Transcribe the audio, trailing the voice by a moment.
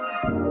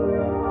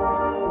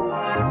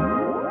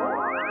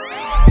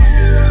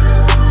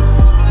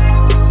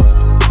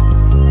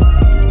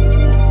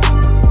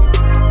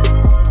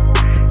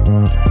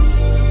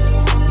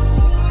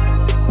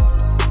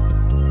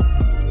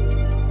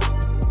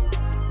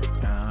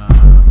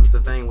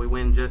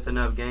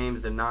Enough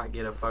games to not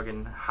get a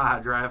fucking high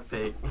draft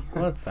pick.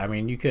 Well,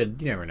 you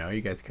never know.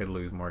 You guys could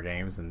lose more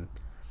games, and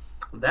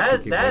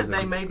that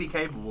they may be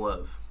capable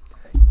of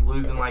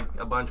losing like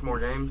a bunch more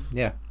games.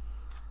 Yeah,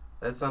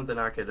 that's something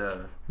I could.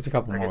 There's a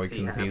couple more weeks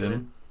in the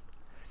season.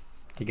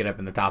 You get up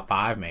in the top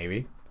 5,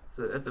 maybe.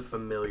 So that's a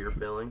familiar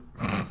feeling.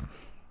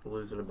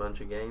 Losing a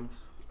bunch of games.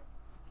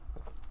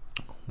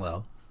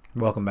 Well,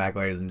 welcome back,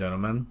 ladies and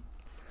gentlemen.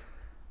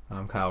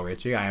 I'm Kyle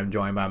Ritchie. I am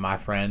joined by my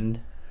friend,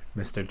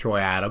 Mr. Troy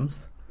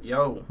Adams.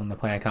 Yo. On the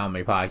Planet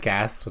Comedy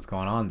Podcast. What's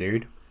going on,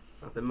 dude?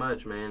 Nothing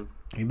much, man.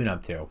 What you been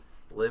up to?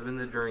 Living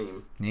the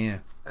dream. Yeah.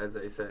 As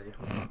they say.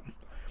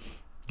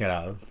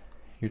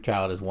 Your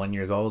child is 1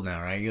 year old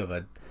now, right? You have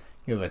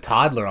a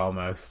toddler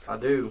almost. I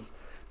do.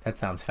 That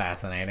sounds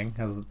fascinating.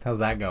 How's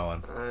that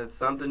going? It's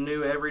something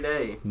new every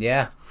day.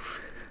 Yeah.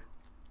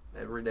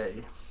 Every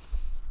day.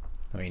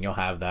 You'll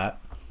have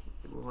that.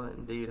 We'll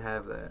indeed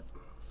have that.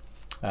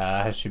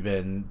 Has she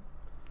been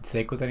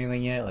sick with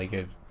anything yet? Like,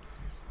 have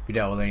you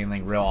dealt with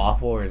anything real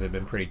awful, or has it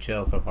been pretty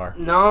chill so far?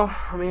 No,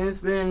 it's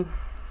been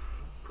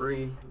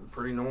pretty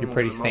normal. Your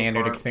pretty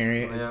standard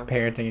experience, yeah.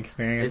 Parenting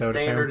experience. As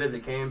standard as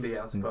it can be,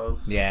 I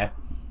suppose. Yeah.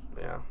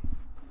 Yeah.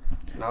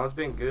 No, it's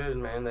been good,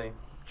 man. They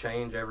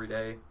change every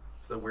day.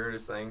 It's the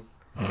weirdest thing.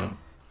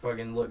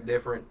 Fucking look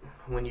different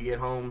when you get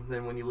home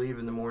than when you leave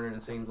in the morning.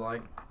 It seems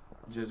like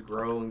just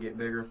grow and get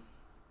bigger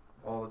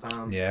all the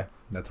time. Yeah,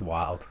 that's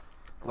wild.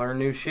 Learn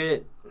new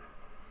shit.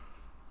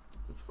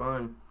 It's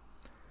fun.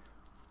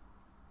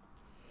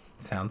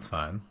 Sounds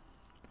fun.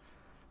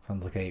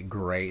 Sounds like a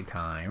great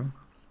time.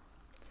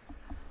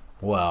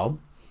 Well,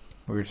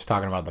 we were just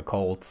talking about the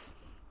Colts.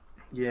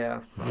 Yeah.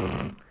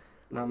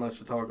 Not much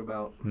to talk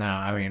about.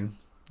 No,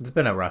 it's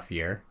been a rough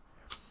year.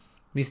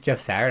 At least Jeff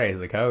Saturday is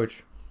the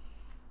coach.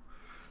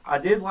 I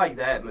did like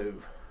that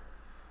move.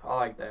 I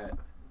like that.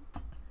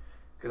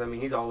 Because,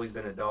 he's always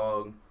been a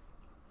dog.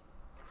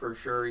 For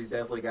sure, he's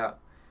definitely got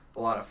a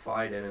lot of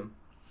fight in him.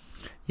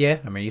 Yeah,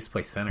 he used to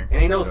play center.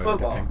 And he knows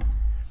football.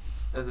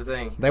 That's the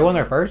thing. They won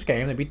their first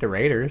game. They beat the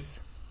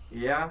Raiders.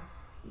 Yeah,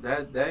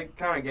 that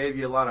kind of gave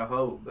you a lot of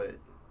hope. But,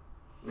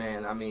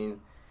 man,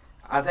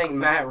 I think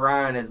Matt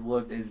Ryan has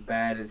looked as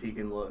bad as he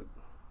can look.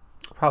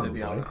 Probably. To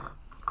be honest.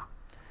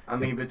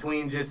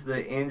 Between just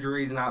the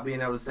injuries, not being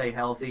able to stay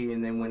healthy,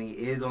 and then when he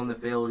is on the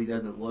field, he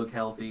doesn't look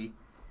healthy.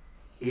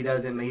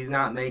 He's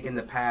not making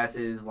the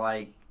passes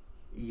like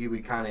you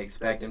would kind of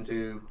expect him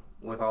to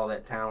with all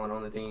that talent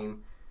on the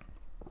team.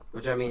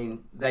 Which,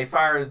 they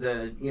fired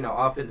the,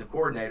 offensive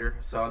coordinator,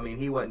 so,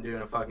 he wasn't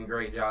doing a fucking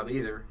great job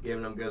either,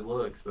 giving them good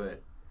looks,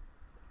 but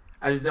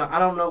I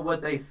don't know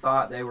what they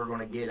thought they were going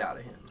to get out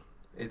of him.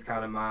 It's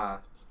kind of my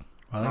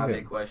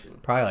big question.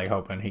 Probably,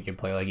 hoping he could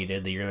play like he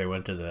did the year they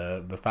went to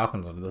the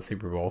Falcons went to the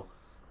Super Bowl.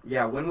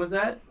 Yeah, when was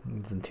that?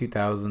 It's in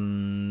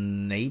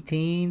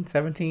 2018,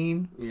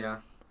 17. Yeah.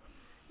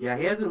 Yeah,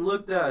 he hasn't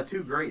looked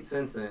too great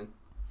since then.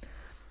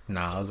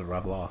 Nah, it was a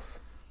rough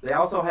loss. They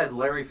also had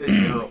Larry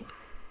Fitzgerald.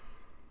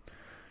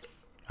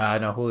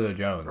 No, Julio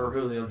Jones. Or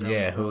Julio Jones.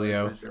 Yeah,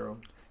 Julio.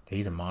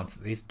 He's a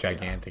monster. He's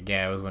gigantic.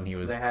 Yeah, it was when he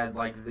was... They had,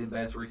 the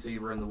best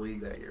receiver in the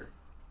league that year.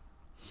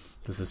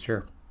 This is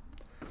true.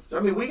 So,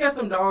 we got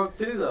some dogs,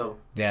 too, though.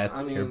 Yeah,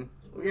 that's true.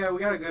 Yeah, we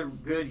got a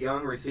good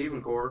young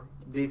receiving core.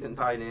 Decent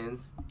tight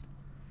ends.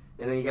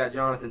 And then you got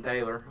Jonathan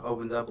Taylor.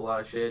 Opens up a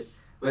lot of shit.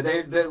 But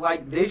they're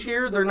this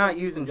year, they're not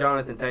using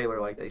Jonathan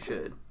Taylor like they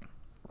should.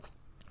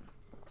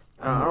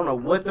 I don't know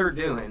what they're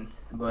doing,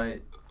 but...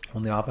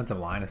 Well, the offensive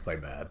line has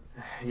played bad.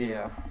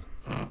 Yeah.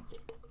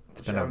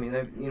 It's been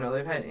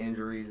they've had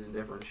injuries and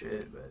different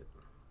shit, but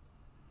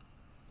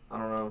I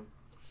don't know.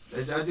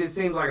 It just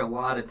seems like a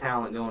lot of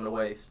talent going to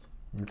waste.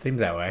 It seems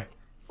that way.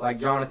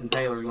 Like Jonathan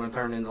Taylor's going to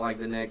turn into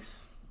the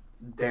next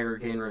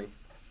Derrick Henry.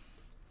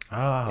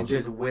 Oh. And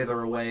just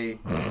wither away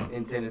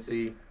in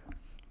Tennessee.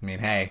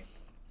 Hey.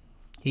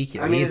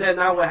 Is that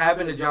not what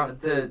happened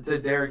to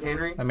Derrick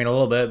Henry? A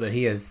little bit, but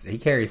he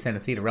carries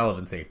Tennessee to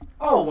relevancy.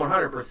 Oh,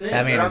 100%.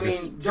 That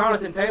man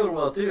Jonathan Taylor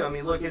will too.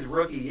 Look, his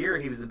rookie year,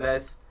 he was the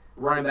best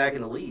running back in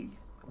the league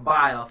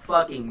by a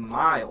fucking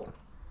mile.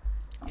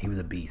 He was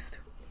a beast.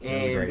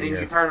 And then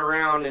you turn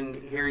around and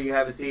here you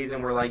have a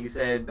season where, like you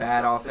said,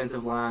 bad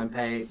offensive line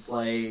play,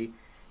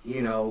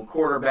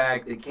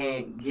 quarterback that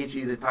can't get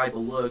you the type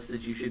of looks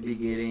that you should be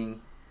getting.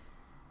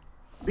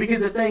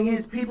 Because the thing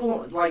is, people,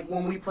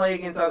 when we play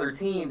against other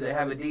teams that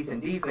have a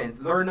decent defense,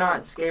 they're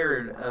not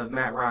scared of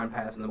Matt Ryan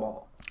passing the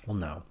ball. Well,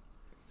 no.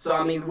 So,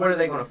 what are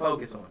they going to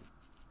focus on?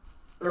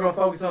 They're going to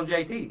focus on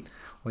JT.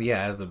 Well,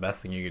 yeah, that's the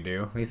best thing you could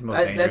do. He's the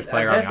most dangerous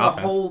player on the offense. That's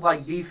the whole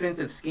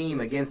defensive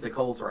scheme against the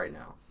Colts right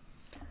now.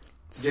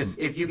 Just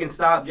if you can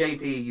stop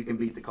JT, you can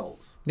beat the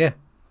Colts. Yeah,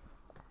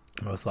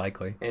 most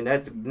likely. And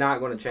that's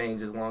not going to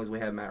change as long as we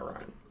have Matt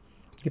Ryan.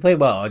 He played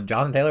well.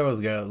 Jonathan Taylor was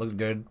good. Looked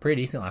good,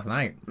 pretty decent last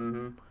night.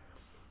 Mm-hmm.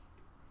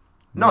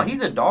 No,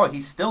 he's a dog.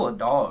 He's still a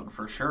dog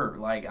for sure.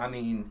 Like, I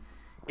mean,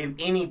 if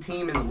any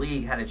team in the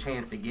league had a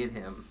chance to get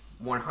him,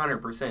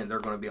 100% they're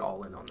going to be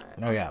all in on that.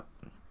 Oh yeah,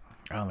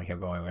 I don't think he'll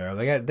go anywhere.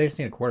 They just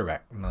need a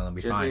quarterback, and they'll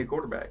be Just fine. need a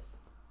quarterback.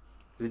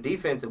 The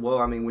defense. Well,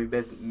 I mean, we've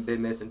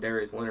been missing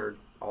Darius Leonard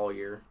all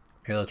year.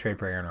 Maybe they'll trade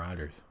for Aaron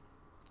Rodgers.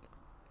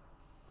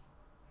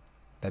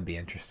 That'd be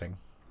interesting.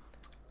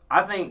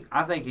 I think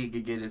he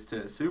could get us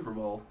to a Super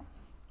Bowl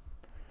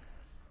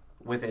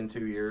within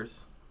 2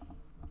 years.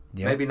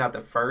 Yep. Maybe not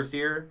the first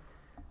year.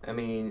 I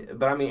mean,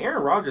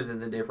 Aaron Rodgers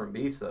is a different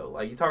beast, though.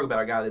 Like, you talk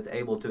about a guy that's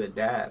able to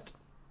adapt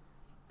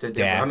to different.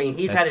 Yeah, I mean,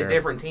 he's that's had true. a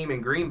different team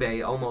in Green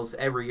Bay almost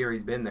every year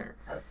he's been there.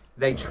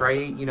 They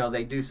trade,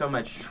 they do so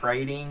much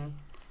trading.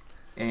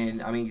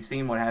 And, I mean, you've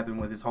seen what happened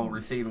with his whole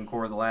receiving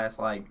core the last,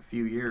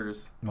 few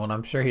years. Well, and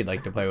I'm sure he'd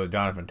like to play with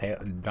Jonathan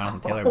Taylor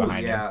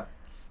behind him.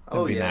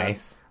 That'd be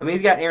nice. I mean,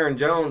 he's got Aaron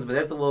Jones, but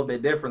that's a little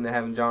bit different than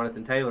having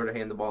Jonathan Taylor to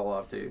hand the ball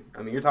off to.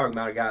 I mean, you're talking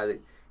about a guy that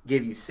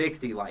give you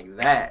 60 like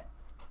that.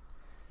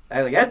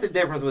 That's the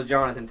difference with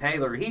Jonathan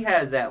Taylor. He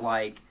has that,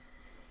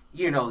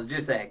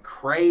 just that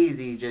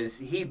crazy,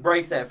 he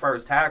breaks that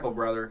first tackle,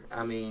 brother.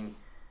 I mean,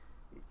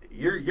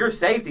 your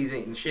safety's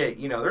eating shit.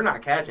 They're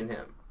not catching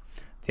him.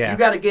 Yeah. You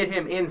got to get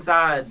him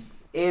inside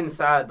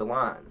the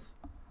lines.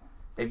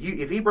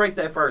 If he breaks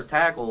that first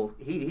tackle,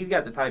 he's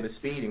got the type of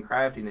speed and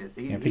craftiness.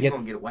 He's going to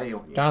get away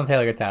on you. Jonathan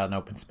Taylor gets out in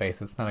open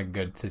space. It's not a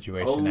good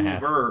situation to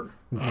have. Over.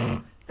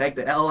 Take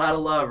the L out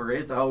of Lover.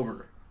 It's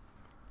over.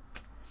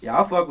 Yeah,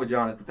 I'll fuck with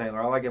Jonathan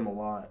Taylor. I like him a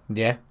lot.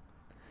 Yeah.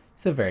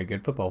 He's a very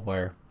good football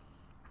player.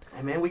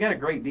 Hey, man, we got a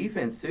great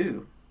defense,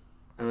 too.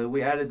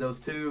 We added the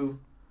two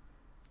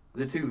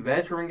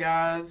veteran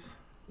guys.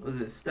 Was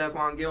it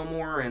Stephon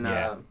Gilmore and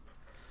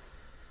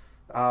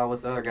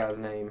what's the other guy's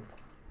name?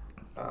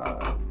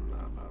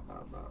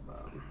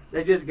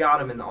 They just got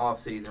him in the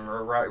offseason,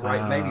 or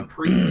right, maybe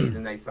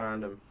preseason they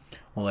signed him.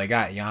 Well, they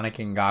got Yannick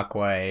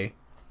Ngakoue.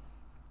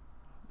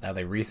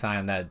 They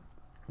re-signed that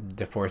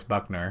DeForest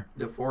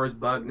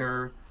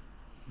Buckner.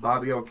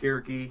 Bobby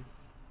Okiriki.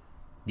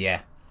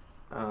 Yeah.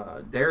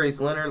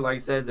 Darius Leonard, like I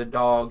said, is a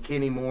dog.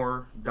 Kenny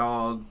Moore,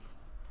 dog.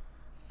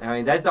 I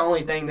mean, that's the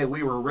only thing that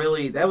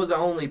that was the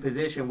only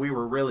position we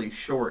were really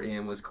short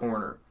in was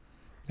corner.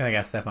 Then I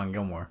got Stephon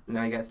Gilmore.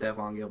 Now you got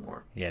Stephon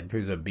Gilmore. Yeah,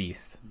 who's a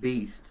beast.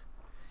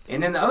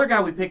 And then the other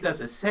guy we picked up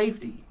is a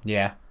safety.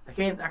 Yeah. I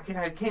can't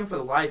for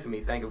the life of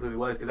me think of who he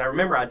was because I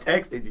remember I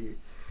texted you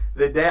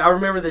I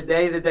remember the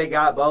day that they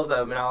got both of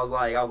them, and I was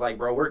like,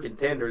 bro, we're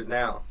contenders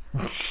now.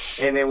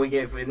 and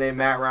then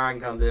Matt Ryan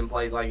comes in and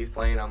plays like he's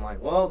playing. I'm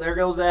like, well, there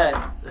goes that.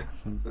 I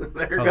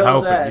was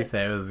hoping you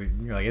said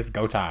it's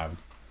go time.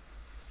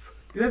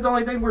 That's the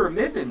only thing we were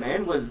missing,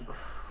 man. Was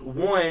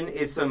one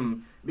is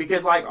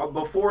because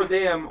before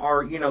them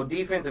our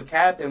defensive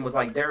captain was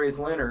Darius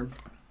Leonard,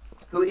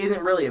 who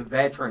isn't really a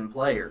veteran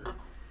player.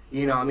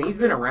 I mean, he's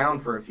been around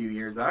for a few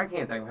years, but I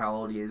can't think of how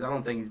old he is. I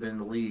don't think he's been in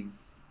the league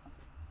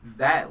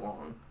that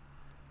long.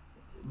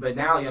 But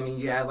now, I mean,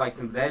 you add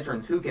some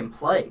veterans who can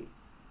play.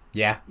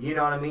 Yeah. You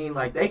know what I mean?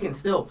 They can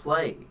still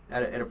play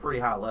at a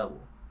pretty high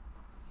level.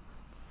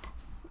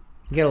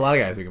 You get a lot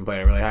of guys who can play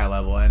at a really high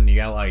level, and you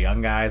got a lot of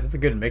young guys. It's a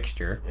good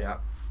mixture. Yeah.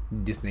 You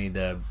just need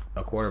a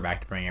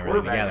quarterback to bring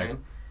everything together. Man.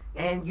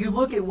 And you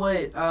look at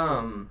what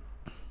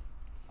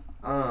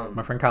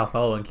my friend Kyle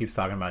Sullivan keeps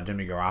talking about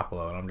Jimmy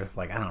Garoppolo, and I'm just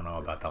like, I don't know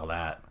about all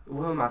that.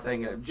 What am I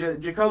thinking of?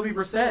 Jacoby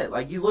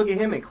Brissett. You look at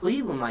him at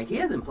Cleveland, he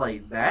hasn't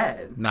played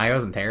bad. No, he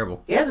wasn't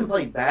terrible. He hasn't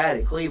played bad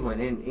at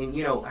Cleveland.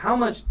 And how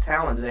much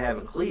talent do they have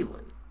in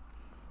Cleveland?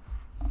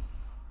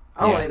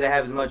 I don't think they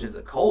have as much as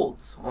the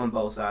Colts on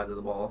both sides of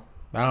the ball.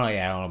 I don't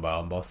know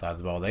about on both sides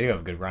of the ball. They do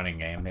have a good running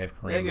game. They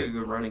have They get a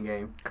good running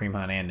game. Kareem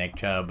Hunt and Nick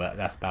Chubb, but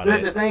that's about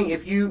That's the thing.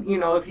 If you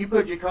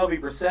put Jacoby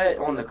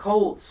Brissett on the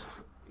Colts,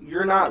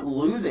 you're not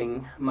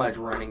losing much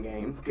running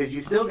game because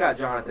you still got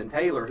Jonathan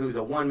Taylor, who's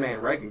a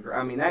one-man wrecking crew.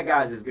 I mean, that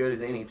guy's as good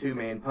as any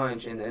two-man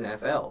punch in the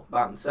NFL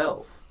by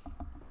himself.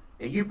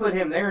 If you put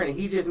him there and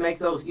he just makes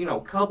those,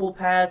 couple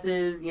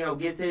passes,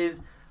 gets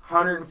his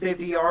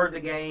 150 yards a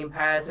game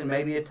passing,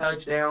 maybe a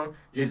touchdown,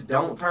 just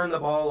don't turn the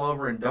ball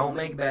over and don't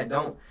make bad,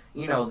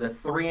 the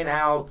 3 and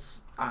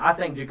outs. I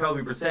think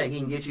Jacoby Brissett, he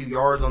can get you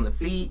yards on the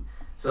feet.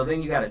 So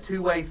then you got a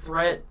two-way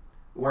threat,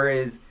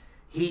 whereas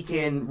he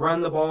can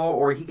run the ball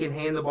or he can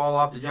hand the ball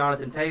off to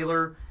Jonathan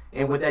Taylor.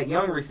 And with that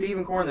young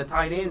receiving core and the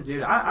tight ends,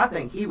 dude, I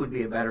think he would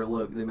be a better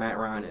look than Matt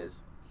Ryan is,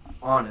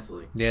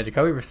 honestly. Yeah,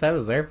 Jacoby Brissett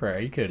was there for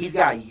it. He's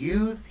got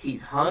youth.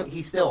 He's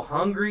still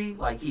hungry.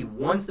 He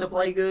wants to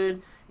play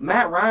good.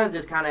 Matt Ryan's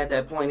just kind of at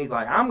that point. He's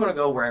like, I'm going to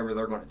go wherever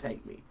they're going to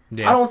take me.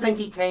 Yeah. I don't think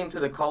he came to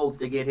the Colts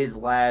to get his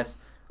last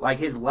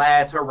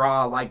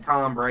hurrah like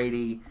Tom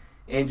Brady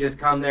and just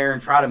come there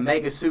and try to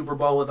make a Super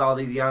Bowl with all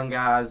these young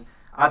guys.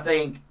 I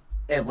think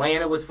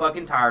Atlanta was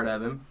fucking tired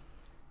of him,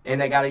 and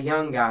they got a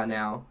young guy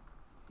now.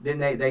 Then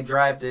they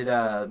drafted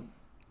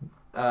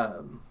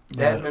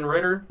Desmond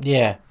Ridder.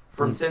 Yeah.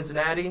 From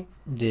Cincinnati.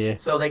 Yeah.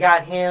 So they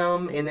got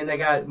him, and then they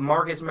got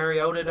Marcus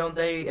Mariota, don't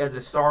they, as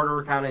a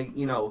starter, kind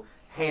of,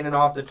 handing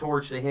off the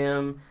torch to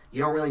him.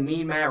 You don't really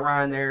need Matt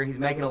Ryan there. He's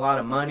making a lot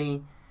of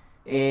money.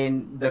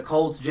 And the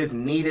Colts just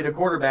needed a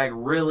quarterback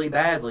really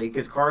badly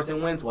because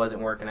Carson Wentz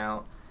wasn't working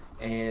out.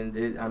 And,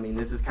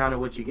 this is kind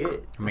of what you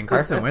get.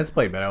 Carson Wentz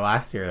played better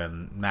last year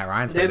than Matt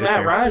Ryan's played this year.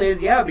 Matt Ryan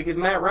is, yeah, because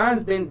Matt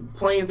Ryan's been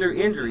playing through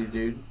injuries,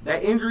 dude.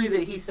 That injury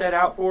that he set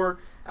out for,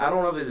 I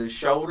don't know if it's his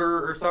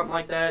shoulder or something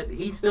like that.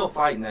 He's still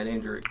fighting that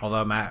injury.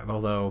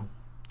 Although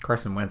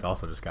Carson Wentz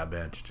also just got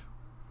benched.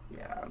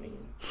 Yeah,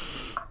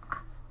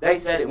 they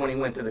said it when he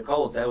went to the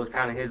Colts. That was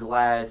kind of his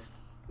last,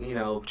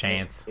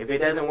 chance. If it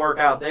doesn't work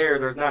out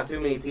there's not too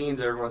many teams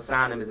that are going to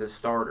sign him as a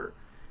starter.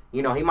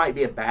 He might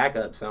be a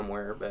backup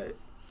somewhere, but...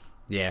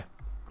 Yeah.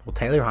 Well,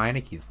 Taylor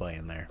Heineke's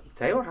playing there.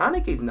 Taylor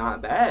Heineke's not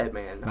bad,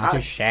 man. Not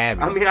too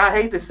shabby. I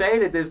hate to say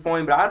it at this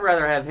point, but I'd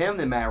rather have him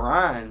than Matt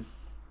Ryan.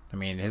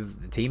 His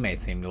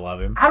teammates seem to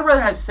love him. I'd rather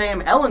have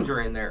Sam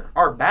Ellinger in there,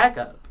 our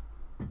backup.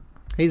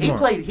 He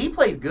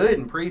played good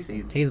in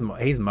preseason.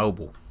 He's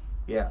mobile.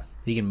 Yeah.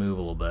 He can move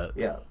a little bit.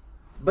 Yeah.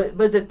 But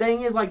the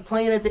thing is,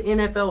 playing at the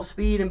NFL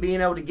speed and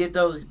being able to get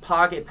those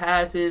pocket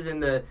passes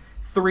and the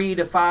 3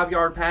 to 5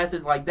 yard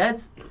passes,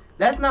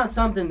 that's not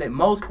something that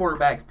most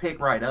quarterbacks pick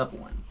right up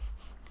on.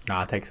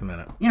 Nah, it takes a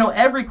minute.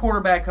 Every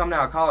quarterback coming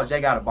out of college,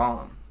 they got a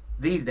bomb.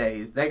 These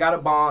days, they got a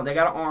bomb, they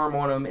got an arm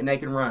on them, and they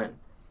can run.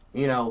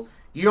 You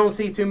don't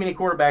see too many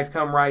quarterbacks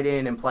come right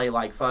in and play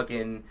like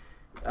fucking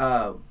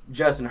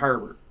Justin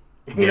Herbert.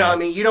 You know what I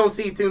mean? You don't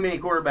see too many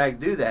quarterbacks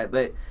do that.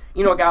 But,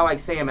 a guy like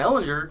Sam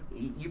Ellinger,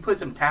 you put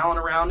some talent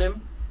around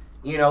him,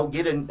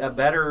 get a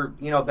better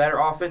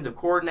offensive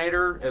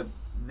coordinator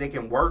that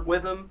can work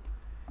with him.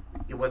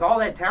 With all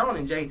that talent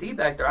in JT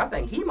back there, I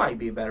think he might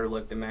be a better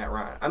look than Matt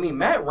Ryan.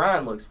 Matt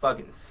Ryan looks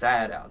fucking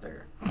sad out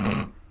there.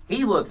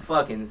 He looks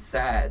fucking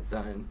sad,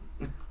 son.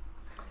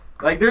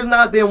 There's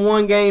not been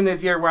one game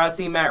this year where I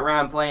see Matt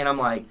Ryan playing, I'm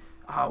like,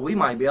 oh, we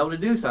might be able to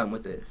do something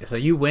with this. So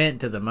you went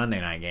to the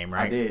Monday night game,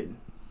 right? I did.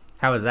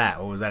 How was that?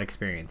 What was that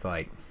experience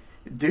like?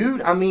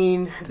 Dude,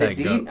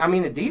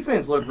 the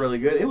defense looked really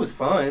good. It was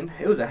fun.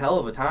 It was a hell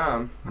of a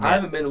time. Yeah. I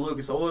haven't been to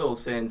Lucas Oil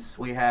since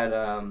we had,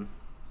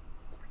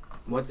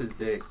 what's his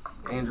dick?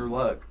 Andrew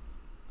Luck.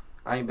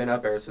 I ain't been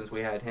up there since we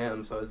had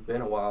him, so it's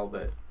been a while,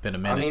 but... Been a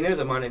minute. It was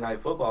a Monday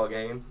night football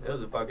game. It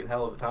was a fucking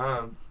hell of a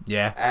time.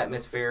 Yeah.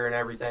 Atmosphere and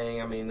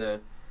everything. The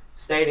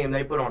stadium,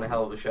 they put on a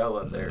hell of a show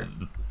up there,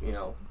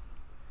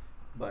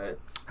 but...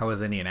 How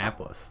was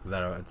Indianapolis? Is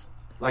that it's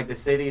like the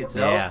city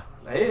itself? Yeah.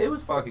 It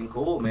was fucking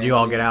cool, man. Did you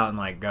all get out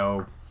and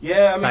go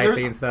Yeah,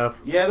 sightsee and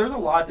stuff? Yeah, there's a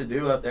lot to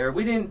do up there.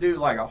 We didn't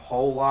do a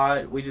whole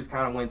lot. We just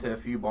kind of went to a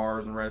few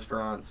bars and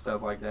restaurants,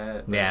 stuff like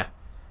that. But, yeah.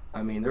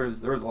 There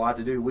was a lot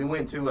to do. We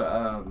went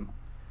to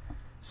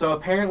so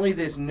apparently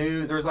there's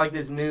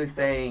this new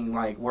thing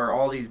where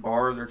all these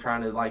bars are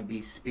trying to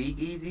be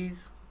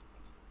speakeasies.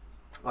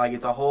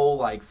 It's a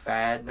whole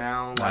fad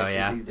now.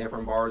 These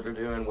different bars are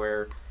doing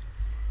where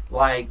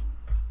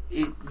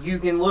you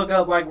can look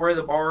up where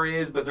the bar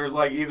is, but there's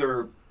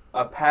either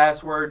a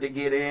password to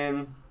get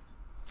in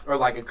or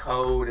a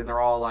code, and they're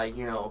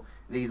all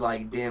these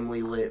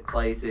dimly lit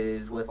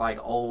places with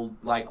old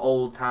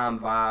time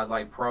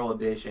vibes,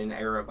 Prohibition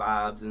era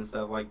vibes and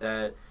stuff like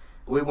that.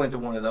 We went to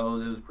one of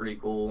those. It was pretty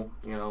cool.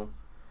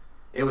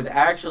 It was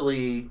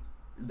actually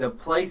the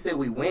place that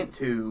we went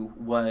to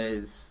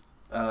was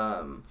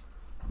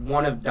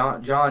one of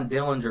John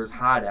Dillinger's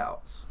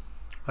hideouts.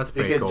 That's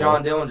pretty because cool.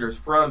 John Dillinger's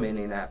from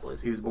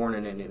Indianapolis. He was born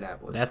in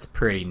Indianapolis. That's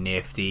pretty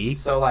nifty.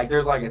 So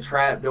there's a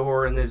trap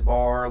door in this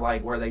bar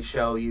where they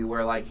show you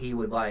where he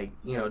would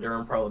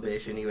during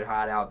Prohibition he would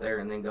hide out there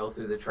and then go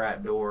through the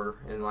trap door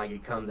and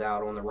it comes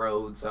out on the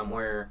road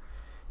somewhere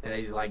and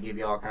they just give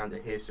you all kinds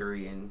of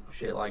history and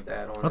shit like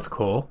that on That's it.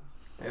 Cool.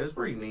 It was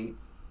pretty neat.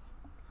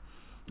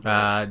 What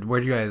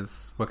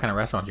kind of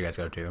restaurants did you guys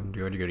go to?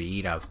 Where'd you go to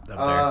eat up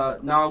there?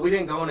 No, we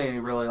didn't go to any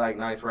really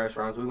nice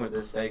restaurants. We went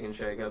to Steak and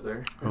Shake up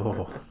there.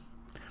 Oh.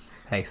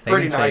 Hey, Steak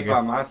and Shake is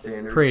by my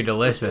standards. Pretty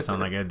delicious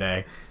on a good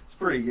day. It's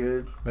pretty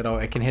good. But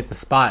it can hit the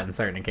spot in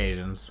certain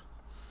occasions.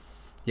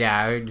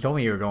 Yeah, you told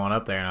me you were going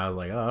up there, and I was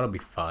like, oh, it'll be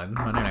fun.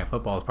 Monday Night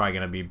Football is probably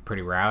going to be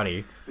pretty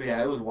rowdy.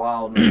 Yeah, it was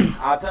wild, man.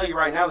 I'll tell you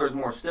right now, there's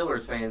more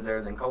Steelers fans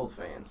there than Colts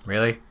fans.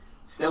 Really?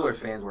 Steelers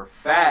fans were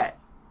fat.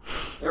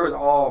 There was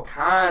all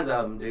kinds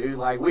of them, dude.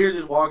 We were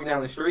just walking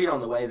down the street on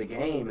the way to the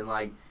game,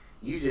 and,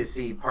 you just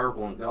see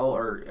purple and gold,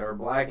 or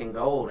black and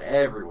gold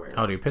everywhere.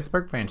 Oh, dude,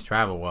 Pittsburgh fans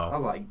travel well. I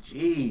was like,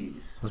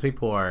 jeez. Those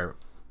people are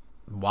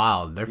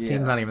wild. Their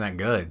team's not even that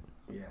good.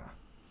 Yeah.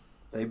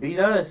 They beat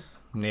us.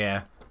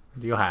 Yeah.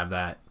 You'll have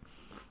that.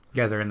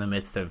 You guys are in the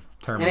midst of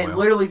turmoil. And it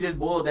literally just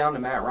boiled down to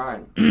Matt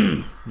Ryan.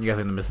 You guys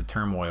are in the midst of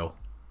turmoil.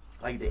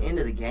 The end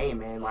of the game,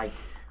 man.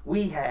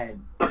 We had...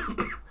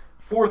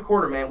 fourth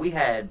quarter, man, we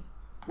had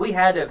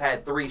to have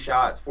had 4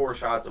 shots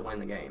to win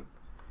the game.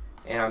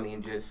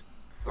 And, just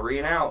 3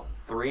 and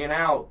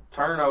out,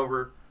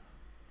 turnover.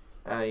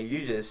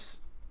 You just...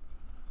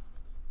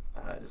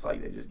 it's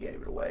they just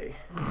gave it away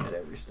at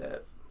every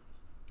step.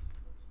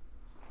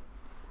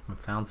 It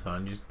sounds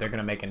fun. They're going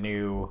to make a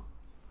new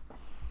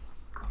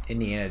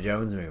Indiana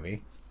Jones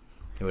movie.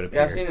 It would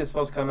appear. Yeah, I've seen it's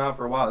supposed to come out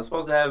for a while. It's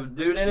supposed to have a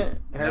dude in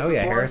it.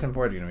 Harrison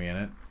Ford's gonna be in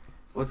it.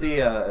 Was he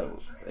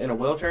in a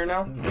wheelchair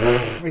now?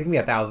 He's gonna be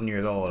 1,000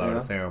 years old, I would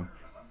assume.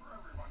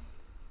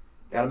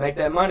 Gotta make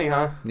that money,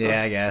 huh?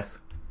 Yeah, I guess.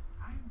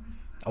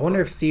 I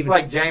wonder if Steven...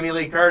 It's like Jamie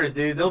Lee Curtis,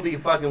 dude. They'll be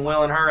fucking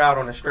wheeling her out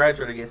on a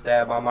stretcher to get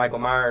stabbed by Michael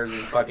Myers in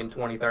fucking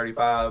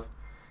 2035.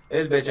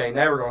 This bitch ain't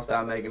never gonna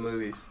stop making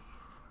movies.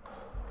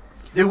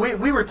 Dude,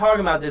 we were talking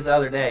about this the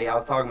other day. I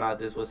was talking about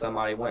this with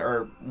somebody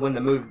when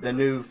the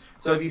new.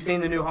 So have you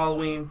seen the new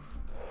Halloween?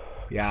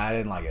 Yeah, I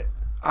didn't like it.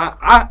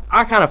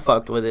 I kind of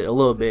fucked with it a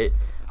little bit.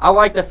 I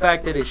like the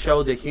fact that it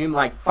showed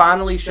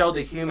finally showed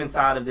the human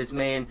side of this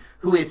man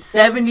who is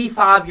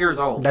 75 years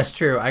old. That's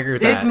true. I agree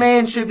with that. This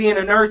man should be in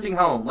a nursing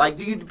home. Like,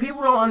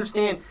 people don't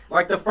understand.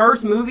 Like, the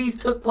first movies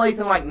took place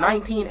in, like,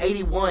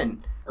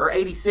 1981 or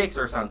 86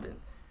 or something.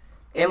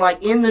 And,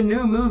 like, in the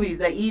new movies,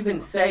 they even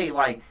say,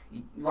 like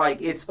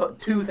it's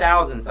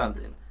 2000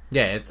 something.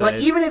 Yeah, it's...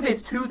 Like, even if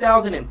it's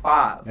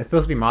 2005. It's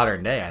supposed to be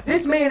modern day, I think.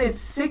 This man is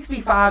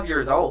 65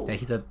 years old. Yeah,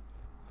 he's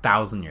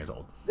 1,000 years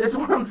old. That's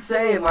what I'm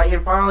saying. Like,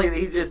 and finally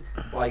he's just,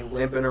 like,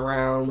 limping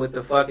around with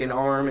the fucking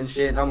arm and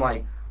shit. And I'm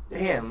like,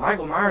 damn,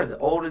 Michael Myers is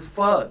old as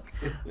fuck.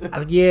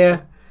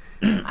 Yeah.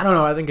 I don't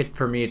know. I think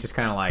for me, it just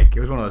kind of like, it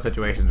was one of those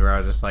situations where I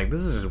was just like,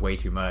 this is just way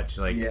too much.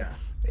 Like, yeah.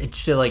 It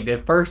should, like, the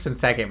first and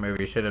second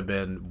movie should have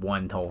been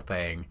one whole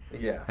thing.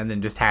 Yeah. And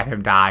then just have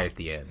him die at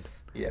the end.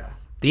 Yeah.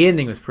 The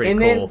ending was pretty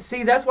cool. And then,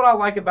 see, that's what I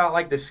like about,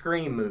 like, the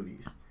Scream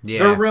movies. Yeah.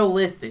 They're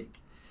realistic.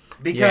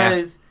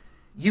 Because...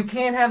 You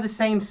can't have the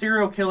same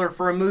serial killer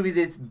for a movie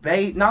that's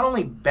not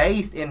only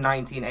based in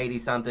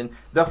 1980-something,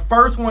 the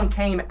first one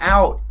came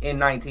out in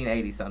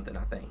 1980-something,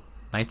 I think.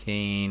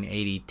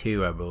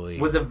 1982, I believe.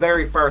 Was the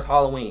very first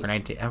Halloween.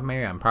 Or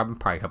maybe I'm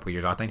probably a couple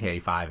years off.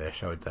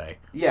 1985-ish, I would say.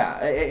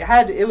 Yeah,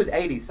 it was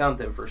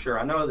 80-something for sure.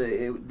 I know that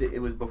it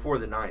was before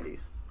the 90s.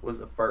 Was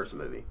the first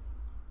movie.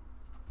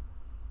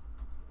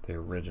 The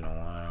original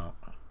one.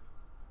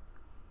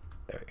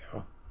 There we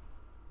go.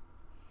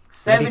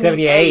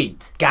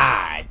 1978.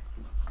 God.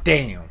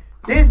 Damn.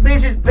 This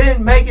bitch has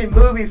been making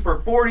movies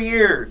for 40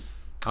 years.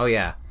 Oh,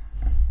 yeah.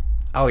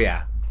 Oh,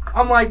 yeah.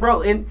 I'm like,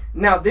 bro, and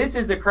now this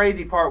is the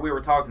crazy part we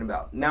were talking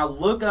about. Now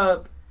look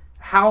up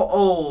how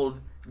old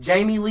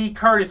Jamie Lee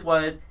Curtis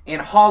was in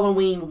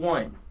Halloween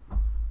 1.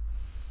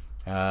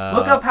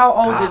 Look up how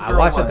old this girl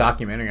was. I watched a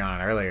documentary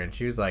on it earlier, and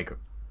she was, like,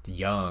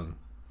 young.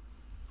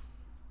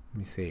 Let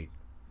me see.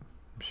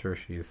 I'm sure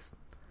she's...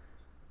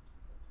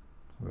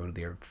 We'll go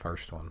to the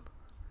first one.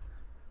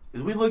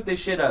 Because we looked this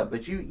shit up,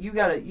 but you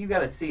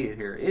gotta see it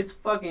here. It's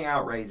fucking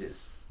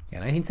outrageous. Yeah,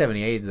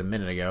 1978 is a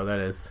minute ago. That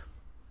is...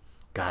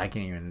 God, I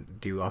can't even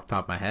do off the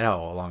top of my head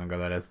how long ago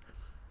that is.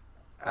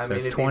 I mean,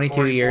 it's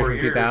 22 years from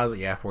 2000.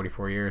 Yeah,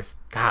 44 years.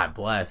 God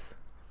bless.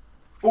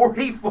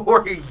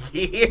 44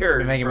 years.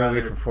 Been making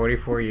movies for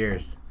 44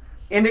 years.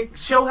 And to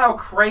show how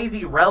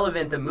crazy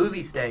relevant the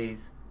movie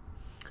stays,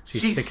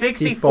 she's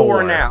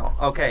 64 now.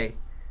 Okay.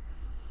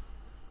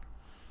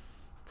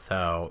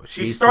 So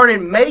she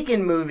started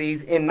making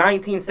movies in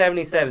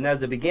 1977. That was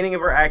the beginning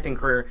of her acting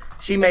career.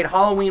 She made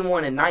Halloween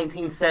 1 in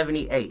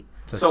 1978.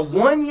 So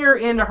 1 year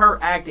into her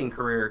acting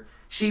career,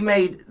 she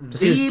made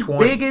the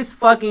biggest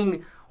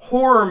fucking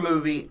horror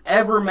movie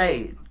ever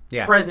made.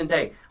 Yeah. Present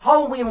day.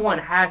 Halloween 1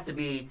 has to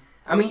be...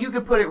 I mean, you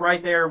could put it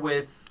right there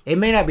with... It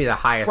may not be the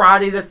highest...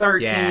 Friday the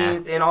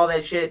 13th and all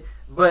that shit,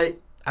 but...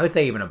 I would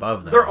say even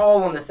above them. They're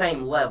all on the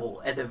same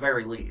level at the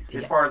very least,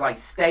 as far as like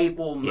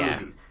staple movies.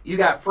 Yeah. You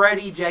got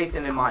Freddy,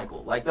 Jason, and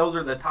Michael. Like those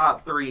are the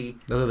top three.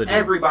 Those are the dudes.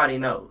 Everybody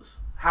knows.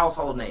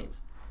 Household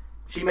names.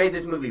 She made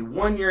this movie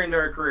 1 year into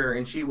her career,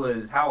 and she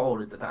was how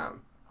old at the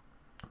time?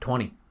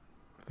 20.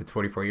 If it's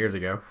 44 years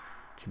ago,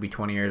 she'd be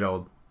 20 years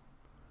old.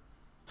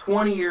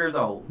 20 years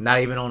old. Not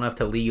even old enough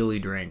to legally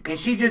drink. And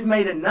she just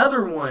made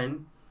another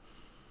one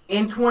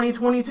in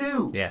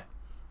 2022. Yeah.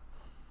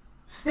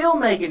 Still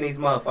making these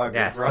motherfuckers,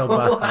 yeah, bro. Still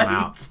busting them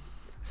out.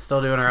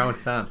 Still doing her own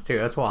stunts, too.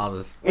 That's why I'll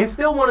just... It's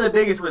still one of the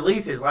biggest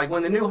releases. Like,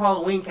 when the new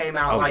Halloween came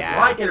out,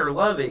 like it or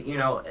love it, you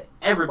know,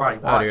 everybody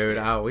watched it.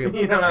 Oh, dude.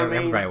 You know what I mean?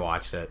 Everybody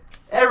watched it.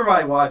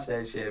 Everybody watched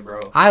that shit, bro.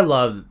 I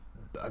love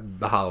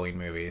the Halloween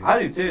movies. I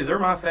do, too. They're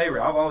my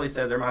favorite. I've always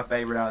said they're my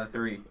favorite out of the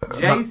three.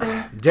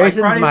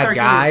 Jason's my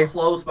guy. Is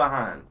close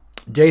behind.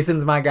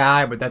 Jason's my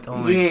guy, but that's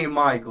only... He ain't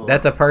Michael.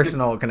 That's a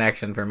personal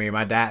connection for me.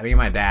 My dad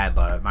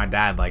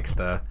likes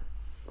the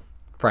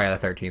Friday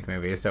the 13th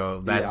movie, so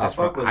that's just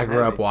I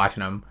grew up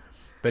watching them.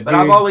 But dude,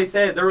 I've always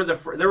said there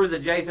was a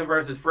Jason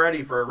versus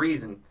Freddy for a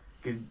reason,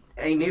 because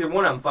ain't neither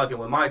one of them fucking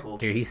with Michael.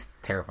 Dude, he's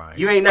terrifying.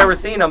 You ain't never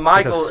seen a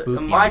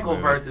Michael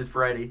versus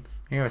Freddy.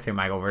 You never seen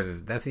Michael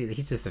versus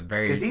he's just a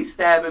very because he's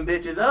stabbing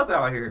bitches up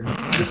out here.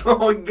 That's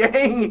what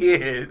gang he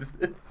is.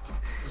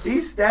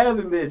 He's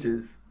stabbing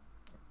bitches.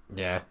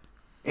 Yeah,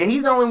 and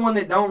he's the only one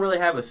that don't really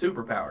have a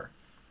superpower.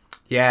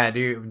 Yeah,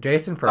 dude,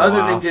 Jason for other a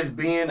while. than just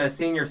being a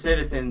senior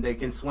citizen that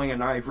can swing a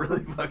knife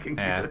really fucking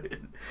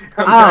good.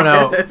 I don't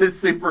know. That's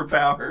his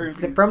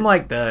superpower. From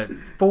like the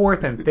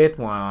fourth and fifth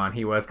one on,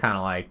 he was kind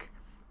of like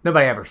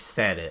Nobody ever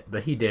said it,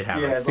 but he did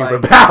have like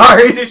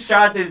superpowers. He just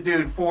shot this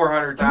dude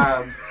 400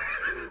 times,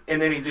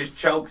 and then he just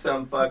choked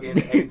some fucking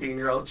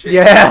 18-year-old chick.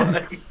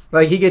 Yeah.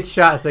 Like, he gets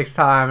shot 6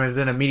 times and is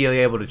then immediately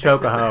able to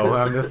choke a hoe.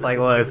 I'm just like,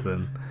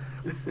 listen.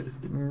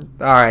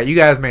 Alright, you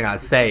guys may not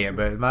say it,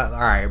 but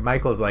alright,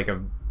 Michael's like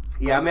a...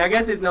 Yeah, I mean, I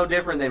guess it's no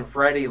different than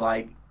Freddy,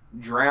 like,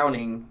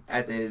 drowning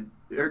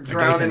or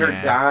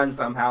dying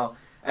somehow.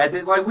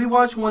 Like, we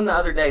watched one the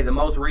other day, the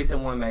most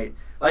recent one made.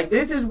 Like,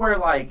 this is where,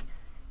 like,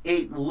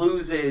 it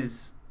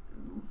loses,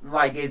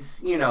 like,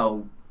 it's, you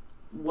know,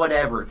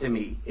 whatever to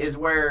me. Is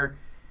where,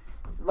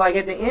 like,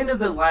 at the end of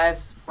the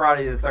last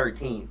Friday the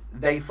 13th,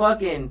 they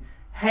fucking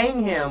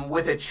hang him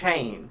with a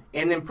chain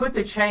and then put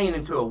the chain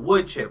into a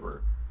wood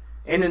chipper.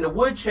 And then the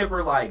wood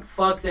chipper, like,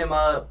 fucks him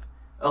up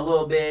a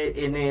little bit.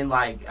 And then,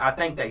 like, I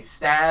think they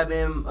stab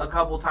him a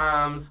couple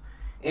times.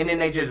 And then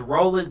they just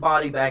roll his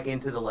body back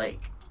into the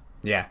lake.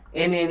 Yeah.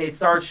 And then it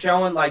starts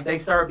showing, like, they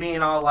start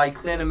being all, like,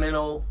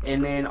 sentimental.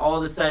 And then all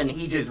of a sudden,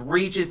 he just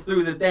reaches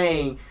through the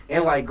thing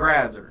and, like,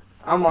 grabs her.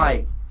 I'm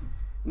like,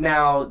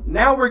 now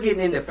we're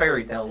getting into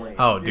fairy tale land.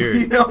 Oh, dude.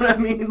 You know what I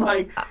mean?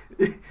 Like,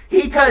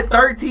 he cut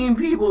 13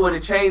 people with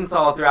a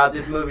chainsaw throughout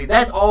this movie.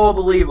 That's all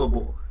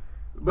believable.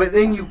 But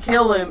then you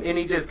kill him and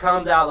he just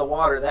comes out of the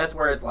water. That's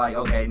where it's like,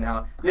 okay,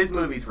 now this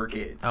movie's for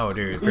kids. Oh,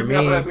 dude, for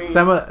me,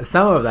 some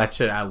of that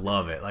shit, I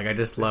love it. Like, I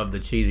just love the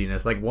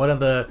cheesiness. Like,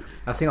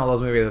 I've seen all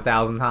those movies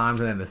 1,000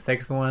 times, and then the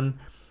 6th one,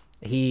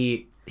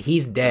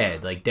 he's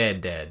dead, like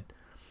dead.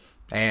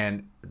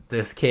 And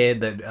this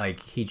kid that,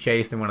 like, he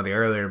chased in one of the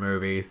earlier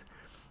movies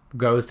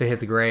goes to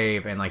his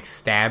grave and, like,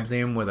 stabs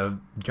him with a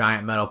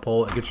giant metal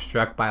pole. It gets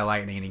struck by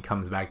lightning and he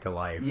comes back to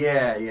life.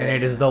 Yeah. And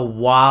it is the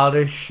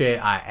wildest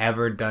shit I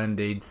ever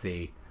did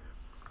see.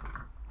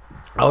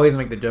 I always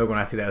make the joke when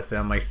I see that.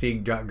 I'm like, see,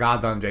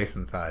 God's on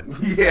Jason's side.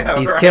 Yeah,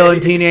 he's killing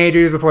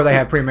teenagers before they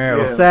have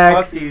premarital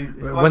sex.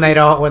 When they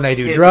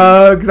do hippies.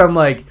 Drugs. I'm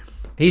like,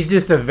 he's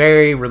just a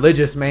very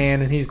religious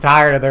man and he's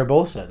tired of their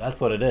bullshit. That's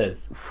what it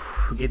is.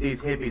 Get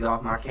these hippies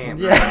off my camp.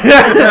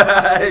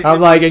 Yeah. I'm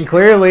like, and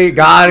clearly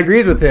God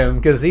agrees with him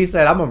because he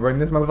said, I'm going to bring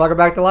this motherfucker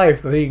back to life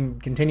so he can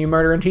continue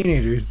murdering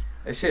teenagers.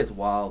 That shit's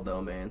wild,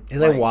 though, man.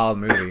 It's like a wild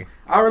movie.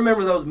 I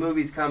remember those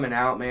movies coming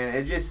out, man.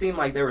 It just seemed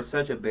like they were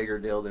such a bigger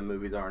deal than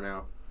movies are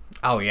now.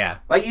 Oh, yeah.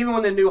 Like, even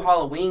when the new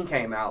Halloween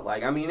came out,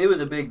 like, I mean, it was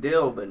a big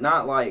deal, but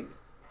not like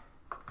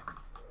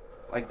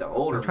the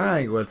older I'm trying to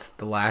think what's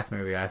the last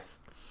movie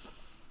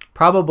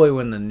probably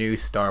when the new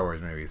Star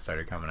Wars movies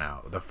started coming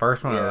out. The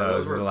first one of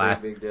those was the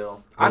last big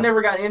deal. I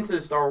never got into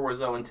the Star Wars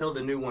though until the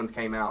new ones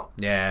came out.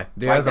 Yeah,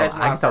 dude, like, I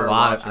think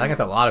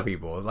it's a lot of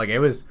people. Like, it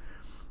was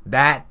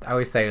that, I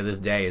always say to this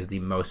day, is the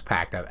most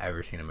packed I've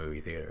ever seen a movie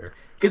theater.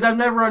 Because I've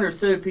never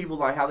understood people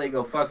like how they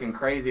go fucking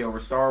crazy over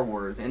Star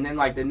Wars, and then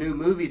like the new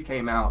movies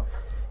came out,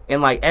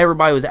 and like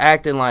everybody was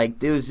acting like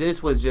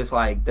this was just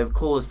like the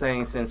coolest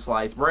thing since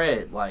sliced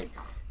bread. Like,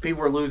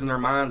 people were losing their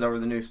minds over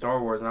the new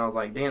Star Wars, and I was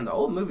like, damn, the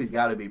old movies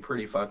got to be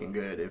pretty fucking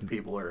good if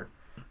people are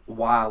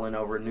wilding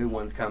over new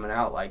ones coming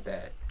out like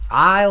that.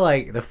 I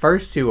like the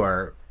first two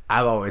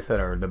I've always said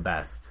are the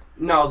best.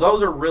 No,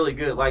 those are really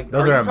good. Like,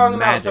 those are talking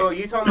magic. about? So, are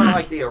you talking about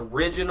like the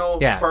original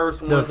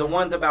first ones, the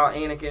ones about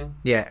Anakin?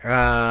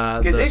 Yeah,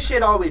 because this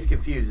shit always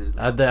confuses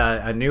me.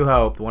 A New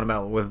Hope, the one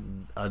about with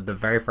the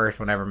very first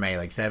one ever made,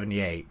 like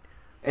 78,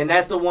 and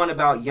that's the one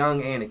about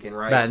young Anakin,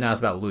 right? No, it's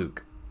about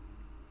Luke.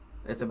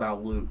 It's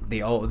about Luke.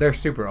 They're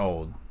super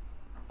old.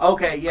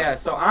 Okay, yeah.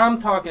 So I'm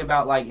talking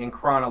about like in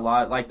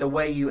chronology, like the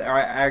way you are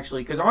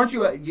actually, because aren't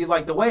you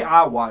like the way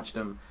I watched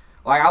them?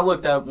 Like, I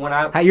looked up when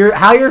how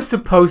you're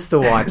supposed to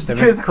watch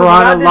them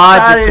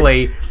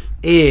chronologically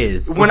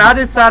when I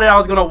decided I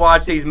was going to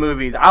watch these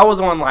movies, I was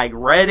on like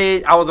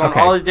Reddit, I was on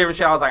all these different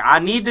shit. I was like, I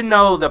need to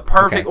know the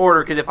perfect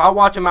order, because if I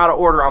watch them out of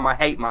order, I'm gonna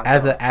hate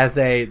myself. As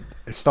a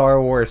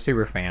Star Wars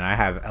super fan, I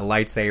have a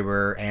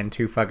lightsaber and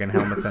 2 fucking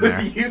helmets in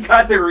there. You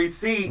got the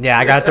receipts. Yeah,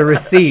 I got the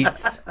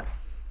receipts.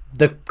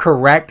 The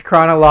correct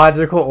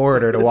chronological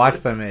order to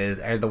watch them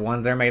are the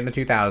ones that are made in the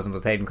 2000s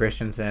with Hayden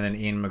Christensen and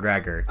Ian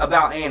McGregor.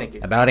 About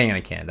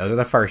Anakin. Those are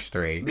the first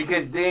 3.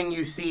 Because then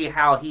you see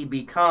how he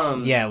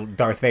becomes... Yeah,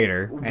 Darth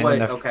Vader. And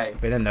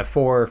then the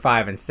 4,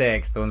 5, and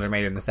 6, the ones that are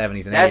made in the 70s and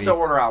 80s. That's the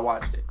order I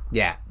watched it.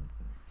 Yeah.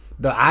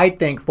 I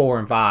think 4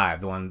 and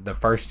 5, the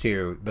first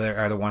 2,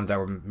 are the ones that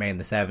were made in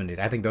the 70s.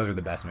 I think those are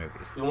the best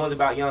movies. The ones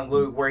about young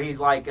Luke, where he's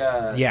like...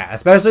 Yeah,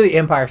 especially The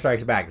Empire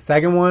Strikes Back. The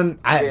second one,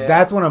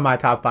 that's one of my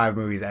top 5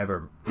 movies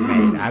ever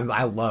made.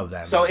 I love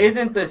that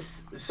movie.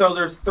 So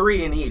there's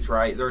 3 in each,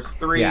 right? There's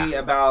 3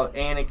 about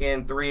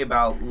Anakin, 3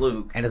 about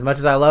Luke. And as much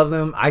as I love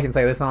them, I can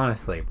say this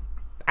honestly.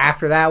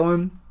 After that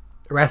one,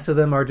 the rest of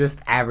them are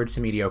just average to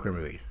mediocre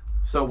movies.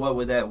 So what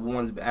would that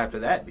ones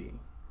after that be?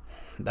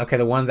 Okay,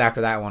 the ones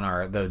after that one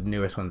are the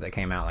newest ones that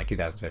came out, like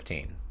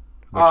 2015.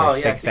 Which are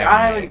 6, 7,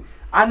 and 8.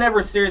 I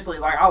never seriously,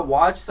 like, I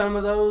watched some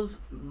of those,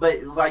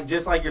 but, like,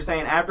 just like you're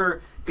saying,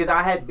 after, because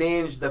I had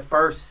binged the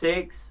first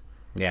 6,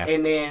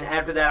 and then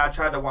after that I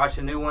tried to watch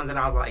the new ones, and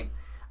I was like,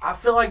 I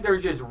feel like they're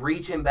just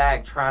reaching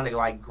back, trying to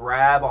like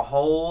grab a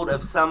hold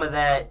of some of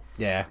that.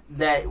 Yeah.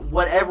 That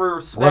whatever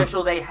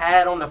special they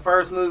had on the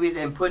first movies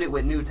and put it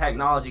with new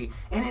technology,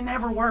 and it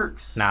never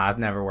works. Nah, it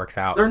never works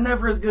out. They're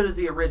never as good as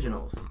the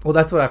originals. Well,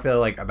 that's what I feel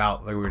like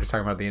about. Like we were just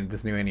talking about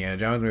this new Indiana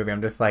Jones movie.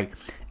 I'm just like,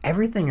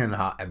 everything in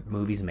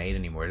movies made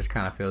anymore just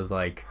kind of feels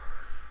like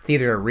it's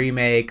either a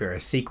remake or a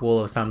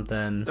sequel of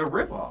something. It's a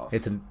ripoff.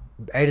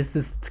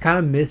 It's kind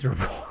of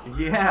miserable.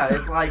 Yeah,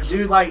 it's like,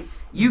 dude, like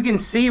you can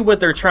see what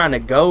they're trying to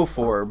go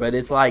for, but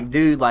it's like,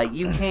 dude, like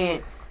you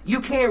can't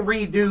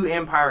redo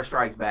Empire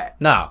Strikes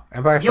Back. No,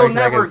 Empire Strikes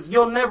Back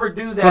you'll never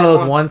do that. It's one of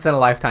those once in a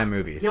lifetime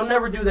movies. You'll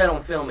never do that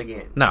on film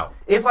again. No,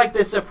 it's like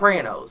The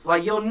Sopranos.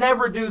 Like you'll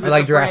never do the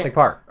like Jurassic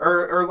Park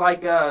or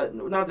like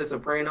not The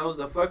Sopranos.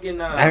 The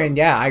fucking. I mean,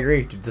 yeah, I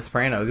agree. The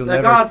Sopranos.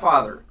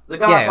 Godfather. The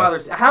Godfather.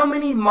 Yeah. How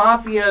many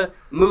mafia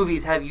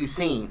movies have you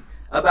seen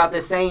about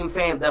the same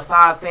the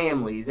 5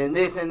 families and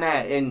this and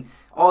that and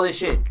all this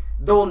shit?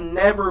 They'll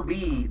never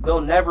be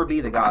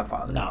The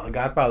Godfather. No, The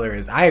Godfather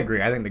is. I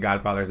agree. I think The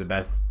Godfather is the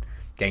best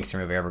gangster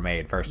movie ever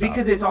made.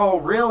 Because it's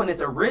all real and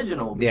it's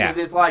original. Because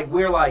it's like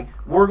we're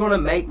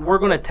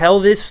gonna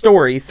tell this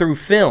story through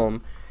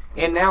film,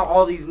 and now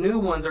all these new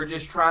ones are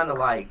just trying to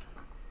like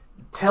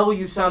tell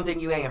you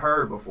something you ain't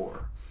heard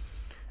before.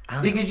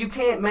 Because you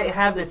can't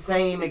have the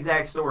same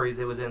exact story as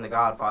it was in The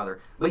Godfather,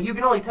 but you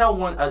can only tell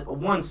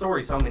one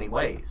story so many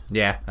ways.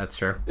 Yeah, that's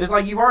true. It's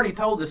like you've already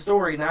told the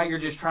story, now you're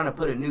just trying to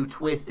put a new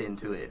twist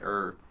into it,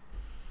 or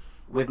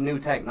with new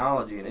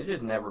technology, and it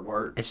just never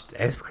works.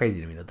 It's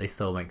crazy to me that they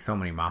still make so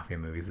many mafia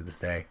movies to this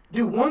day.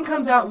 Dude, one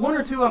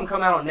or two of them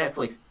come out on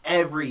Netflix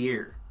every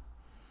year.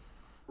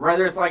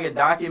 Whether it's like a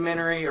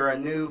documentary or a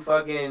new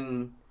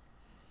fucking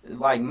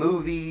like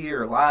movie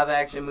or live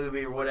action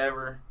movie or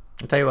whatever.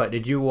 I'll tell you what,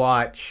 did you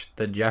watch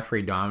the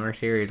Jeffrey Dahmer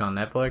series on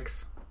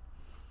Netflix?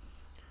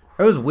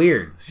 It was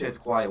weird. Shit's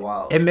quite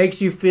wild. It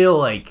makes you feel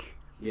like...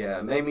 Yeah,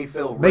 it made me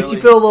feel Makes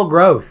you feel a little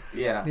gross.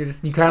 Yeah.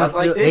 You kind of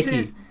feel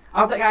icky.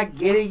 I was like, I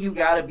get it, you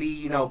gotta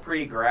be,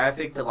 pretty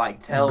graphic to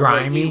like tell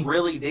grimy. What he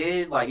really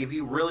did, like if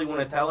you really want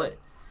to tell it.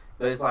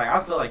 But it's like, I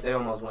feel like they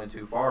almost went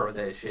too far with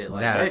that shit.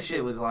 Like, that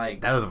shit was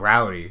like... That was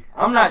rowdy.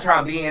 I'm not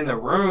trying to be in the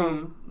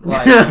room.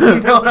 Like,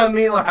 you know what I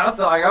mean? Like, I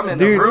feel like I'm in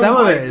the room. Dude, some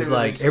of it is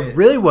like... It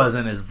really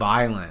wasn't as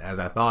violent as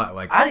I thought.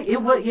 Like,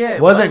 it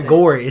wasn't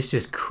gory. It's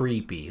just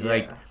creepy. Yeah.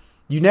 Like,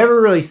 you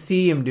never really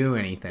see him do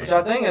anything. Which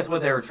I think that's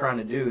what they were trying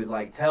to do, is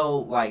like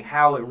tell like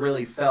how it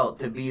really felt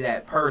to be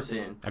that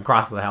person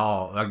across the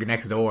hall, like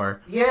next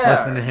door. Yeah,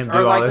 listening to him do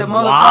or all like this the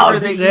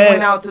wild that shit. You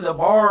went out to the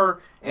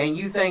bar and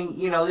you think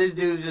this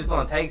dude's just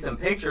gonna take some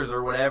pictures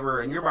or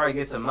whatever, and you're about to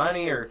get some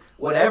money or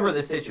whatever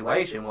the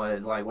situation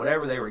was, like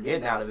whatever they were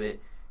getting out of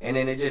it, and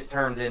then it just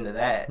turns into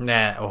that.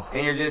 Nah. Oh.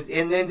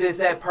 And then just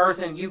that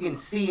person, you can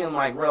see him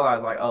like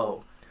realize like,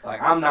 oh. Like,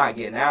 I'm not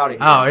getting out of here.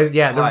 Oh,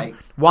 yeah. Like,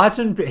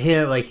 watching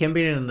him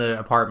being in the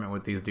apartment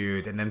with these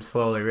dudes and them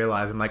slowly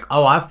realizing, like,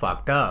 oh, I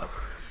fucked up.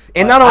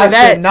 And not only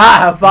that, not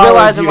have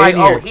realizing, like,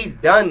 oh, he's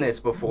done this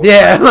before.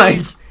 Yeah, like,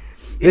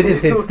 this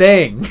is his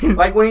thing.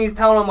 Like, when he's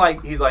telling him,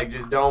 like, he's like,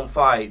 just don't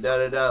fight,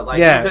 da-da-da. Like,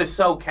 he's just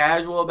so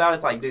casual about it.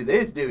 It's like, dude,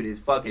 this dude is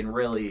fucking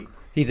really...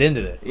 He's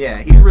into this.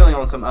 Yeah, he's really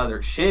on some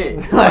other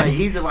shit. Like,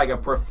 he's like a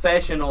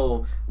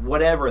professional,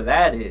 whatever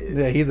that is.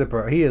 Yeah,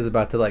 he is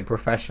about to, like,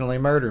 professionally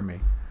murder me.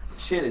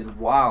 Shit is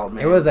wild,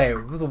 man. It was a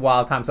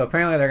wild time. So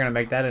apparently they're gonna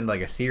make that into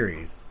like a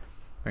series.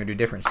 They're gonna do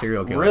different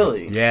serial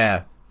killers. Really?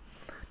 Yeah.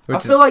 I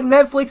feel like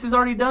Netflix has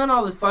already done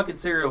all the fucking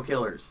serial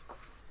killers.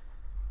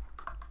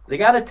 They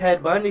got a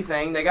Ted Bundy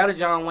thing. They got a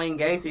John Wayne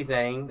Gacy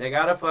thing. They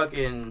got a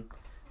fucking...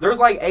 There's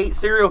like 8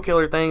 serial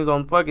killer things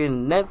on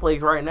fucking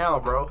Netflix right now,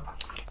 bro.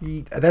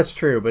 That's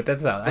true, but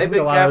that's not... They've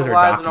been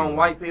capitalizing on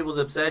white people's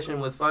obsession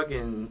with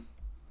fucking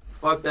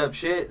fucked up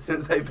shit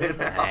since they've been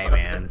out. Hey,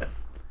 man.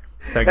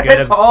 It's a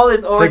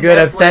good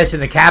obsession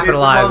to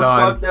capitalize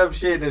on. Fucked up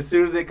shit, and as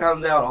soon as it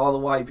comes out, all the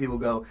white people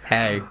go,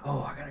 "Hey,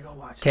 oh, I gotta go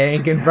watch."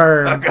 Can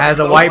confirm as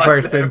a white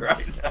person.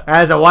 Right,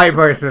 as a white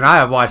person, I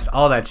have watched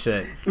all that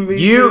shit. Me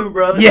too,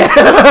 brother.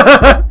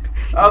 Yeah.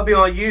 I'll be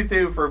on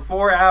YouTube for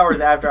 4 hours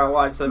after I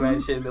watch some of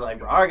that shit and be like,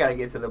 bro, I gotta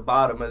get to the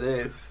bottom of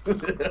this.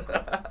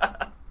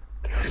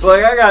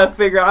 Like, I gotta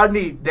figure. I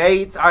need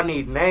dates. I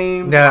need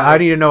names. Yeah, I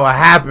need to know what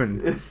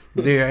happened.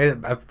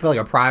 Dude, I feel like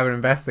a private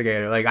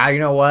investigator. Like, you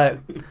know what?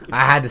 I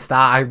had to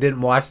stop. I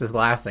didn't watch this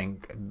last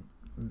thing.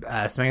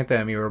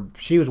 Samantha,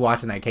 she was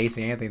watching that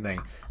Casey Anthony thing,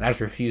 and I just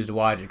refused to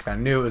watch it because I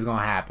knew it was going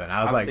to happen.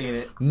 I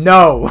was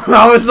no.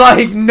 I was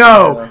like,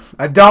 no. Yeah.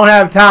 I don't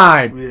have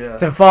time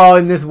to fall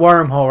in this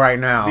wormhole right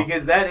now.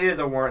 Because that is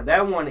a worm.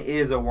 That one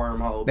is a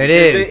wormhole. It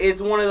is.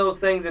 It's one of those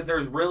things that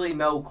there's really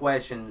no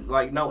question,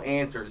 like no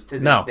answers to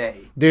this day.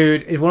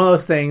 Dude, it's one of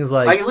those things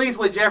like at least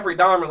with Jeffrey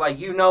Dahmer, like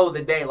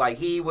the day, like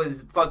he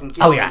was fucking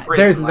killed. Oh yeah,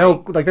 there's no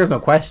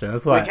question.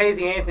 That's why. With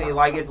Casey Anthony,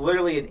 like it's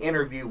literally an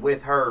interview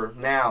with her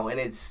now, and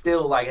it's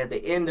still like at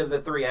the end of the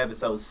 3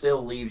 episodes,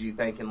 still leaves you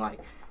thinking like,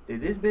 did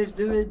this bitch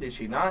do it? Did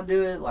she not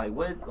do it? Like,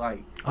 what?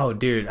 Like, oh,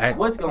 dude,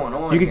 what's going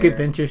on? You could here?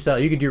 convince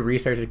yourself. You could do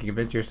research and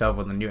convince yourself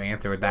with a new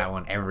answer with that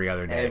one every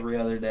other day. Every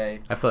other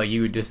day. I feel like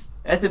you would just.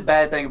 That's a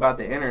bad thing about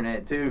the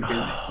internet too,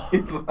 because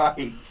like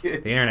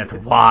the internet's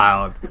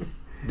wild,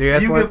 dude.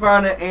 That's you can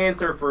find an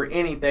answer for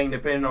anything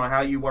depending on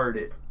how you word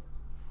it.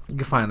 You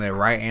can find the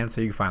right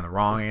answer. You can find the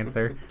wrong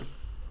answer.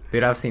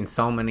 Dude, I've seen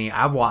so many.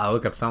 I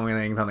look up so many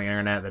things on the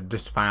internet that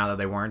just find out that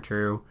they weren't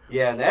true.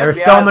 Yeah,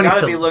 there's so many.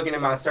 I'd be looking at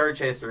my search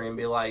history and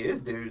be like,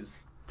 "This dude's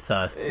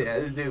sus." Yeah,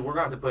 this dude. We're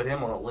going to put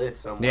him on a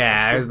list somewhere.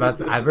 Yeah,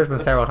 I've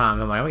been several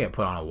times. I'm like, I'm gonna get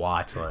put on a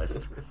watch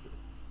list.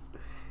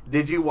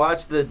 Did you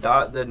watch the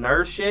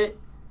nurse shit?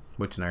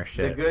 Which nurse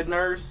shit? The Good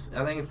Nurse.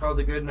 I think it's called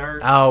The Good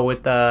Nurse. Oh,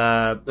 with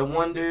the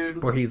one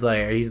dude where he's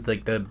like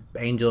the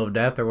angel of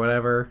death or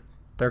whatever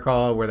they're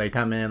called, where they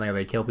come in like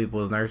they kill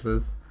people as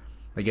nurses.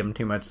 They give him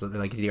too much,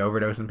 like, is he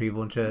overdosing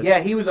people and shit? Yeah,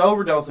 he was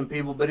overdosing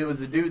people, but it was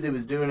the dude that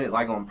was doing it,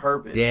 like, on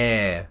purpose.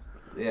 Yeah.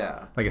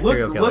 Yeah. Like a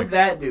serial killer. Look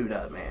that dude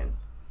up, man.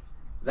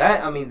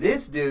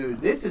 This dude,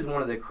 this is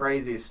one of the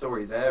craziest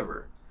stories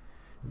ever.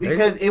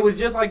 Because it was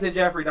just like the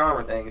Jeffrey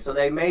Dahmer thing. So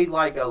they made,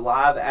 like, a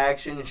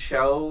live-action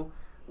show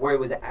where it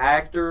was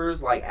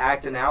actors, like,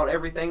 acting out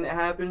everything that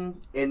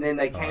happened, and then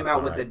they came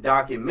out with the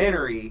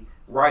documentary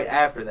right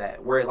after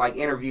that, where it, like,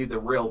 interviewed the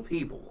real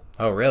people.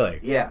 Oh,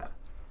 really? Yeah.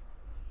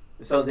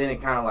 So then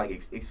it kind of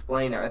like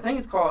explained it. I think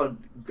it's called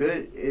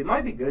Good. It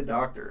might be Good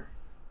Doctor,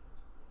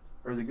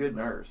 or is it Good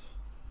Nurse?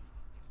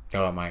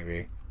 Oh, it might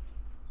be.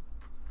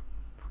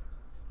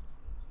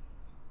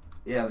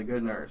 Yeah, The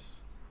Good Nurse.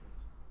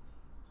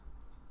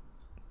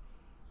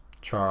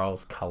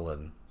 Charles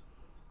Cullen.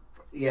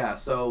 Yeah.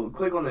 So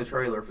click on the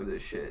trailer for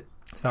this shit.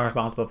 It's not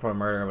responsible for the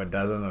murder of a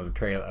dozen of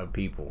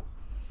people.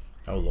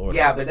 Oh Lord.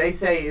 Yeah, but they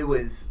say it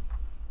was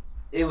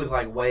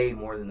like way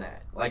more than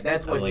that. Like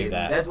that's what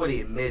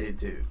he admitted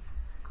to.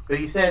 But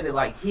he said that,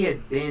 like, he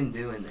had been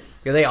doing this.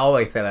 Yeah, they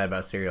always say that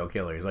about serial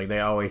killers. Like, they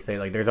always say,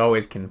 like, there's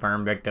always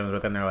confirmed victims,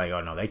 but then they're like,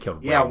 oh, no, they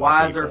killed Yeah,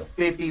 why is there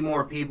 50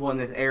 more people in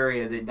this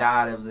area that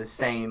died of the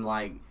same,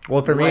 like,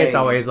 well, for me, it's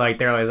always, like,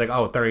 they're always like,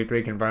 oh,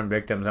 33 confirmed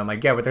victims. I'm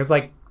like, yeah, but there's,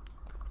 like,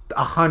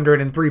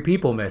 103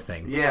 people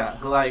missing. Yeah,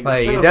 like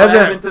it doesn't...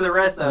 What happened to the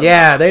rest of them?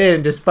 Yeah, they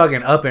didn't just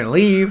fucking up and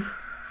leave.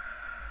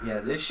 Yeah,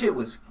 this shit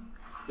was...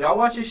 Y'all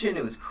watch this shit and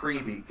it was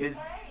creepy. Because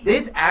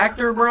this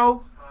actor,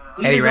 bro...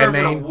 He Eddie deserves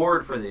Redmayne. an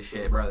award for this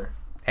shit, brother.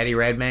 Eddie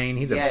Redmayne,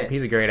 he's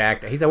a great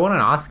actor. He's won an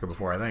Oscar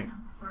before, I think.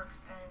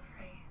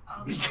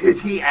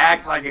 Because he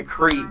acts like a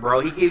creep,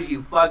 bro.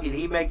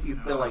 He makes you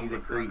feel like he's a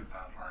creep.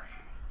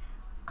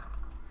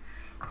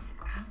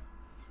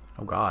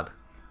 Oh God.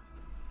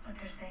 What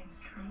they're saying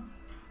is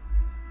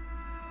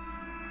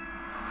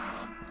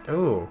true.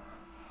 Ooh.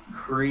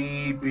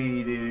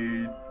 Creepy,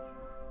 dude.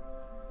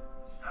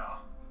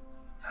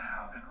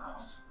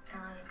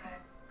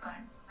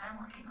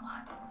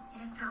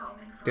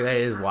 Dude, that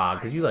is wild,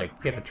 because you have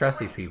to trust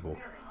these people.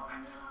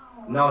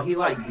 No, he,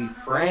 like,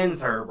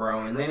 befriends her,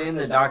 bro. And then in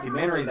the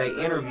documentary, they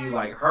interview,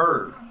 like,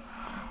 her.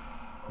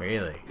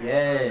 Really?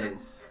 Yes.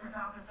 This is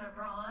Officer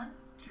Braun.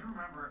 Do you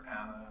remember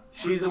Anna?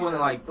 She's the one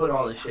that, like, put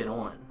all this shit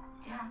on.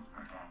 Yeah,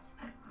 but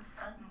it was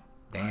sudden.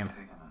 Damn. The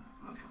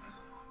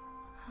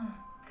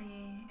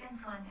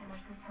insulin in her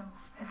system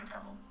is a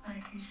double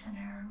medication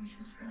error, which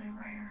is really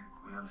rare.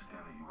 We understand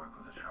that you work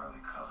with a Charlie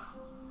Cullen.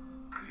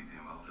 Could he be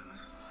involved in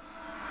this?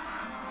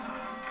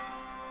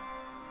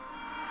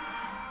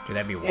 Dude,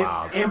 that'd be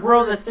wild. And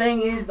bro, the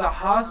thing is, the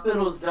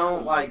hospitals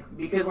don't, like,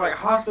 because, like,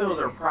 hospitals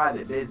are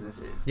private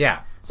businesses.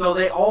 Yeah. So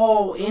they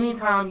all,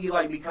 anytime you,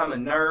 like, become a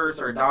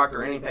nurse or a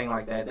doctor or anything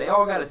like that, they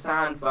all got to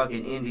sign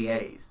fucking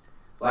NDAs,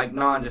 like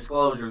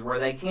non-disclosures, where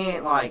they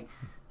can't, like,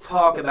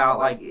 talk about,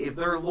 like, if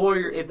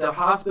the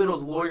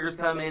hospital's lawyers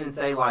come in and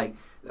say, like,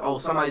 oh,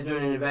 somebody's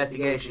doing an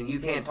investigation, you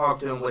can't talk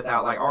to them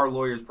without, like, our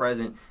lawyers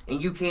present, and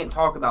you can't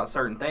talk about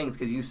certain things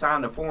because you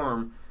signed a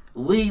form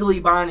legally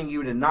binding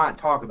you to not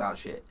talk about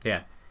shit.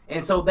 Yeah.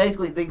 And so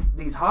basically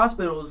these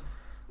hospitals,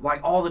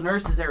 like, all the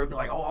nurses there would be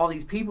like, oh, all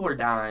these people are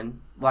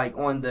dying, like,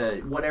 on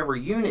the whatever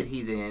unit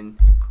he's in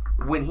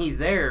when he's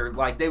there.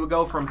 Like, they would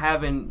go from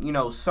having, you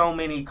know, so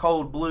many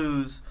cold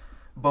blues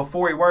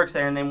before he works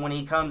there, and then when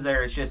he comes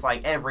there, it's just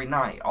like every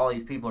night all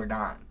these people are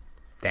dying.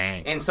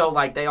 Dang. And so,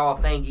 like, they all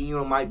think, you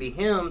know, it might be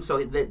him,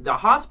 so the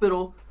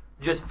hospital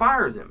just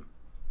fires him.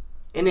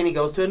 And then he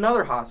goes to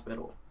another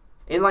hospital.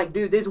 And, like,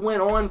 dude, this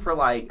went on for,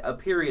 like, a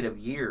period of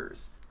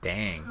years.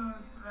 Dang.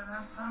 Who's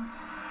Vanessa?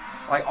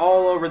 Like,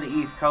 all over the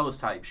East Coast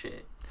type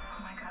shit. Oh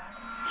my God.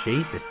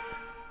 Jesus.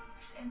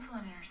 There's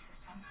insulin in her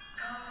system.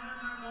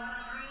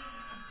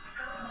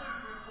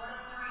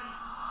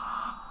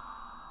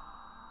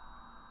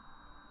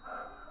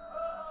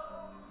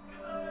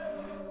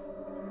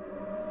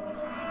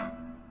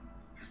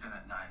 He's been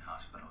at 9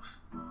 hospitals.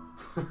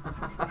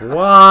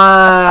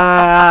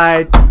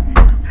 What?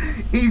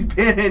 He's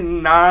been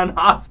in 9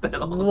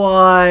 hospitals.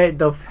 What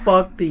the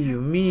fuck do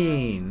you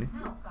mean?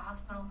 No, the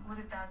hospital would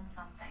have done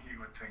something. You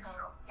would think so.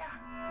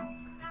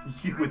 Yeah.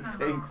 You would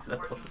think so.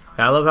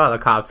 I love how the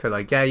cops are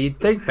like, yeah, you'd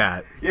think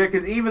that. Yeah,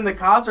 because even the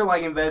cops are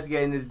like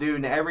investigating this dude,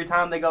 and every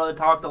time they go to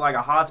talk to like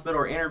a hospital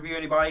or interview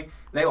anybody,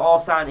 they all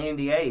sign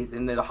NDAs,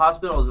 and the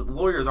hospital's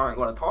lawyers aren't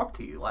going to talk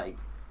to you. Like,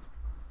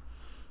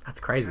 That's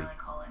crazy. Really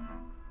calling.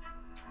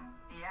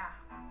 Yeah.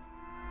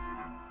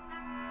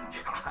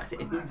 God,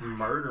 and he's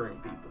murdering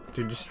people.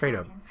 Dude, just straight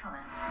up. Insulin.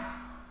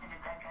 And a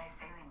dead guy's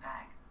saline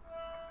bag.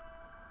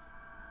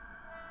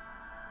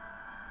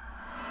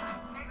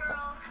 Hey,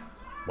 girls.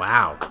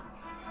 Wow.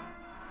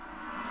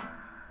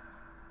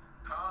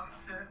 Calm,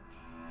 sit.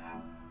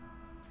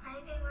 Are you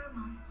being weird,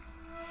 Mom?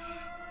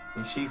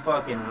 And she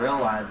fucking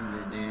realizes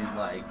it, dude.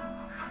 Like,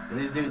 and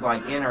this dude's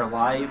like in her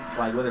life,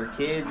 like with her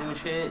kids and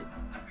shit.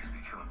 He's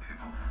been killing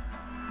people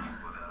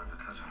without ever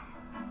touching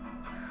them.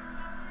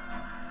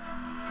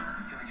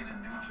 He's gonna get a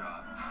new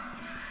job,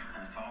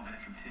 and it's all gonna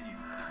continue. I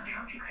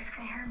hope you guys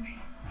can hear me.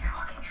 He's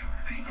walking through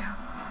it right now.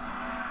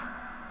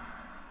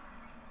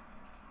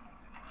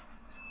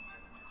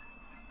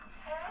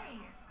 Hey.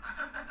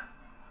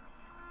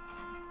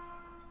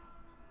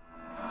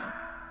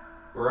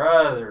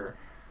 Brother.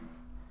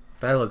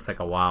 That looks like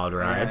a wild Yeah,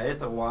 ride.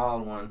 it's a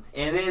wild one.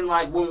 And then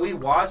like when we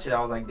watched it,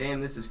 I was like, damn,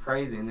 this is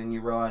crazy. And then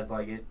you realize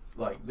like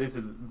this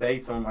is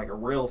based on like a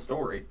real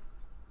story.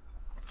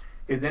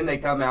 Because then they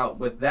come out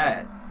with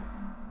that,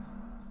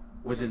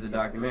 which is a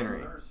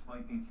documentary. Nurse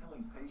might be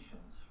killing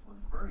patients was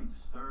very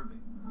disturbing.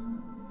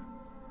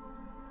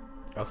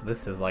 Also,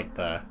 this is like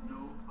the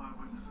No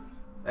eyewitnesses.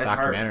 That's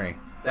documentary.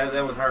 her.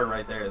 That was her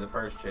right there, the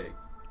first chick.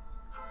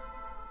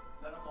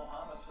 Medical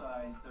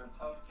homicide, they're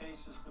tough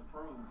cases to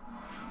prove.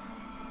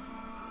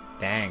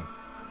 Dang.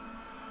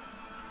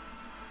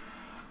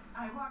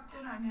 I walked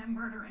in on him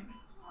murdering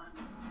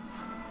someone.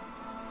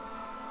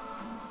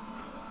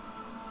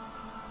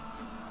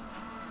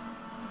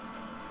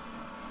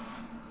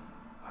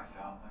 I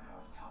felt like I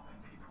was helping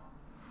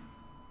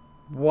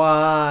people.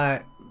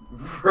 What?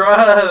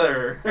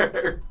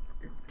 Brother.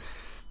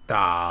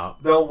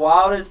 Stop. The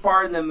wildest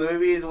part in the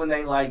movie is when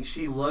they like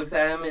she looks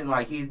at him and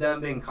like he's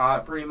done been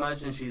caught pretty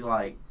much, and she's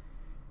like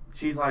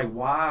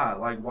why?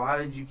 Like, why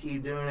did you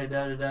keep doing it?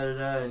 Da da da da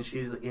da. And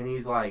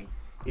he's like,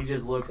 he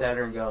just looks at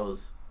her and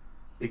goes,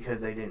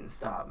 because they didn't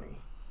stop me.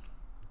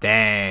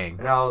 Dang.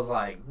 And I was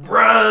like,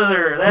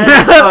 brother,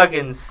 that's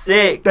fucking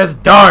sick. That's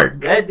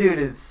dark. That dude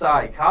is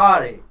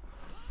psychotic.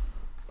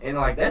 And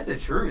like, that's the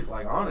truth.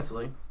 Like,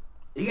 honestly,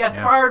 he got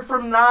Yeah. fired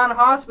from 9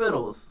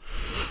 hospitals.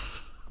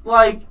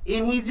 Like,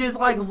 and he's just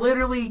like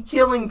literally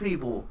killing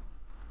people.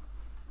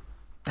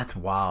 That's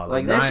wild.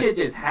 Like The that nine- shit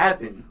just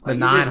happened. The Like, it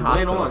 9 just went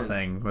hospitals on.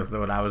 thing was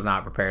what I was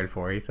not prepared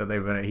for. He said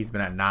he's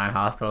been at 9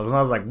 hospitals, and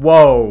I was like,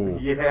 whoa.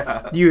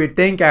 Yeah, You would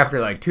think after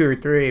like 2 or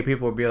 3,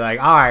 people would be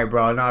like, all right,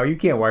 bro, no, you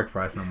can't work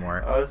for us no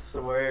more. I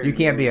swear. You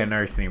can't be dude. a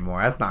nurse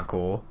anymore. That's not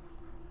cool.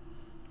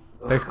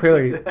 There's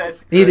clearly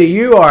That's either crazy.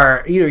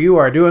 you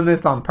are doing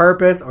this on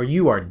purpose or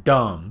you are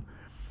dumb.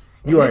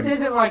 You This are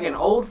isn't like an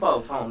old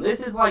folks home.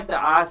 This is like the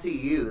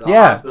ICU, the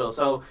Yeah. hospital.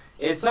 So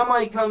if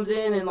somebody comes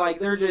in and like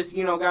they're just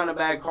got in a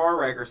bad car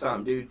wreck or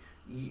something, dude,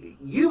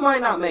 you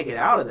might not make it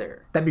out of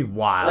there. that'd be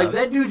wild. Like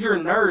that dude's your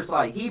nurse.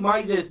 Like he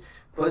might just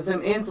put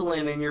some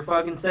insulin in your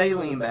fucking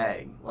saline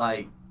bag,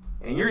 like,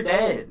 and you're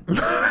dead.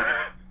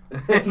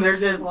 And they're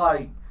just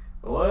like,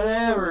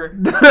 whatever,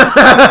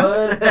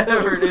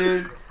 whatever,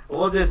 dude.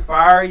 We'll just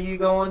fire you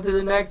going to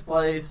the next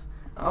place.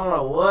 I don't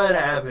know what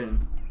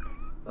happened.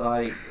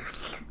 Like,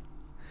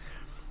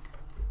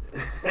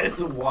 it's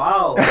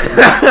wild.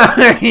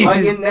 He's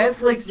Like, just- and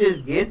Netflix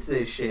just gets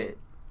this shit.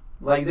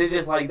 Like, they're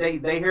just like, they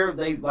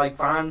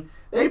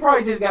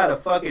probably just got a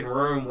fucking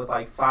room with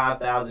like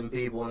 5,000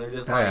 people, and they're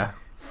just Oh, like, yeah.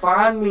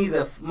 find me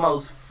the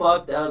most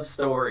fucked up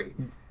story.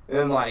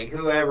 And like,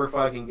 whoever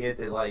fucking gets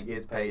it, like,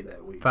 gets paid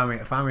that week. find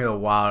me the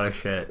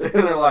wildest shit. And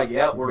they're like,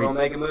 yep, we're gonna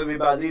make a movie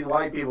about these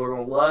white people. We're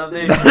gonna love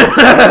this.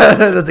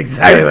 That's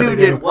exactly what This they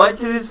dude do. did what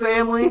to his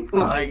family?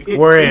 Like,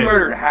 We're he in.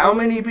 murdered how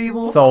many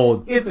people?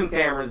 Sold. Get some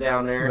cameras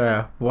down there.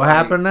 Yeah. What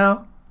happened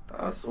now?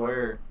 I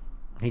swear.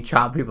 He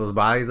chopped people's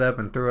bodies up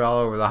and threw it all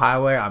over the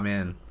highway. I'm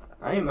in.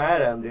 I ain't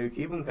mad at him, dude.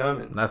 Keep them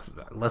coming.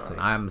 Listen,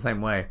 I'm the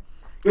same way.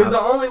 Because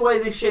the only way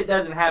this shit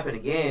doesn't happen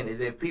again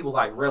is if people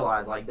like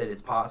realize like that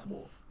it's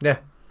possible. Yeah.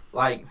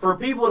 Like for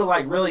people to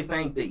like really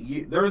think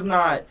that there's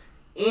not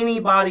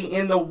anybody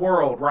in the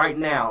world right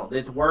now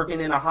that's working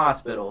in a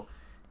hospital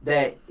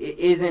that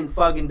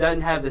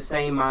doesn't have the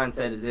same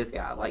mindset as this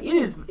guy. Like it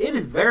is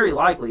very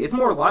likely. It's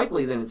more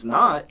likely than it's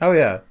not. Oh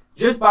yeah.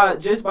 Just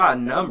by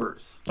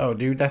numbers. Oh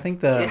dude, I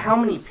think And how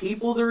many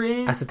people there a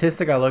is.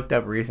 statistic I looked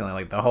up recently,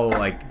 like the whole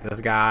like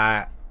this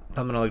guy,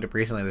 something I looked up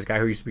recently, this guy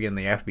who used to be in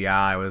the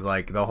FBI was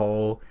like the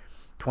whole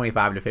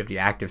 25 to 50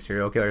 active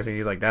serial killers, and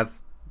he's like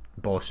that's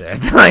bullshit.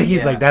 Like he's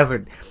Yeah. like that's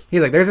what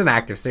he's like. There's an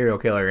active serial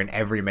killer in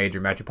every major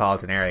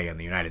metropolitan area in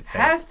the United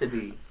States. Has to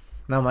be.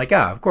 And I'm like,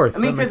 yeah, of course. I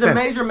mean, that makes because a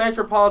sense. major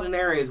metropolitan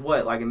area is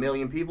what, like 1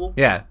 million people?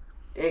 Yeah.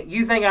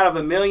 You think out of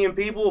 1 million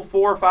people,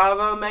 4 or 5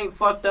 of them ain't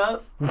fucked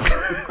up?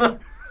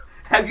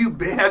 Have you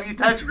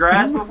touched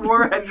grass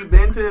before? Have you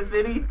been to a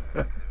city?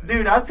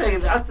 Dude, I'd say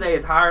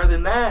it's higher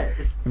than that.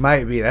 It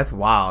might be. That's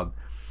wild.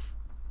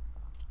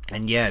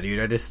 And yeah, dude,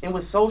 And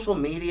with social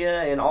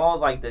media and all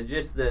like the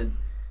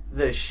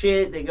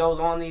shit that goes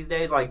on these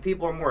days, like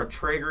people are more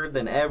triggered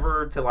than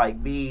ever to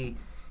like be,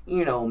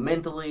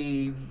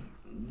 mentally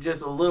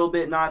just a little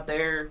bit not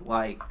there.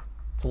 Like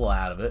it's a little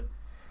out of it.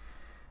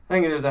 I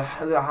think there's a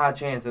high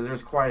chance that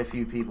there's quite a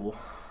few people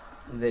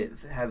that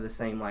have the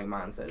same like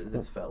mindset as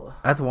this fella.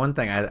 That's one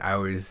thing I've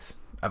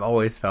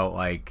always felt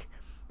like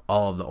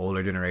all of the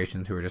older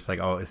generations who were just like,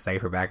 oh, it was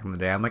safer back in the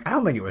day. I'm like, I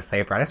don't think it was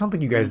safer. I just don't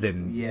think you guys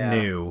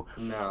knew.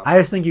 No. I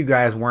just think you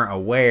guys weren't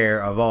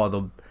aware of all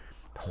the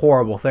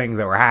horrible things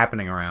that were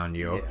happening around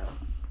you. Yeah.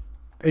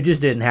 It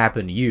just didn't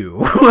happen to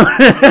you.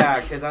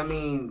 Yeah, because I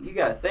mean, you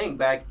got to think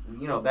back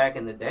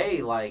in the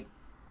day, like,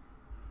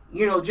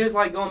 just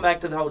like going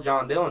back to the whole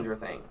John Dillinger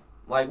thing.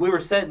 Like, we were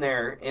sitting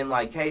there, and,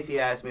 like, Casey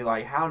asked me,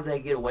 like, how did they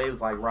get away with,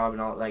 like,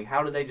 robbing all... Like,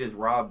 how did they just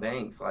rob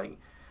banks? Like,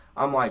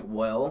 I'm like,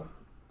 well,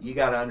 you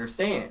got to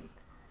understand.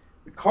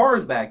 The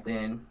cars back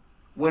then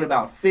went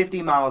about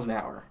 50 miles an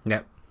hour.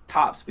 Yep.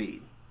 Top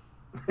speed.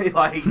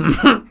 Like,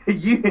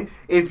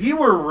 if you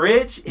were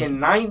rich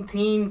in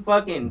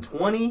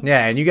 1920...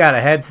 Yeah, and you got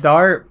a head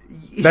start,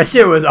 that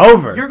shit was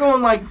over. You're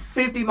going, like,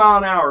 50 mile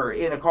an hour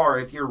in a car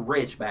if you're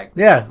rich back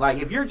then. Yeah.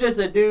 Like, if you're just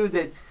a dude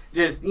that's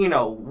just,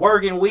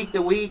 working week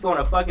to week on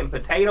a fucking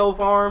potato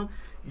farm,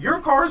 your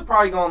car's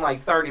probably going,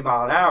 like, 30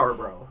 mile an hour,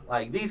 bro.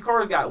 Like, these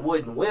cars got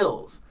wooden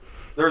wheels.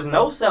 There's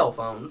no cell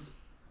phones.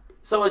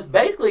 So it's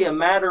basically a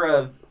matter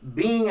of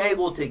being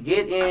able to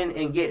get in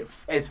and get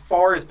as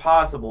far as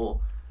possible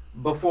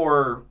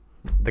before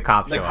the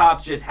cops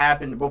just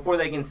happened, before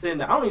they can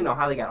send... I don't even know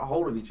how they got a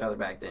hold of each other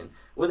back then.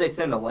 Would they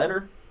send a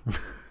letter?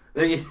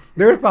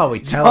 There's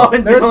probably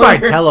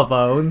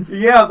telephones.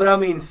 Yeah, but I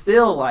mean,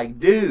 still, like,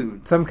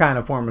 dude, some kind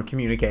of form of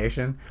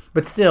communication.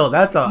 But still,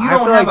 that's a... You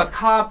don't have a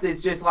cop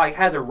that's just like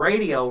has a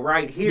radio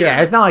right here.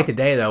 Yeah, it's not like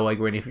today though. Like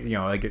when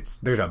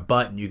there's a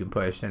button you can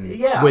push and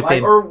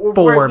within like,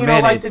 4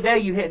 minutes. Like today,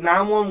 you hit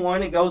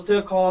 911. It goes to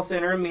a call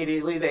center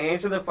immediately. They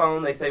answer the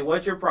phone. They say,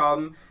 "What's your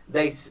problem?"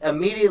 They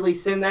immediately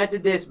send that to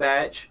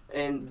dispatch,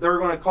 and they're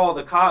going to call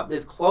the cop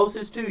that's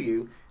closest to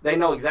you. They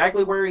know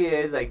exactly where he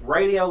is. They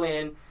radio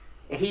in.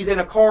 He's in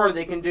a car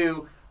that can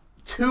do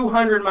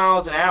 200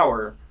 miles an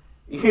hour.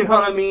 You know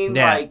what I mean?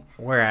 Yeah. Like,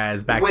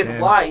 whereas back with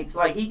then, lights,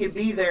 like he could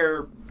be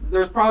there.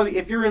 There's probably,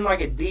 if you're in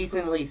like a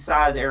decently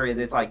sized area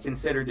that's like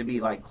considered to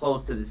be like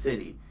close to the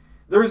city,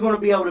 there's going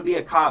to be able to be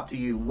a cop to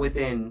you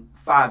within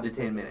 5 to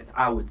 10 minutes,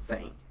 I would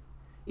think.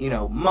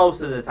 Most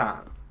of the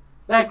time.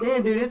 Back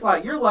then, dude, it's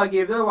like you're lucky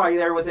if they're like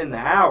there within the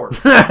hour.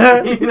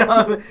 They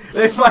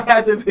might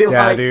have to be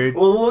dude.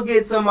 Well, we'll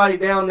get somebody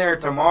down there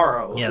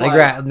tomorrow. Yeah, they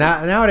grab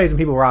nowadays when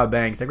people rob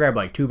banks, they grab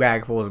like 2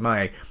 bagfuls of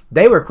money.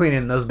 They were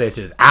cleaning those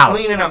bitches out.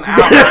 Cleaning them out.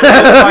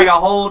 It's like a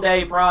whole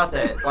day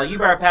process. Like you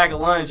better pack a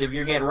lunch if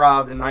you're getting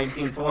robbed in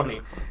 1920.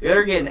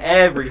 They're getting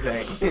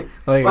everything.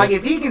 Like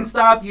if he can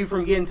stop you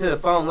from getting to the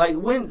phone, like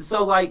when?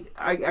 So like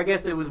I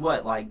guess it was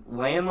what, like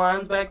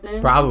landlines back then?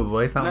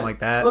 Probably something like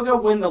that. Look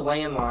up when the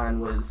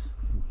landline was.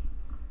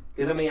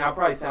 Because, I mean, I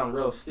probably sound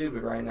real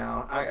stupid right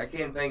now. I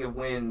can't think of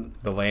when...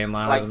 The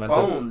landline like, was invented?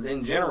 phones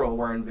in general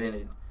were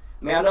invented.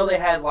 I mean, I know they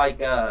had, like,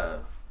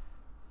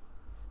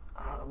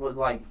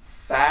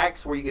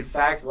 fax, where you could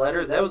fax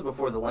letters. That was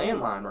before the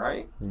landline,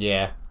 right?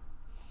 Yeah.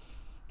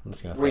 I'm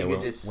just going to say,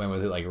 when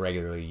was it, like,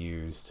 regularly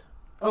used?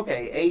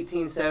 Okay,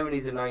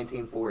 1870s and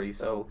 1940s.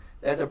 So,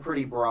 that's a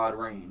pretty broad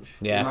range.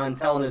 Yeah. You mind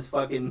telling us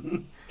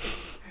fucking...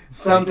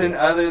 something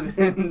other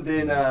than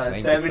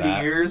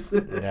 70 years.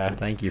 Yeah,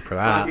 thank you for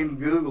that. Fucking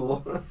Google.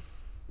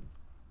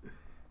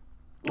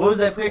 What was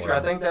that picture? I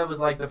think that was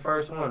like the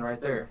first one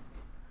right there.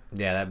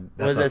 Yeah,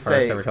 that's the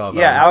first ever telephone.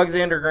 Yeah,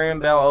 Alexander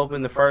Graham Bell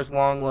opened the first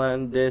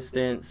long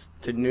distance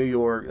to New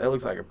York. That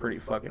looks like a pretty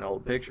fucking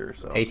old picture.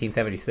 So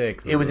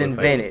 1876. It was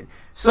invented.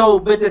 So,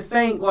 but to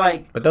think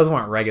like... But those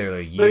weren't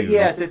regularly used. But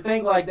yeah, to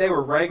think like they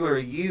were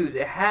regularly used,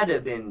 it had to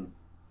have been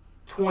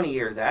 20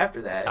 years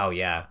after that. Oh,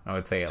 yeah. I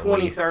would say at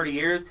 20, least 30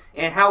 years.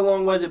 And how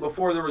long was it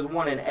before there was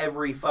one in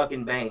every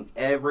fucking bank,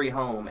 every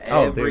home,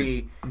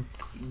 every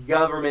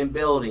government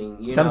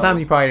building? Sometimes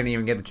you probably didn't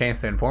even get the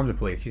chance to inform the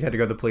police. You just had to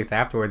go to the police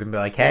afterwards and be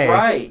like, hey,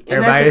 right.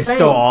 everybody just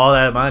stole all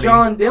that money.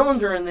 John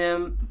Dillinger and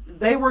them,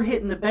 they were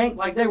hitting the bank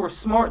like they were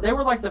smart. They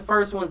were like the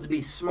first ones to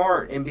be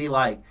smart and be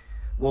like,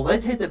 well,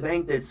 let's hit the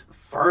bank that's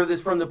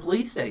furthest from the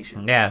police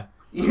station. Yeah.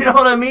 You know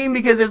what I mean?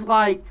 Because it's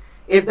like,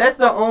 if that's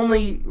the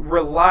only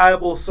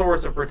reliable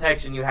source of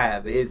protection you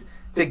have, is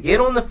to get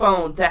on the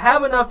phone, to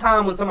have enough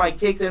time when somebody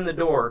kicks in the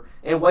door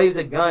and waves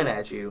a gun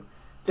at you,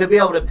 to be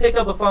able to pick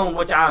up a phone,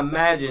 which I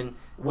imagine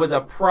was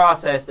a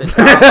process to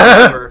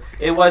remember.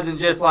 It wasn't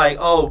just like,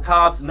 oh,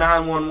 cops,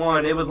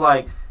 911. It was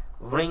like,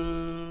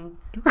 ring,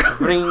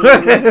 ring.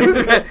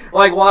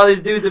 Like while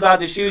this dude's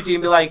about to shoot you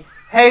and be like,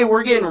 hey,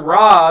 we're getting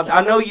robbed.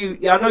 I know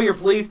your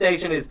police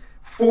station is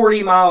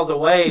 40 miles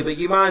away, but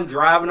you mind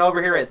driving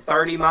over here at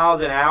 30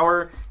 miles an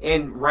hour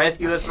and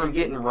rescue us from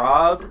getting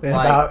robbed? In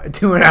about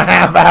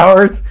 2.5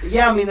 hours.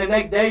 Yeah, I mean, the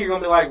next day you're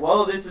going to be like,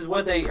 well, this is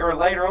what they, or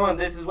later on,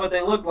 this is what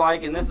they look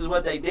like, and this is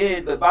what they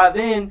did. But by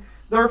then,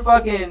 they're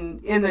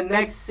fucking in the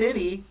next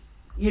city,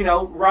 you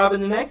know,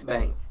 robbing the next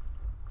bank.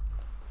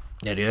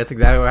 Yeah, dude, that's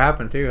exactly what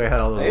happened, too. They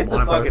had all those It's the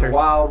wanted fucking posters.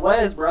 Wild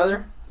West,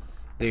 brother.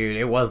 Dude,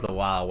 it was the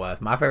Wild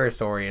West. My favorite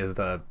story is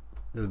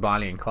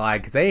Bonnie and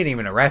Clyde, because they didn't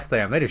even arrest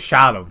them. They just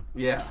shot them.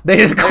 Yeah. They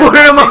just cornered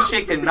them This off.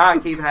 shit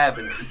cannot keep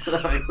happening.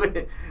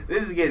 Like,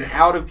 this is getting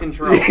out of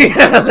control.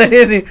 Yeah,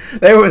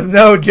 there was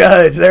no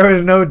judge. There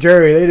was no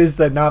jury. They just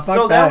said, nah, fuck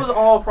So that. that was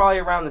all probably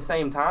around the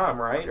same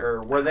time, right?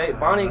 Or were they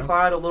Bonnie and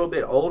Clyde a little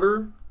bit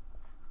older?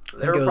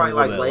 They think it were was probably a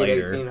like little bit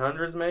late later.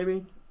 1800s,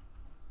 maybe.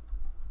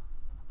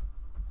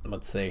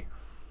 Let's see.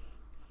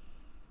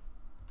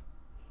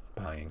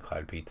 Bonnie and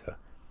Clyde pizza.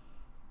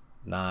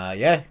 Nah,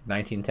 yeah,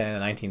 1910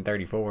 and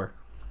 1934.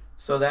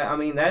 So that, I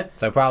mean, that's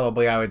So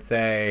probably I would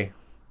say,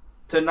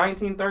 to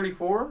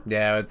 1934.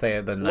 yeah, I would say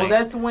the Well, night.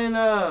 that's when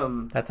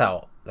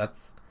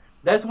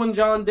that's when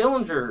John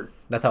Dillinger.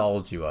 That's how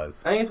old she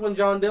was. I think it's when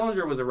John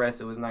Dillinger was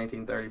arrested. Was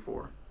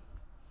 1934.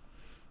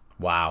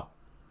 Wow.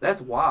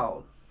 That's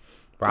wild.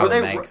 Robin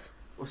they Banks.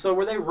 So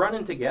were they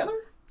running together?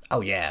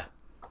 Oh yeah.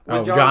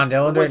 With John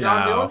Dillinger? with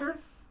John No. Dillinger?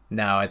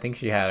 No, I think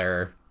she had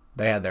her.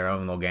 They had their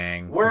own little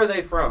gang. Where are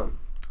they from?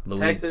 Louis-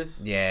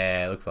 Texas?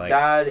 Yeah, it looks like.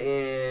 Died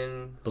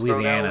in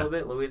Louisiana. A little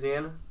bit,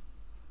 Louisiana.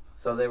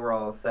 So they were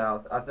all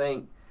south. I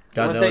think.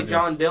 John I want to say Dillinger's-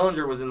 John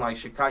Dillinger was in like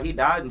Chicago. He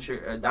died in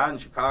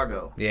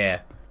Chicago Yeah.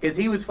 because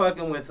he was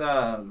fucking with.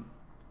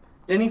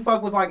 Didn't he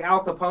fuck with like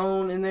Al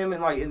Capone and them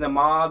and like in the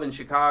mob in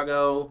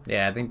Chicago?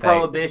 Yeah, I think they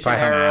Prohibition probably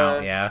hung era.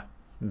 out. Yeah,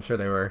 I'm sure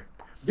they were.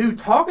 Dude,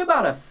 talk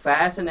about a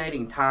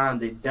fascinating time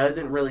that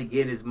doesn't really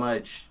get as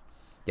much.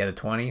 Yeah, the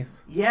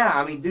 20s. Yeah,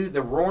 I mean, dude,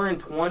 the Roaring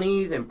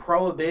 '20s and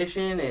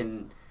Prohibition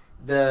and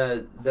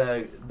the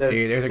Dude,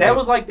 there's a that good-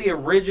 was like the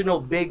original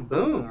big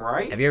boom,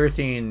 right? Have you ever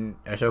seen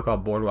a show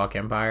called Boardwalk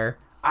Empire?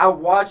 I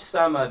watched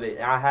some of it.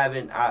 I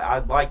haven't.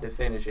 I'd like to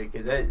finish it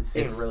because it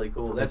seemed It's- really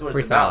cool. That's what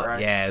pretty it's about, solid.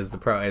 right? Yeah,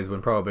 is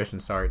when Prohibition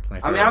starts. And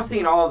they I mean, start- I've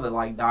seen all of the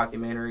like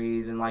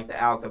documentaries and like the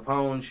Al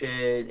Capone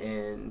shit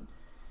and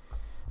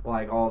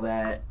like all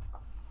that.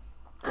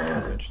 I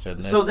was interested in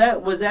this. So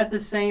that was at the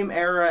same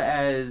era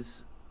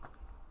as.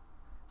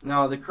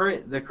 No, the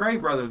Cray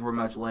brothers were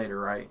much later,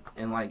 right?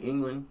 In like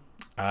England.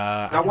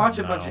 I don't watched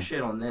a know. bunch of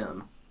shit on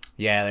them.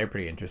 Yeah, they're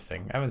pretty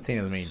interesting. I haven't seen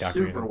as many documentaries.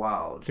 Super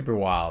wild. Super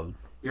wild.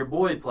 Your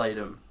boy played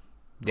him.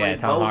 Yeah, Played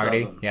Tom both of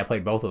Hardy. them. Yeah,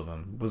 played both of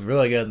them. Was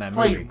really good in that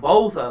Played movie.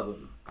 both of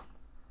them.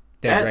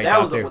 Did a great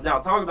job too. Now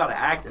talk about an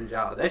acting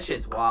job. That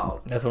shit's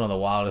wild. That's one of the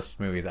wildest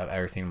movies I've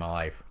ever seen in my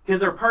life.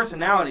 Because their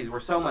personalities were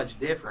so much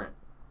different.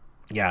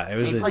 Yeah, it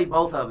was. He played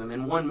both of them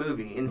in one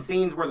movie in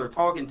scenes where they're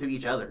talking to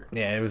each other.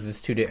 Yeah, it was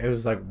just it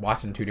was like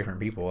watching two different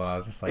people, and I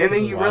was just like. And this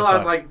then is you wild as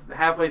realize, fuck. like,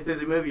 halfway through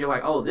the movie, you're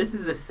like, oh, this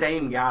is the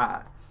same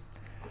guy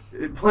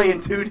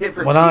playing two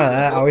different Well, not only people.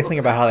 that, I always think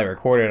about how they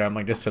recorded it. I'm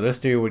like, just so this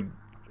dude would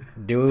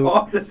do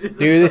Just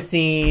the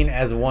scene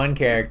as one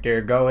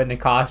character, go into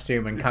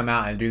costume, and come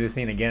out and do the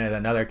scene again as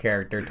another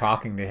character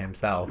talking to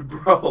himself.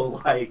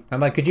 Bro, like, I'm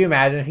like, could you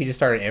imagine if he just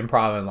started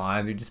improv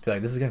lines? You'd just be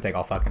like, this is gonna take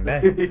all fucking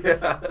day.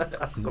 yeah,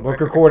 I swear. We're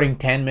recording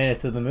 10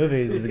 minutes of the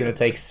movie. This is gonna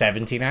take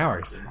 17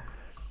 hours.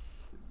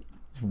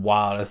 It's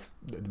wildest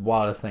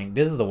thing.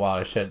 This is the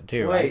wildest shit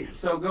too. Wait, Right?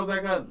 so go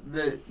back up.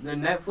 The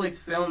Netflix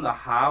film The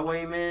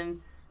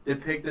Highwaymen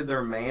depicted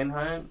their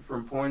manhunt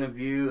from point of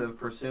view of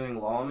pursuing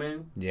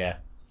lawmen. Yeah.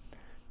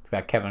 It's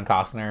got Kevin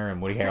Costner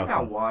and Woody I think I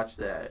Harrelson. watched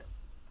that.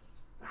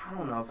 I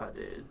don't know if I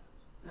did.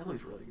 That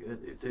looks really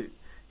good, dude.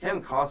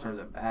 Kevin Costner's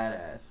a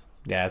badass.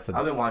 Yeah, it's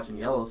I've been watching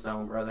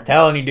Yellowstone, brother.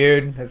 telling you,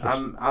 dude. This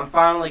is I'm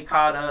finally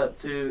caught up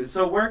to.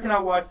 So where can I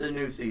watch the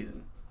new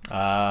season?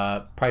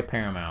 probably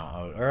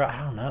Paramount, or I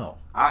don't know.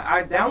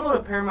 I download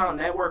a Paramount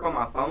Network on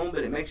my phone,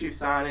 but it makes you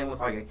sign in with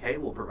like a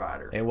cable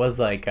provider. It was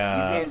like You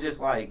can't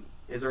just like.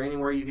 Is there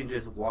anywhere you can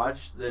just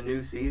watch the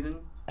new season?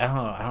 I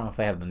don't know if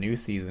they have the new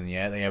season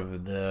yet. They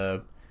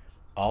have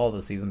all of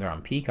the seasons are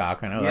on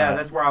Peacock. I know Yeah, that.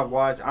 that's where I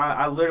watched.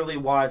 I literally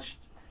watched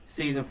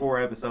season 4,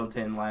 episode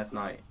 10 last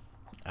night.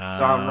 So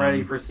I'm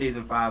ready for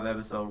season 5,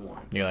 episode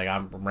 1. You're like,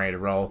 I'm ready to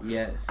roll.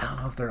 Yes. I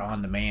don't know if they're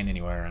on demand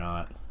anywhere or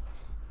not.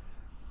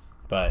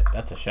 But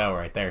that's a show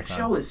right there, The son.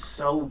 show is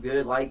so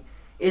good. Like,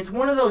 it's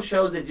one of those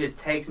shows that just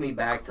takes me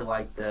back to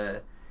like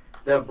the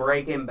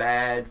Breaking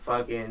Bad,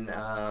 fucking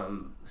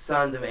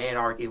Sons of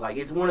Anarchy. Like,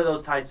 it's one of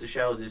those types of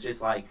shows. It's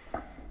just like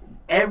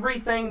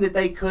everything that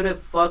they could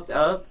have fucked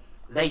up,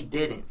 they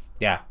didn't.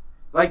 Yeah.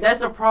 Like, that's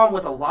the problem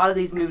with a lot of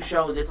these new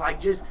shows. It's like,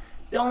 just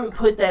don't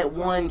put that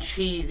one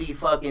cheesy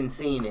fucking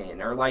scene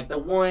in, or like the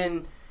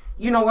one,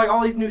 like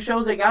all these new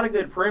shows, they got a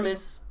good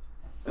premise.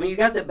 I mean, you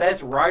got the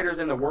best writers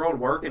in the world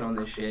working on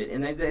this shit,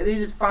 and they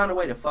just find a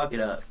way to fuck it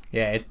up.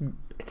 Yeah,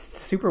 it's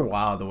super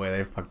wild the way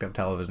they fucked up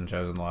television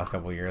shows in the last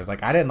couple of years.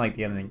 Like, I didn't like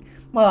the ending.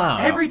 Well, I don't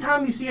know. Every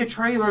time you see a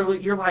trailer,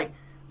 you're like,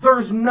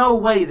 there's no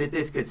way that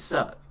this could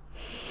suck.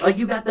 Like,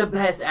 you got the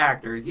best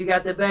actors, you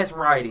got the best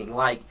writing.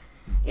 Like,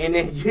 and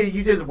then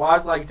you just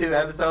watch like 2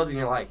 episodes and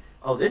you're like,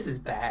 oh, this is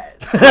bad.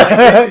 Like,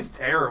 this is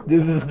terrible.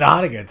 This is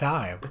not a good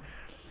time.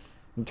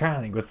 I'm trying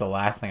to think what's the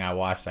last thing I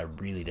watched I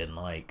really didn't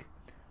like.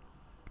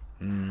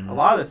 A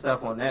lot of the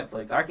stuff on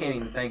Netflix, I can't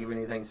even think of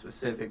anything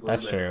specifically.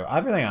 That's true.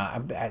 Everything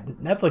on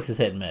Netflix is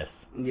hit and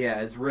miss. Yeah,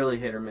 it's really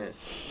hit or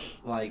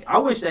miss. Like, I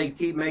wish they'd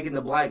keep making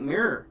the Black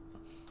Mirror.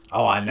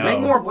 Oh, I know.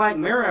 Make more Black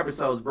Mirror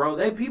episodes,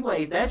 bro. People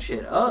ate that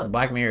shit up.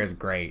 Black Mirror is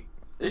great.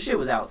 This shit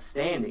was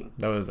outstanding.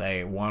 That was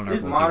a wonderful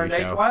It's modern TV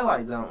day show.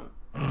 Twilight Zone,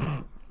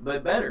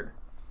 but better.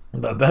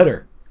 But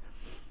better.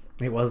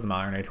 It was the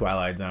modern day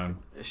Twilight Zone.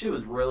 This shit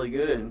was really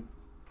good.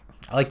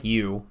 I like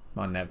You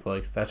on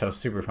Netflix. That show's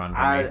super fun for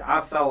me. I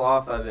fell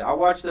off of it. I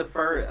watched the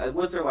first.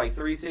 Was there like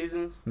 3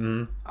 seasons?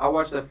 Mm-hmm. I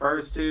watched the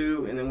first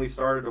 2, and then we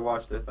started to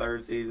watch the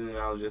 3rd season, and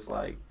I was just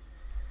like,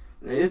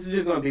 this is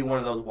just going to be one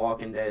of those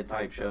Walking Dead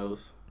type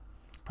shows.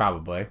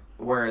 Probably.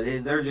 Where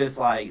they're just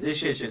like, this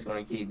shit's just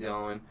going to keep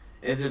going.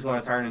 It's just going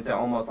to turn into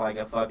almost like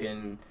a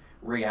fucking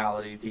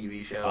reality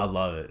TV show. I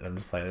love it. I'm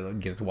just like, it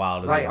gets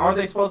wild as like, it aren't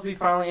wants. they supposed to be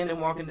finally ending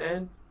Walking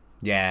Dead?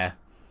 Yeah.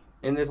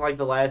 In this, like,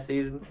 the last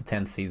season? It's the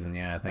 10th season,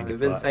 yeah. I think They've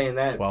it's been like saying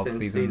that 12th since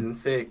season. season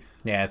 6.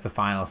 Yeah, it's the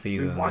final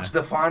season. Watch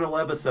the final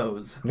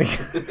episodes.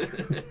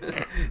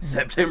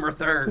 September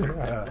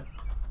 3rd.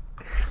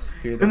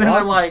 Dude, And then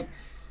they're like,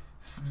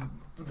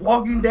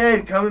 Walking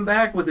Dead coming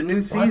back with a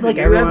new season, it's like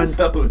new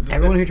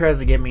everyone who tries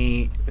to get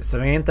me,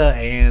 Samantha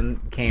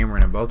and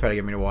Cameron, and both try to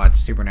get me to watch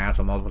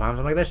Supernatural multiple times.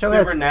 I'm like, that show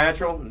has.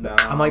 Supernatural? No.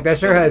 I'm like, that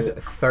show has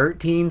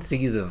 13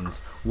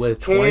 seasons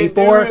with Can't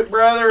 24, do it,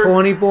 brother.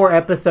 24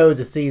 episodes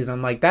a season.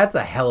 I'm like, that's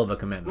a hell of a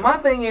commitment. My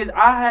thing is,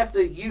 I have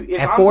to.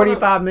 If At I'm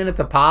 45 minutes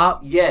a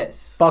pop,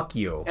 yes. fuck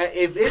you.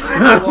 If it's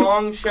a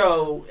long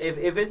show, if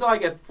it's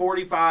like a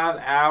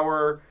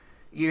 45-hour,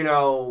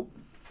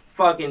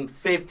 fucking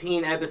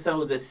 15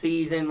 episodes a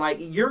season, like,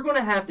 you're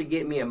gonna have to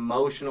get me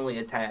emotionally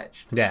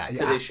attached to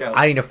this show.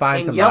 I need to find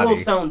and somebody.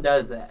 Yellowstone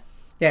does that.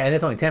 Yeah, and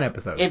it's only 10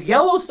 episodes. If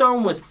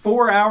Yellowstone was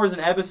 4 hours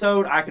an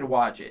episode, I could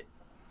watch it.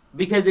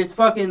 Because it's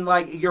fucking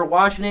like you're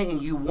watching it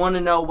and you want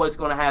to know what's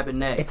going to happen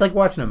next. It's like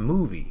watching a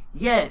movie.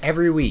 Yes.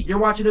 Every week. You're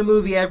watching a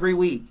movie every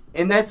week.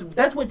 And that's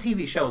what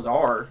TV shows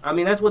are. I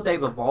mean, that's what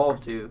they've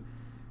evolved to.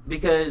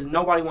 Because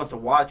nobody wants to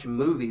watch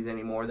movies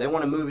anymore. They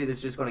want a movie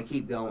that's just going to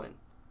keep going.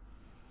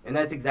 And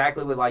that's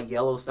exactly what, like,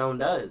 Yellowstone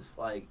does.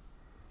 Like,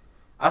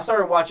 I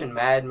started watching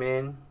Mad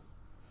Men.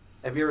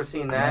 Have you ever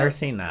seen that? I've never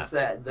seen that. It's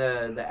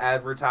the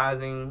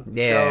advertising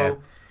Yeah. show.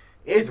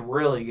 It's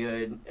really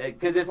good.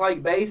 Because it's,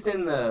 like, based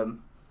in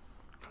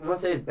I want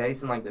to say it's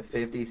based in, like, the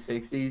 50s,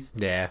 60s.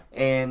 Yeah.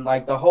 And,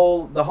 like, the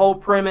whole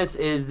premise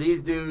is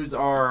these dudes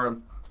are...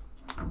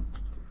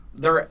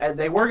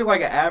 They work at,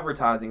 like, an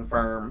advertising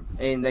firm.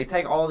 And they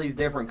take all these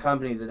different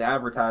companies at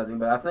advertising.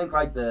 But I think,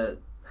 like, the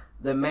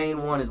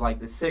main one is, like,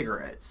 the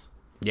cigarettes.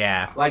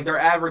 Yeah. Like, they're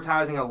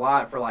advertising a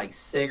lot for, like,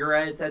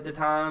 cigarettes at the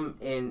time.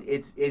 And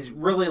it's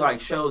really, like,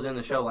 shows in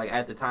the show, like,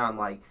 at the time,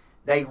 like,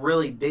 they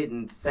really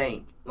didn't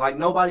think. Like,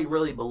 nobody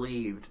really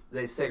believed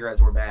that cigarettes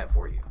were bad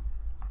for you.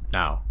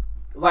 No.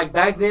 Like,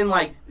 back then,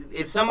 like,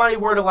 if somebody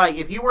were to, like,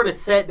 if you were to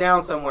sit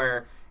down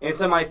somewhere and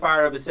somebody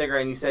fired up a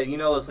cigarette and you said,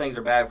 those things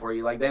are bad for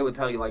you, like, they would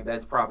tell you, like,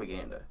 that's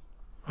propaganda.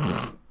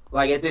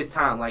 Like, at this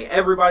time, like,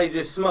 everybody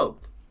just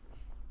smoked.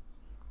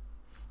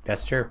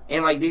 That's true.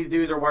 And, like, these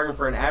dudes are working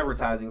for an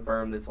advertising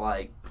firm that's,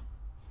 like,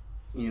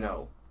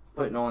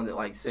 putting on that,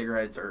 like,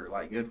 cigarettes are,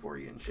 like, good for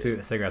you and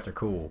shit. Cigarettes are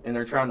cool. And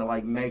they're trying to,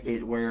 like, make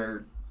it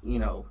where,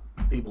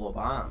 people will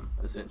buy them,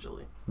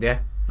 essentially. Yeah.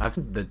 I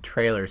think the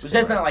trailers. Which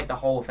that's not, like, the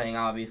whole thing,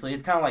 obviously.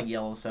 It's kind of like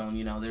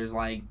Yellowstone, there's,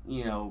 like,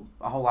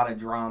 a whole lot of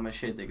drama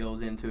shit that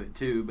goes into it,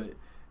 too. But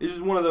it's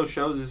just one of those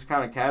shows that's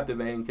kind of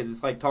captivating because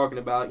it's, like, talking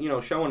about,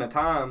 showing a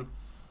time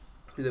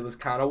that was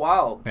kind of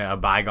wild. Yeah, a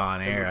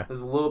bygone era. It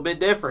was a little bit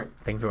different.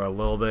 Things were a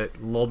little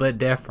bit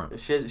different.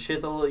 Shit's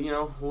a little,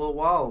 a little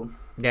wild.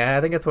 Yeah,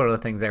 I think that's one of the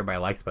things everybody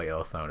likes about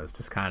Yellowstone is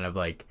just kind of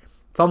like,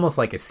 it's almost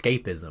like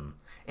escapism.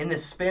 And the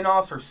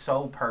spin-offs are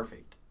so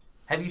perfect.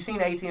 Have you seen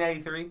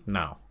 1883?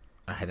 No.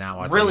 I had not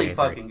watched it. Really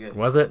fucking good.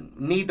 Was it?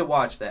 Need to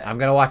watch that. I'm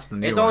going to watch the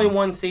new one. It's only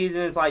one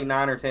season. It's like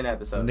 9 or 10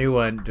 episodes. The new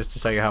one, just to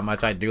show you how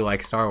much I do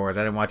like Star Wars.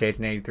 I didn't watch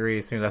 1883.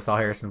 As soon as I saw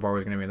Harrison Ford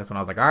was going to be in this one, I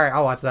was like, all right,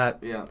 I'll watch that.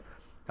 Yeah.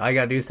 All you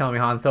got to do is tell me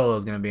Han Solo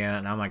is going to be in it.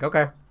 And I'm like,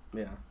 okay.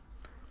 Yeah.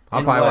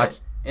 I'll probably watch.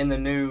 In the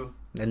new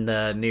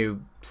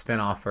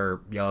spinoff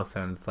for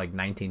Yellowstone, it's like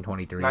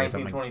 1923 or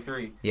something.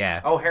 1923.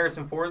 Yeah. Oh,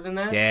 Harrison Ford's in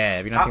that? Yeah.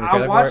 Have you not seen the I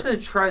trailer watched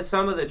for it?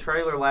 some of the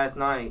trailer last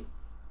night.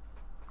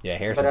 Yeah,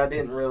 Harrison. But I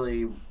didn't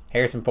really...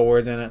 Harrison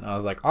Ford's in it, and I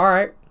was like, all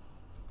right.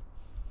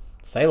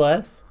 Say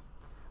less.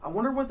 I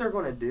wonder what they're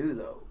going to do,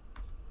 though.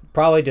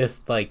 Probably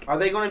just, like... Are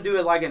they going to do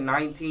it like a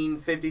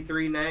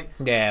 1953 next?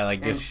 Yeah,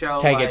 like, and just show,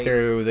 take like, it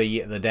through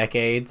the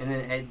decades.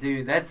 And then,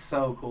 dude, that's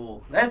so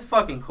cool. That's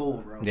fucking cool,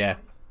 bro. Yeah.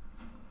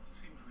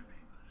 Seems we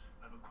neighbors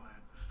have acquired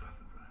the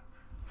Stafford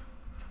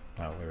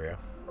ranch. Oh, here we go.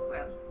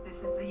 Well, this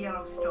is the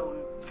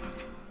Yellowstone,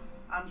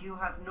 and you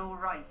have no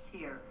rights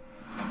here.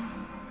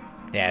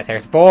 Yeah, it's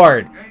Harrison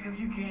Ford. Jacob,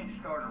 you can't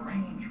start a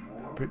range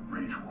war.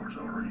 Rage war's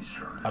already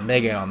started. I'm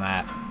big in on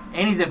that.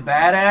 And he's a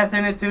badass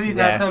in it too. He's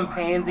Yeah. not some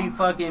pansy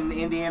fucking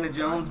Indiana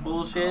Jones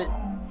bullshit.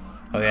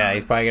 Oh yeah,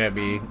 he's probably gonna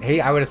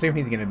be. I would assume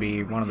he's gonna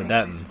be one of the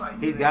Duttons.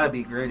 He's got to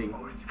be gritty.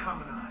 Oh, it's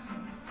coming on us.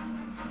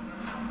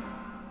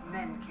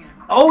 Men can't.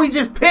 Oh, he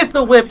just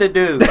pistol whipped a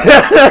dude.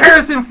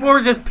 Harrison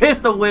Ford just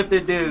pistol whipped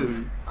a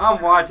dude.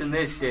 I'm watching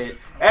this shit.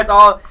 That's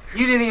all.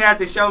 You didn't even have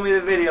to show me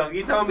the video.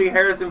 You told me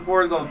Harrison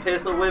Ford's gonna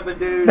pistol whip a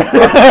dude.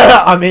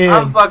 I'm in.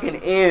 I'm fucking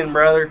in,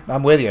 brother.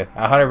 I'm with you,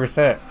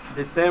 100%.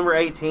 December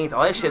 18th.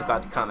 Oh, that shit's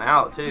about to come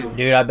out too.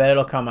 Dude, I bet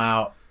it'll come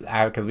out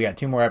because we got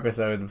 2 more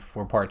episodes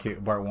before part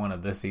 1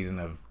 of this season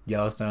of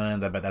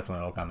Yellowstones. I bet that's when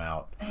it'll come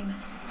out.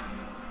 Famous.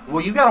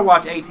 Well, you got to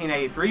watch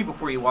 1883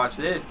 before you watch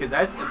this, because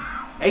that's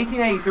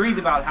 1883 is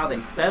about how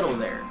they settle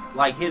there,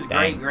 like his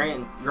Dang. great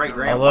Oh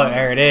grandfather. look,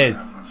 there it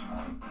is.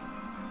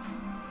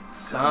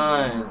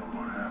 Son,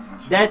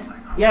 that's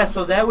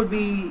So that would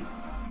be.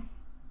 I'm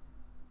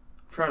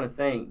trying to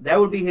think. That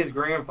would be his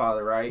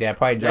grandfather, right? Yeah,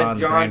 probably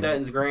John's That's John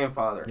Dutton's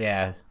grandfather.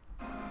 Yeah,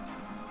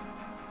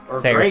 Or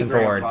Harrison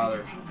Ford.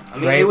 great-grandfather. I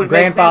mean, Great- it would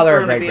grandfather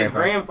or make sense for him to be his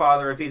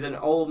great-grandfather? grandfather if he's an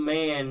old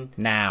man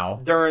now.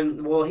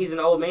 he's an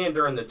old man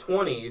during the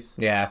 20s.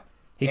 Yeah,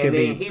 he And could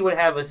then be he would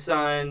have a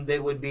son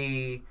that would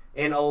be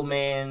an old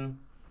man,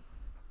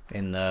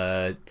 in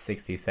the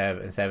 60s,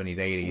 70s,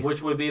 80s.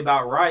 which would be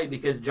about right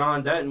because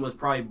John Dutton was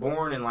probably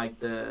born in like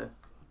So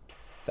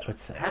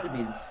it's, it had to be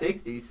the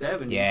 60s,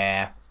 70s.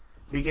 yeah,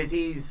 Because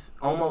he's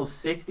almost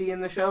 60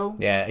 in the show.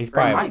 yeah. He's Or it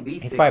probably might be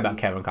he's 60. probably about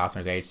Kevin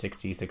Costner's age,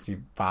 60,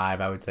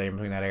 65, I would say, in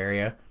between that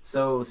area.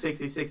 So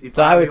 60, 65.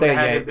 So I would he say,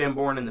 had to yeah. have been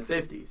born in the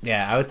 50s.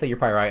 Yeah, I would say you're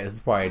probably right. This is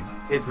probably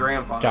His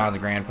grandfather. John's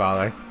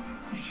grandfather.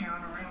 You can't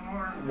ring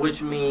more.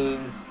 Which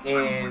means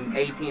in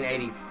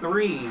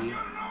 1883,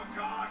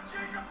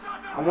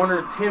 I wonder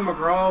if Tim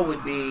McGraw would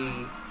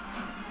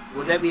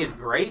that be his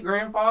great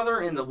grandfather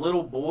and the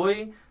little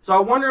boy? So I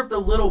wonder if the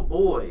little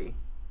boy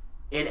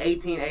in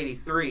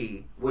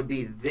 1883 would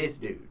be this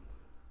dude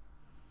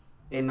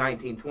in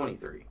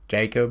 1923.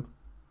 Jacob.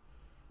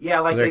 Yeah,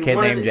 like Is there a kid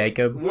one of named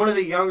Jacob? One of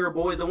the younger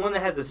boys, the one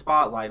that has a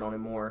spotlight on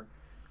him more,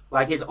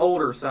 like his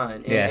older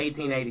son in Yeah.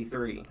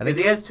 1883. I Because think-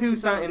 he has 2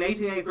 sons. In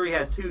 1883, he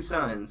has 2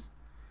 sons,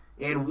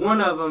 and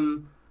one of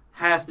them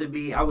has to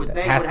be. I would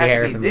think Has would to be have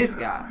Harrison. to be this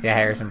guy. Yeah,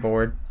 Harrison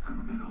Ford.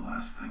 That'll be the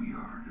last thing you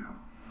ever do.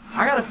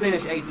 I gotta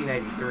finish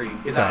 1883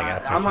 because So I gotta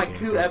finish I'm like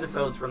 2 1883.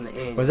 episodes from the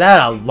end. Was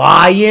that a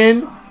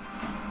lion?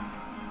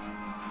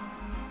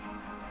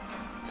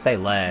 Say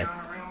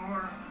less. Ring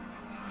more.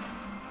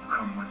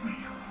 Come with me.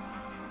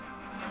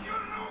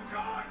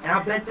 And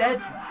I bet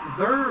that's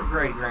their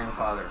great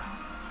grandfather,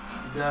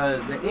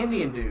 the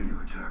Indian dude. You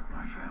attack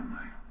my family.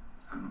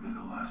 That'll be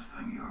the last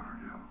thing you ever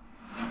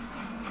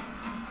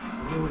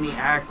do. Ooh, and he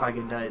acts like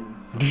it doesn't.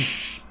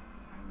 He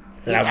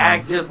Said I'm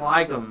acts in. just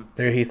like him.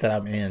 Dude, he said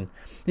I'm in.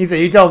 He said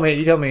you told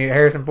me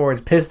Harrison Ford's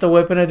pistol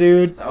whipping a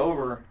dude. It's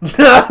over.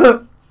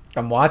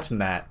 I'm watching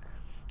that.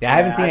 Yeah, I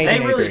haven't seen They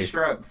 1883. really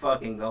struck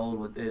fucking gold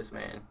with this,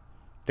 man.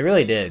 They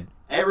really did.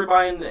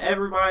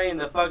 Everybody in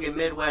the fucking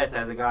Midwest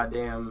has a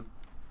goddamn.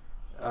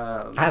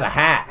 I have a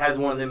hat. Has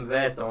one of them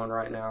vests on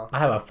right now. I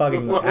have a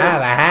fucking. One of I have a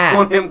them- hat.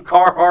 One of them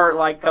Carhartt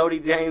like Cody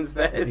James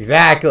vests.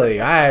 Exactly.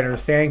 I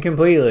understand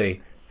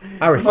completely.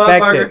 I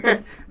respect it.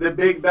 Motherfucker, the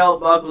big belt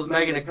buckle's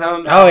making a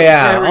comeback. Oh,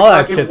 yeah. Every All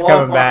that fucking shit's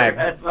coming Walmart back.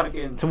 has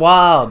fucking It's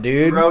wild,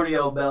 dude.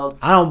 rodeo belts.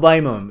 I don't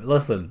blame him.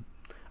 Listen,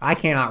 I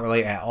cannot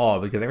relate at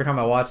all because every time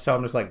I watch stuff,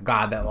 I'm just like,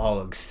 God, that all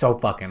looks so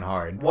fucking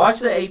hard.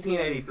 Watch the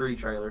 1883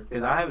 trailer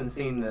because I haven't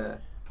seen the.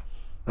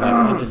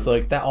 I'm just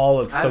like, that all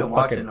looks I so haven't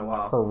watched it fucking in a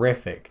while.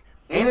 horrific.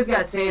 And it's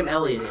got Sam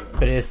Elliott in it.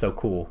 But it is so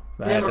cool.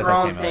 Tim does have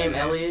McGraw, Sam in it.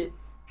 Elliott.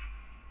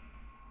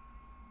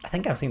 I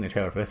think I've seen the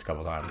trailer for this a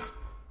couple times.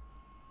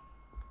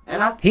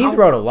 And He's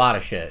wrote a lot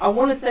of shit. I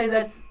want to say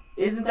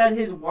isn't that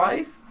his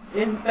wife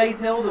in Faith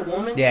Hill, the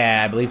woman?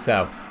 Yeah, I believe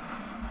so.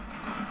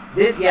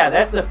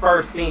 That's the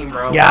first scene,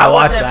 bro. Yeah, I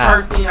watched that that.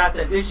 first scene. I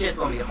said, this shit's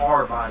gonna be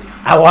hard body.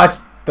 I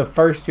watched the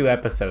first 2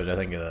 episodes, I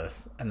think, of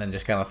this, and then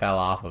just kind of fell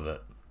off of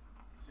it.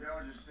 See, I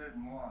would just sit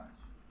and watch.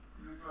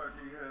 You look like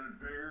you had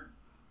it figured.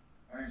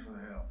 Thanks for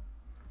the help.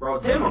 Bro,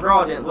 Tim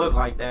McGraw didn't look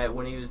like that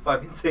when he was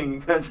fucking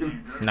singing country.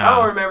 No. I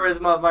don't remember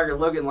this motherfucker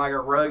looking like a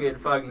rugged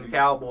fucking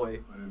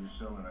cowboy. But it was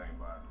selling anybody.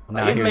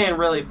 No, This he was- man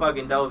really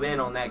fucking dove in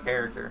on that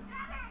character.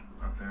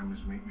 My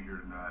family's meeting me here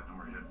tonight, and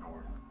we're heading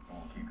north. I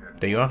won't keep heading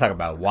Dude, you want to talk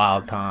about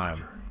wild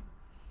time?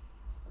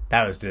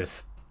 That was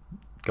just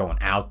going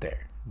out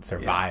there and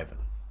surviving.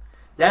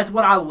 That's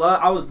what I love.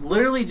 I was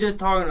literally just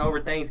talking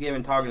over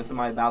Thanksgiving, talking to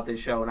somebody about this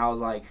show, and I was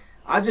like,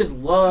 I just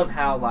love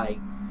how, like,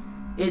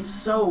 it's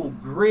so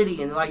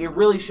gritty, and, like, it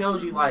really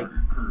shows you, like,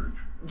 courage.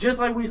 just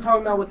like we was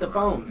talking about with the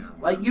phones.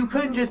 Like, you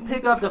couldn't just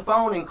pick up the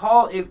phone and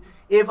call.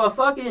 If a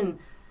fucking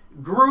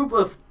group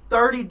of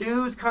 30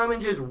 dudes come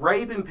and just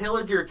rape and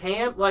pillage your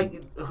camp,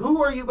 like, how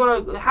are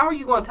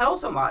you gonna tell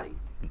somebody?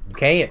 You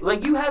can't.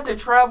 Like, you have to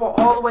travel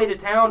all the way to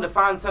town to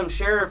find some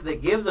sheriff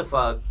that gives a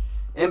fuck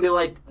and be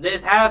like,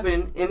 this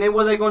happened, and then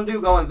what are they going to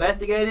do? Go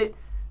investigate it?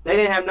 They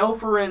didn't have no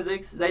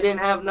forensics. They didn't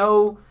have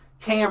no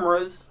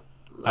cameras.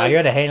 You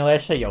had to handle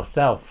that shit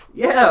yourself.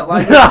 Yeah,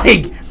 like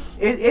Like,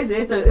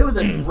 it was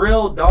a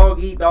real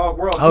dog eat dog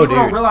world. Oh, People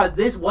don't dude. realize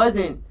this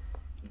wasn't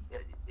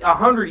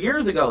 100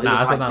 years ago. nah,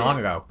 that's not that long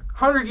ago.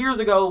 100 years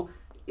ago,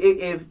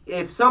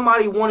 if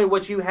somebody wanted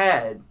what you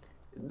had,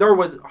 there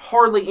was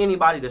hardly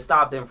anybody to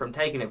stop them from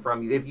taking it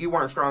from you if you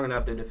weren't strong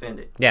enough to defend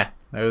it. Yeah,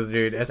 it was,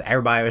 dude.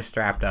 Everybody was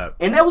strapped up.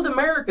 And that was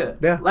America.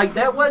 Yeah. Like,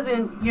 that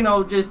wasn't,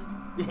 just...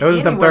 It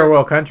wasn't some anywhere. third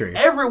world country.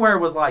 Everywhere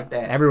was like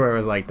that. Everywhere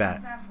was like that.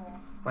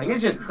 Like,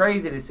 it's just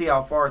crazy to see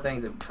how far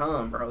things have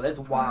come, bro. That's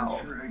wild.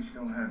 I'm sure H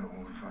gonna have it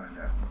when we find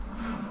out.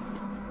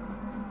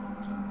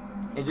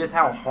 And just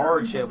how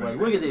hard shit was.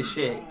 Look at this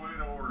shit. All the way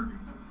to Oregon.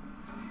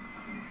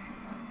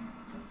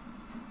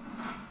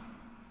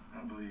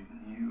 I believe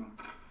in you.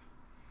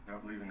 I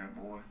believe in that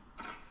boy.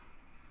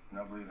 And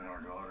I believe in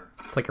our daughter.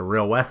 It's like a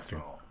real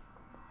Western.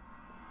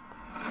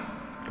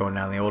 Going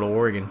down the old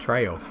Oregon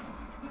Trail.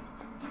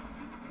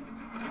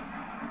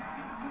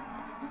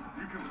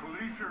 You can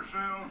police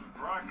yourselves,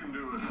 or I can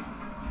do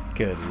it.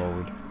 Good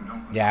lord.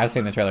 Yeah, I've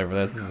seen the trailer for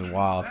this. This is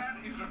wild. That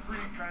is a free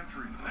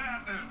country.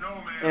 That is no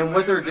man. And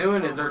what they're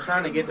doing is they're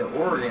trying to get to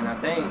Oregon, I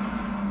think.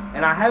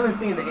 And I haven't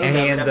seen the And end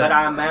he of it, ends but up-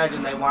 I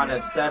imagine they wind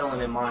up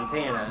settling in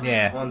Montana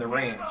Yeah. on the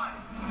ranch.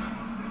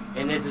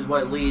 And this is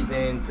what leads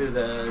into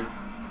the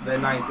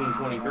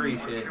 1923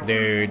 shit.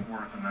 Dude.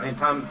 And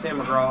Tim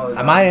McGraw is...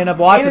 I might end up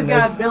watching and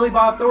it's this. got Billy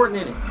Bob Thornton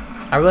in it.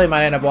 I really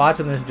might end up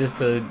watching this just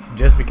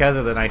because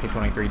of the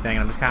 1923 thing.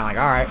 And I'm just kind of like,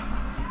 all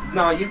right.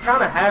 No, you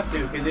kind of have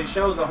to, because it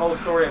shows the whole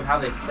story of how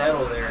they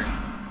settle there.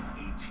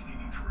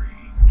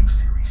 1883. New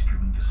series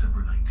streaming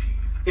December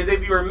 19th. Because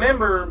if you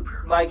remember,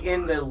 like,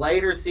 in the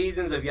later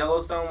seasons of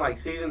Yellowstone, like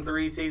Season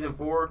 3, Season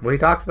 4, Well, he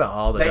talks about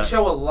all the. they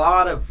show a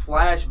lot of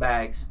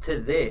flashbacks to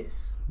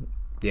this.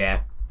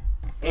 Yeah.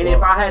 And Well-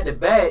 if I had to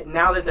bet,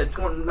 now that the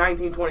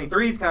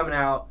 1923 is coming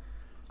out,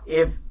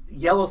 if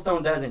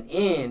Yellowstone doesn't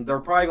end, they're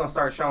probably going to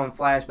start showing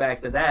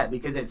flashbacks to that,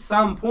 because at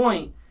some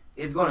point,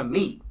 it's going to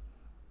meet.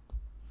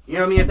 You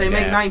know what I mean? If they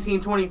make Yeah.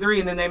 1923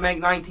 and then they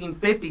make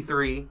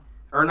 1953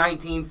 or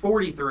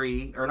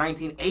 1943 or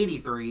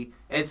 1983,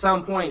 at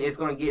some point it's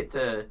going to get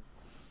to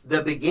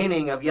the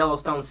beginning of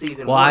Yellowstone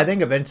season Well, 1. I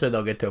think eventually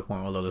they'll get to a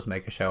point where they'll just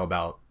make a show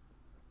about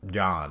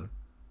John,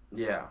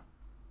 Yeah.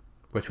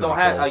 which would They'll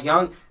be have cool. a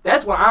young...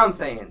 That's what I'm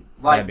saying.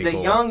 Like, That'd be the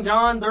cool. young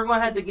John, they're going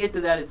to have to get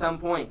to that at some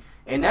point.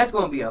 And that's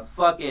going to be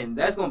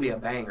that's going to be a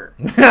banger.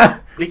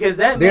 Because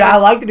that... Dude, I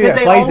like the dude that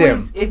they plays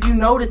always, him. If you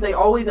notice, they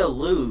always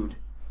allude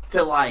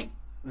to, like,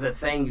 the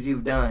things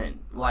you've done.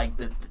 Like,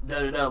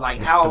 like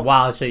Just how... the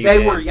wild shit you They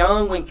did. were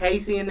young when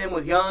Casey and them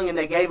was young, and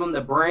they gave them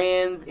the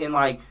brands, and,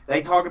 like,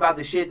 they talk about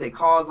the shit that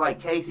caused, like,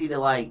 Casey to,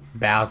 like,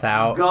 Bows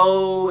out.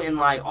 go, and,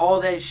 like, all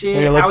that shit.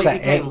 Dude, it How looks he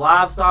like- became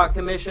livestock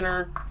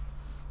commissioner.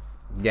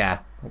 Yeah.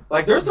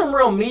 Like, there's some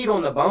real meat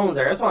on the bones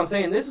there. That's what I'm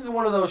saying. This is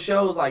one of those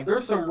shows, like,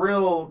 there's some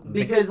real...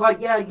 Because, like,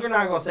 yeah, you're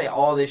not going to say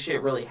all this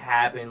shit really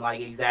happened,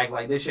 like, exactly.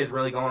 Like, this shit's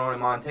really going on in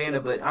Montana.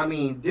 But, I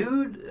mean,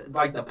 dude,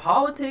 like, the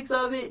politics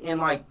of it and,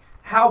 like,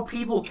 how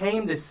people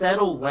came to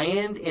settle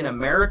land in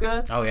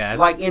America... Oh, yeah.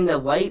 Like, in the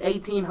late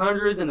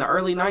 1800s and the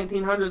early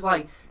 1900s,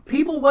 like,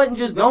 people wasn't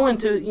just going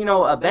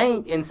to, a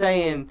bank and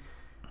saying,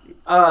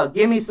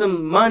 give me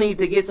some money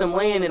to get some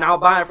land and I'll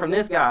buy it from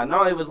this guy.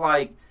 No, it was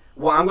like,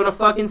 well, I'm going to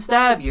fucking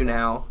stab you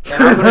now,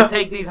 and I'm going to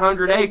take these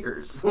 100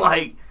 acres.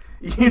 Like,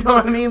 you know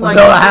what I mean? Like,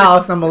 Build a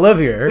house, I'm gonna live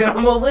here. and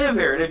I'm going to live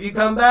here, and if you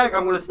come back,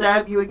 I'm going to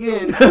stab you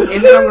again, and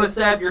then I'm going to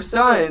stab your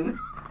son,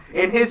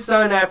 and his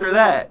son after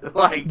that.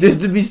 Like,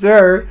 Just to be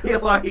sure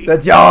like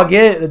that y'all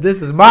get that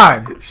this is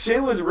mine.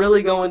 shit was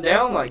really going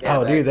down like that.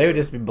 Oh, back dude, they then. would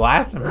just be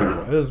blasting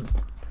people. It's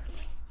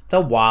a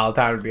wild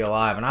time to be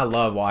alive, and I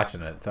love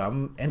watching it. So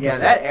I'm interested. Yeah,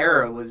 that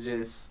era was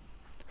just,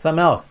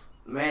 Something else.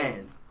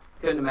 man,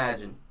 couldn't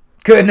imagine.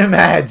 Couldn't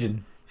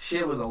imagine.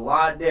 Shit was a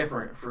lot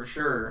different, for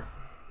sure.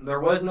 There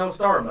was no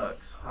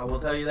Starbucks, I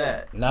will tell you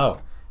that. No.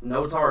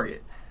 No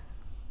Target.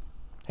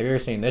 Have you ever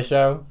seen this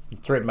show?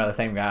 It's written by the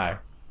same guy.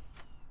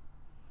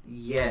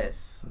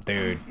 Yes.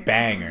 Dude,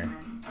 banger.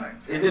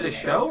 Is it a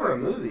show or a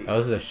movie? Oh,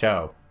 this is a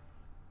show.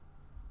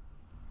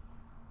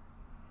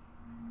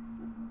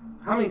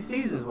 How many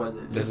seasons was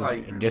it? This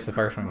is just the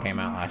first one came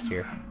out last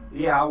year.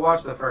 Yeah, I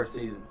watched the first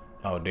season.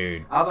 Oh,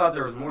 dude. I thought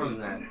there was more than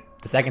that.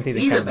 The second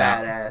season He's a comes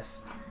out. badass.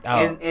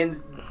 Oh,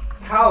 And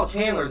Kyle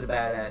Chandler's a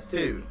badass,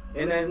 too.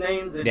 Isn't that his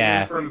name? The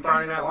Yeah. dude from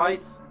Friday Night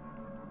Lights?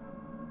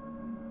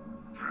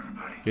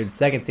 dude, the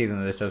second season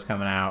of this show's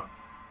coming out,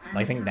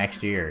 I think,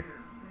 next year.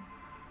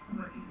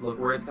 Look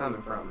where it's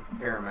coming from.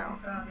 Paramount.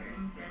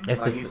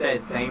 It's Like the you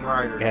said, same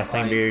writer. yeah,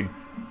 same Like, dude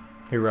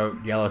who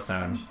wrote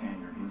Yellowstone.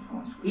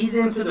 He's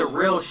into the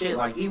real shit.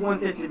 Like, he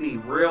wants this to be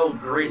real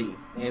gritty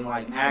and,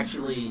 like,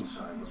 actually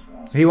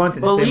He wants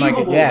it to seem like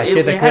believable. yeah, shit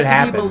it that has could to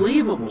happen. be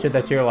believable. Shit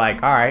that you're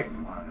like, all right.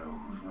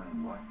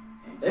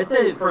 They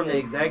said it from the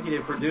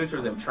executive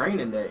producers of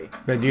Training Day.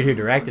 The dude who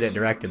directed it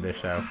directed this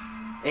show.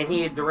 And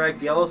he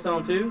directs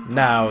Yellowstone, too?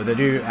 No, the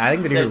dude. I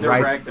think the dude The who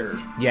writes. director.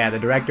 Yeah, the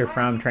director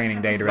from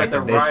Training Day But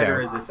directed the this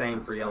writer show. is the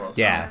same for Yellowstone.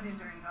 Yeah.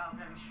 Others are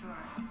involved, I'm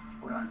sure.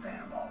 We're not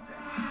that involved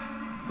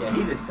in. Yeah,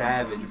 he's a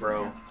savage,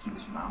 bro. Keep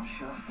his mouth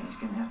shut, and he's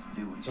gonna have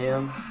to do what he's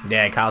Him.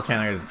 Yeah, Kyle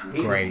Chandler is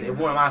He's great.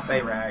 one of my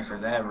favorite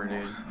actors ever,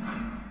 dude.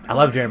 I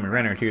love Jeremy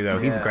Renner too, though.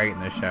 He's Yeah. great in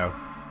this show.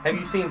 Have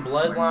you seen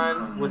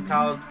Bloodline with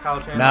Kyle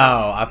Chandler?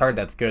 No, I've heard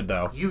that's good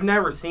though. You've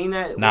never seen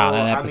that? No, well,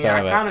 an I episode mean,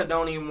 of I it. kind of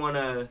don't even want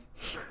to.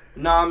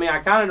 No, I mean, I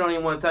kind of don't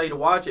even want to tell you to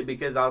watch it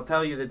because I'll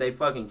tell you that they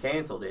fucking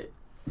canceled it.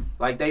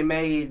 Like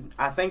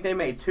I think they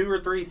made 2 or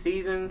 3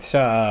 seasons,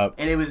 Shut up.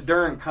 and it was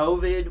during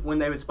COVID when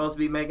they were supposed to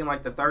be making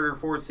like the 3rd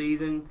or 4th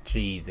season,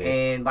 Jesus.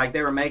 and like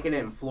they were making it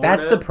in Florida.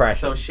 That's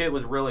depression. So shit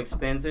was real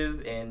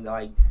expensive, and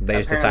like They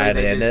just apparently decided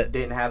to they end just it?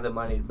 Didn't have the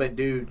money, but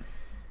dude,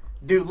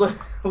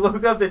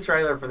 look up the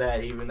trailer for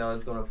that. Even though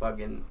it's gonna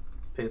fucking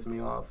piss me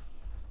off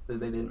that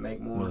they didn't make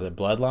more. Was it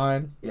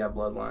Bloodline? Yeah,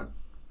 Bloodline.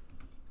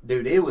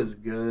 Dude, it was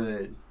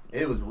good.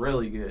 It was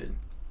really good.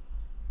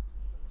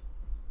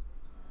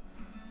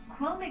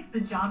 Quill makes the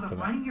job of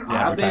running your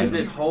Yeah, I office binged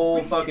this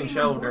whole fucking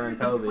show during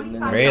COVID. And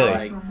then they were Really?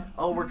 like,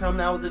 oh, we're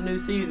coming out with a new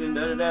season,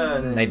 da-da-da.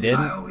 And then- They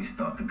didn't? I always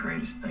thought the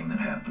greatest thing that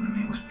happened to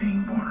me was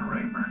being born a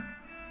Rayburn.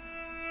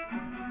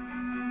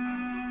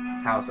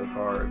 House of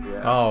Cards,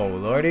 yeah. Oh,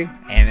 Lordy.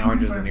 And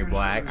Orange is the New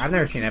Black. I've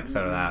never seen an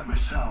episode of that. Miss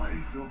Sally,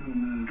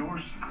 open the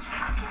doors.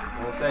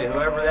 We'll say,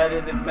 whoever that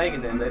is that's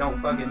making them, they don't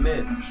fucking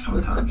miss.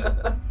 Sometimes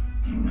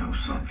you know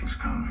something's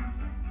coming.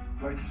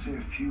 I'd like to say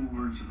a few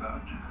words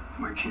about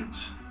my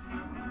kids.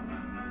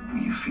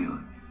 You feel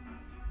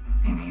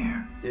it in the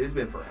air. Dude, it's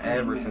been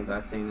forever since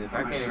I've seen this.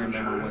 I can't even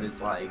remember what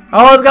it's like.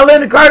 Oh, it's got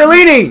Linda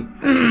Cardellini!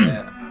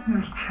 Yeah.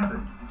 There's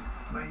Kevin,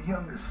 my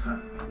youngest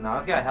son. No,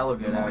 it's got hella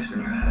good Voice in actors.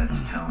 your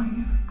head's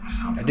telling you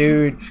something.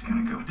 Dude, is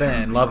gonna go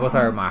been in love with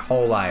her my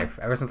whole life.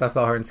 Ever since I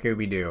saw her in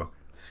Scooby-Doo.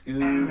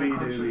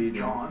 Scooby-Dooby.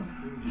 John,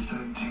 you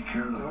decided to take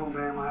care of the whole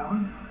damn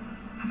island?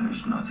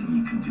 There's nothing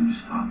you can do to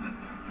stop it.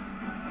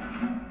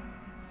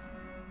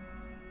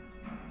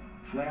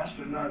 Last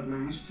but not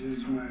least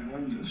is my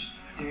oldest,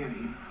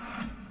 Danny.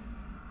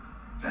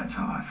 That's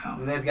how I felt.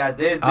 And it's got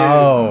this dude.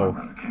 Oh.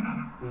 Brother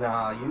Cannon.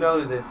 Nah, you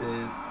know who this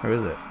is. Who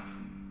is it?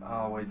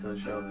 I'll wait till it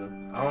shows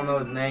him. I don't know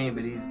his name,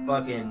 but he's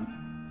fucking...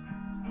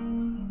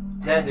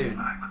 That dude.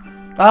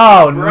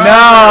 Oh, Bro.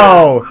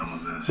 no!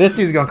 This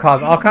dude's gonna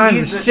cause all kinds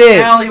He's of a shit.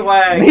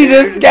 scallywag. He's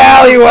a dude.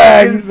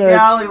 scallywag, He's a sir.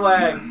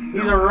 scallywag.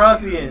 He's a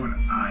ruffian. What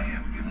I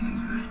have given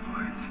into this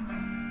place.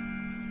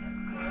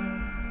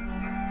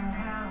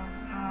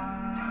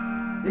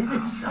 This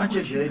is such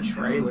a good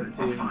trailer,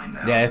 I'll too. find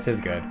out. Yeah, this is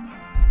good.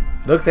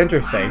 Looks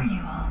interesting.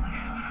 You always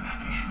so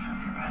suspicious of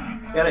your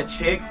brother. Got a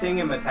chick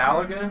singing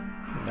Metallica.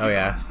 Oh,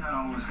 yeah. It's not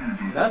always gonna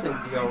be this Nothing way.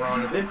 can go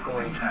wrong at this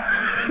point.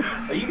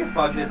 But you can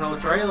fuck this whole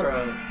trailer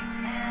up. The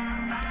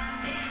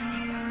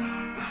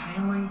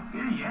family,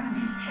 they're the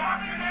enemy.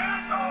 Fucking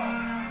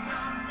assholes!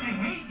 They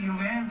hate you,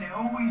 man. They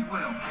always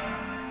will.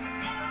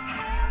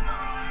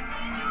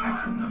 I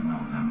couldn't have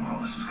known then where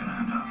all this was gonna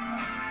end up.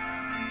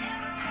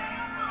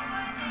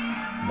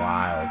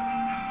 Wild.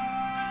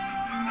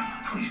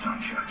 Please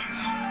don't judge us.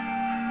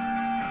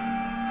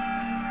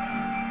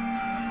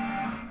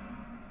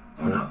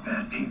 We're not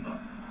bad people.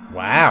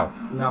 Wow.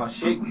 No,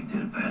 shit, We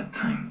did a bad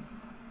thing.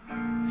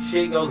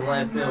 shit goes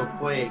left field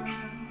quick.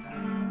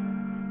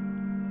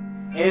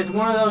 And it's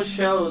one of those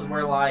shows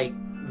where, like,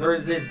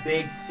 there's this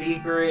big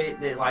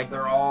secret that, like,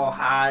 they're all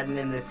hiding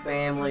in this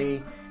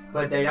family,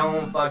 but they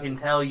don't fucking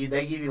tell you.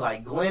 They give you,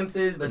 like,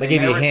 glimpses, but They they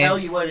give you never tell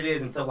hints. you what it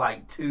is until,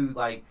 like,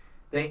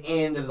 the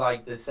end of,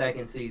 like, the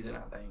 2nd season,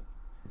 I think.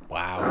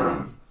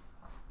 Wow.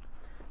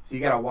 So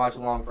you gotta watch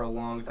along for a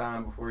long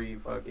time before you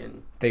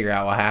fucking... Figure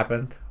out what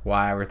happened.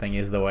 Why everything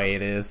is the way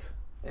it is.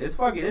 It's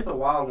a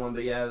wild one,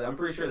 but yeah, I'm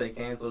pretty sure they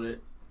canceled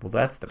it. Well,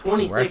 that's the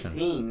progression.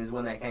 2016 is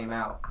when that came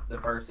out, the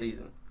 1st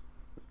season.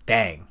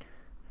 Dang.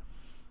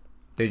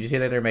 Did you see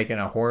that they're making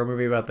a horror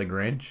movie about the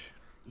Grinch?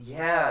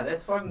 Yeah,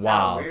 that's fucking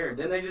Wild. kind of weird.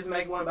 Didn't they just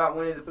make one about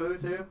Winnie the Pooh,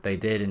 too? They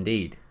did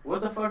indeed.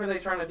 What the fuck are they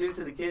trying to do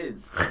to the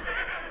kids?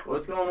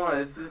 What's going on?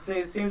 It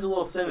seems a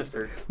little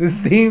sinister. This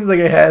seems like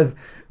it has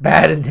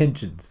bad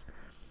intentions.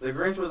 The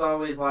Grinch was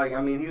always like,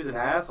 I mean, he was an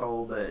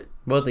asshole, but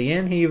Well, at the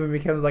end, he even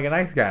becomes like a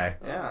nice guy.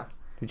 yeah.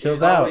 He He chills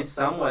was out. always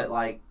somewhat,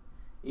 like,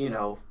 you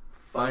know,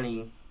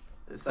 funny.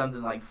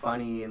 Something, like,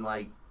 funny and,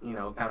 like, you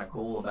know, kind of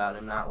cool about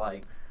him. Not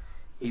like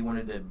he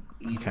wanted to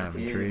eat Kind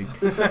your of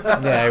kids.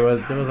 Yeah, it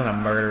wasn't a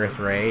murderous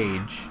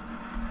rage.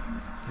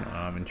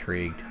 I'm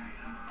intrigued.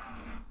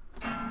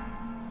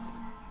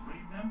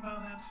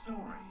 Remember that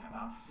story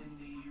about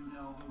Cindy you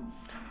know who?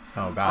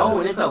 Oh, God. Oh, this-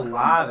 and it's a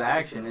live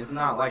action. It's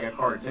not like a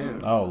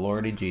cartoon. Oh,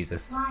 Lordy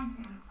Jesus. Why,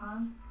 Santa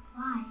Claus?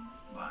 Why?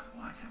 But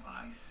what if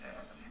I said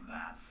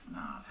that's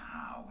not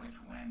how it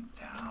went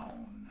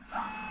down?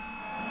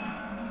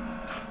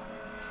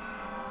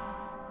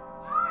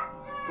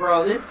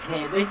 Bro, they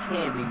can't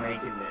be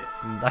making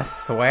this. I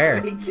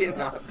swear. They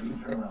cannot be.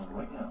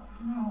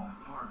 No,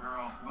 poor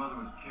girl. Mother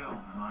was killed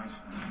in an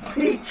accident.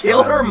 He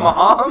killed her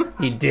mom?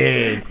 He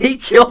did. He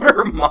killed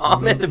her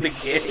mom at the beginning?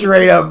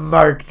 Straight up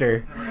marked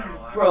her.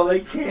 Bro, they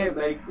can't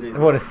make this.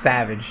 What a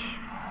savage.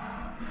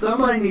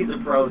 Somebody needs to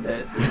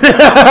protest.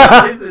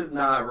 This is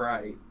not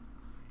right.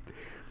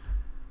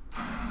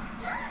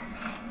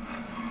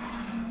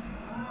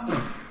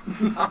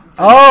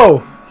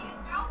 Oh!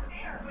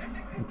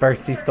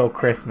 First he stole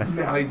Christmas.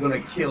 Now he's gonna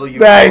kill you.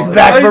 Now he's all.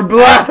 back Now for he's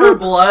blood. back for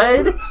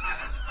blood?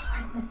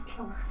 Christmas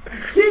killer.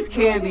 This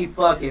can't be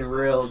fucking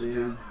real,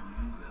 dude.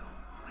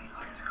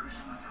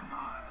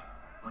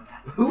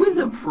 Who is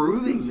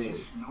approving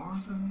this?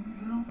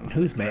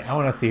 Who's made? I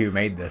want to see who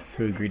made this.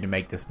 Who agreed to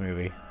make this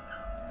movie?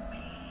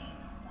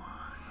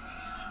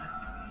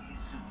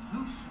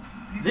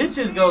 This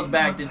just goes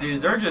back to,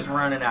 dude, they're just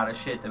running out of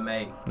shit to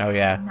make. Oh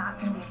yeah. Not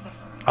gonna be a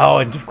victim. Oh,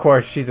 and of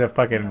course she's a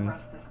fucking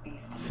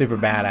super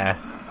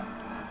badass.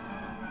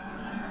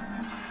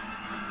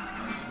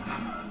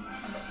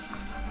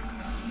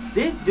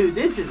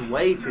 This is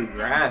way too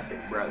graphic,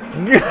 brother.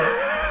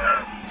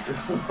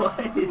 What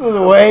This is is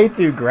way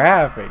too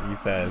graphic, he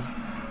says.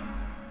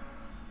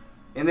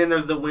 And then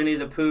there's the Winnie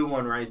the Pooh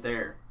one right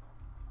there.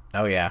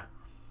 Oh yeah.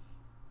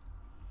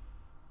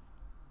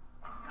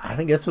 I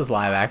think this was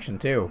live action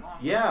too.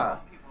 Yeah.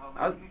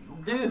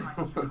 Dude.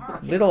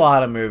 There's a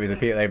lot of movies that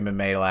they've been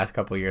made the last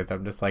couple of years.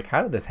 I'm just like,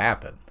 how did this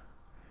happen?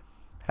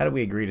 How did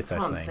we agree to such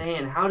That's what I'm things?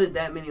 saying. How did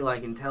that many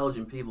like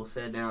intelligent people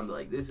sit down and be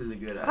like, this is a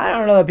good idea? I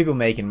don't know that people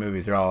making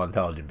movies are all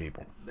intelligent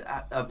people.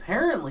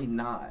 Apparently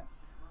not.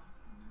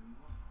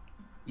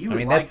 You I would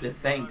mean, like that's- to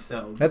think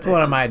so. That's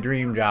one of my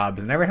dream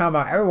jobs. And every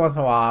once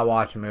in a while I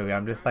watch a movie,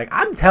 I'm just like,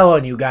 I'm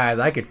telling you guys,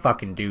 I could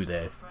fucking do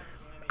this.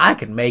 I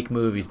could make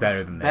movies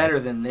better than this. Better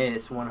than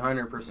this,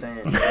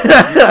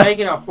 100%. You're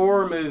making a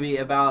horror movie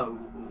about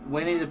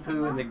Winnie the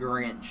Pooh and the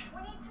Grinch.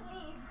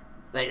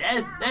 Like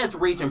that's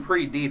reaching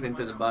pretty deep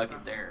into the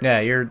bucket there. Yeah,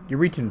 you're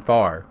reaching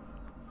far.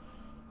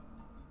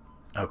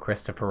 Oh,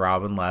 Christopher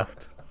Robin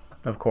left,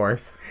 of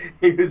course.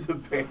 He was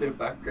abandoned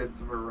by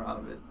Christopher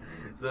Robin.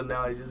 So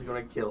now he's just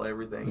gonna kill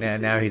everything. Yeah,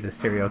 now he's a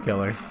serial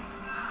killer.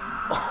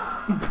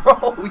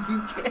 Bro,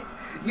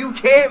 you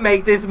can't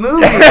make this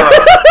movie, bro.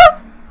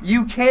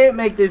 You can't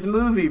make this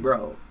movie,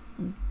 bro.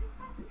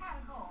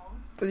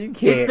 So you It's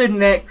can't. the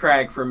neck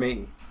crack for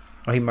me.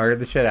 Oh, he murdered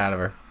the shit out of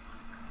her.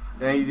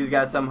 And you just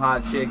got some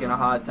hot chick in a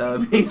hot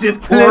tub. He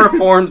just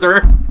chloroforms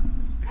her.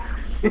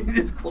 He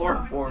just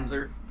chloroforms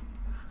her.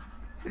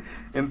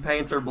 And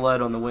paints her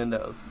blood on the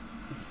windows.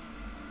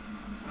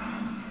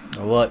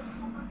 Oh, look.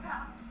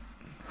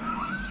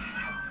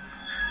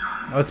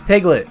 Oh, it's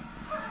Piglet.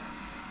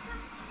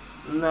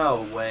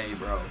 No way,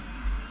 bro.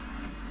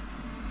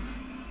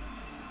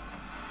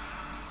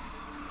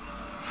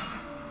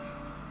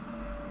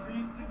 We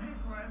used to be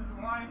friends.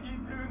 Why are you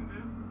doing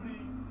this,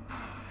 please?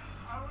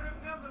 I would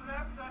have never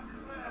left us,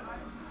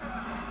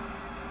 man.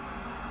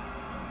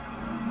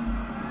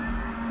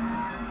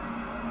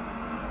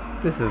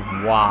 This is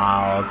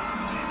wild.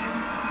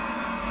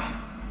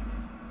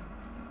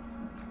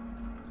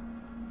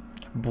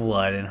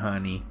 Blood and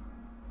honey.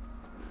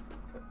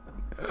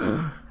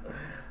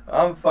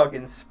 I'm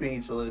fucking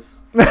speechless.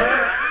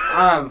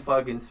 I'm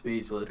fucking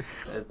speechless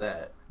at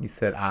that. He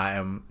said, I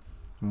am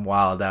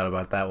wild out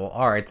about that. Well,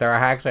 alright, so I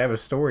actually have a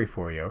story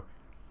for you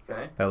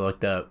Okay. that I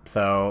looked up.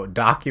 So,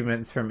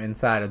 documents from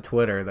inside of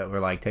Twitter that were,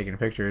 like, taking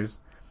pictures.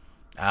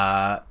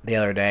 The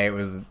other day, it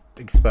was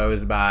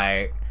exposed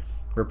by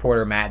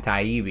reporter Matt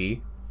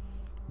Taibbi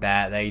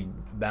that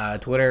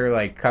Twitter,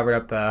 like, covered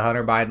up the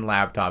Hunter Biden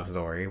laptop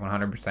story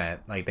 100%.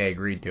 Like, they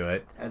agreed to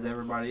it. As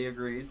everybody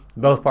agreed.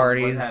 Both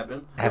parties What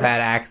happened? have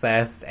had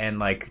access and,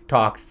 like,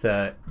 talked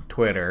to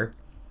Twitter,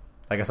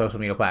 like a social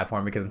media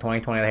platform, because in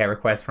 2020 they had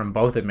requests from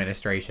both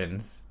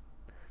administrations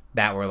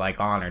that were, like,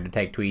 honored to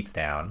take tweets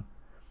down.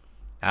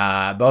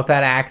 Both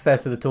had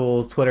access to the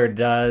tools. Twitter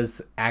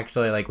does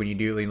actually, like, when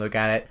you look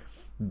at it,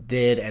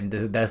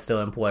 does still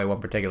employ one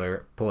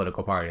particular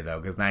political party, though,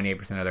 because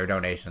 98% of their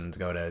donations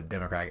go to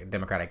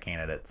Democratic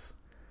candidates.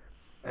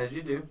 As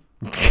you do.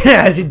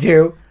 As you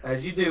do.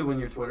 As you do when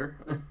you're Twitter.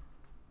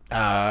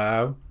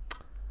 I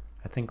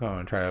think I'm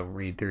going to try to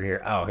read through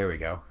here. Oh, here we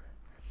go.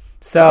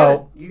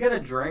 So, You got a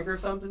drink or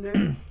something,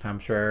 dude? I'm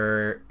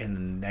sure in the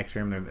next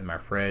room in my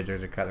fridge,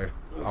 there's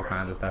all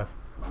kinds of stuff.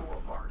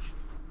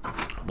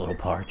 A little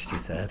parched, he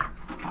said.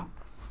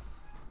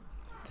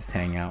 Just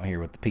hang out here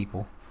with the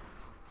people.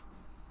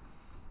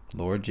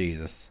 Lord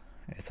Jesus,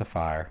 it's a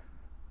fire.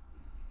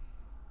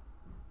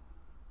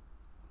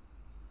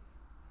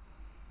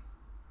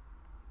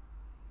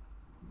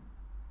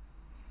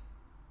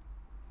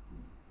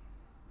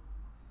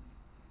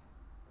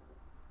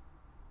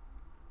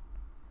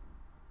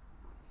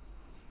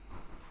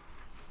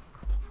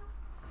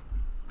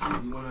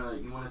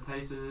 You wanna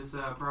taste of this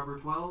proper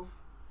 12?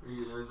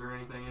 Or is there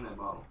anything in that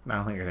bottle? I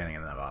don't think there's anything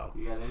in that bottle.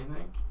 You got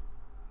anything?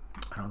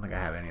 I don't think I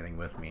have anything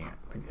with me.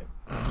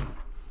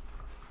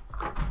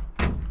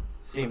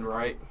 Seemed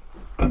right.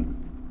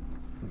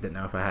 Didn't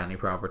know if I had any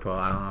proper 12.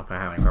 I don't know if I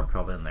have any proper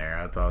 12 in there.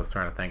 That's what I was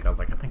trying to think. I was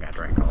like, I think I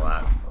drank all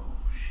that. Oh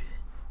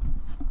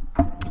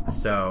shit.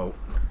 So,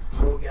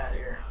 What we got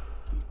here?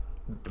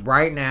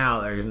 right now,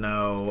 there's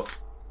no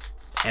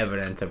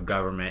evidence of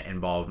government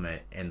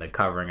involvement in the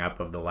covering up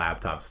of the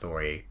laptop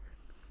story.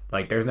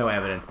 Like, there's no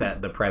evidence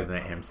that the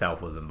president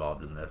himself was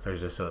involved in this.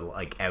 There's just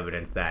like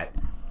evidence that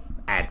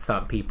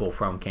some people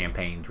from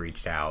campaigns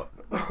reached out.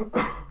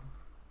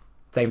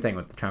 Same thing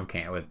with the Trump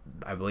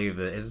I believe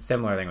that it's a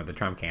similar thing with the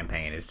Trump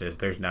campaign. It's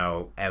just there's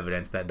no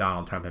evidence that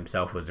Donald Trump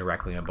himself was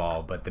directly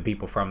involved, but the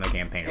people from the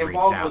campaign reached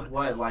Involved out. with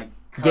what, like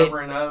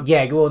covering up?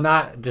 Yeah, well,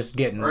 not just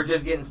getting... Or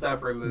just getting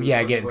stuff removed. Yeah,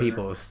 from getting Twitter.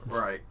 people's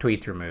right.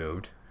 tweets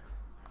removed.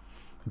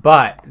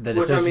 But the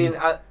decision... Which,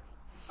 I mean,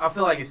 I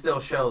feel like it still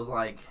shows,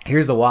 like...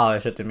 Here's the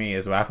wildest shit to me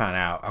is what I found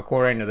out.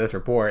 According to this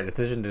report, the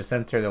decision to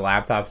censor the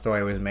laptop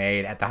story was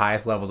made at the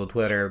highest levels of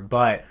Twitter,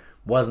 but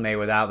was made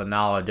without the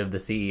knowledge of the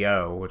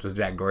CEO, which was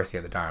Jack Dorsey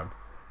at the time.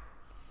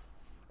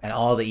 And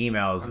all the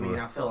emails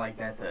I feel like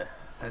that's a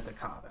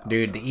cop-out.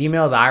 Dude, the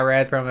emails I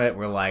read from it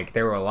were like,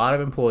 there were a lot of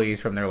employees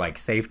from their, like,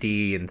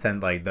 safety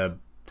and like the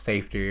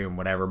safety and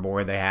whatever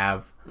board they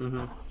have.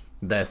 Mm-hmm.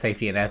 The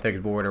safety and ethics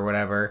board or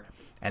whatever.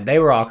 And they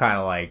were all kind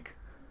of like,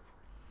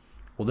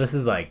 well, this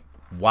is, like,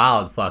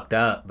 wild fucked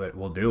up, but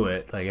we'll do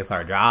it. Like, it's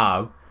our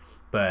job.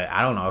 But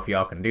I don't know if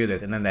y'all can do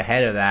this. And then the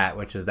head of that,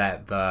 which is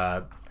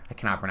I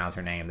cannot pronounce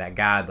her name, that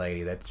God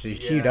lady, that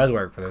she does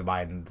work for the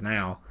Bidens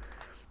now.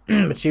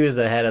 But she was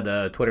the head of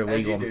the Twitter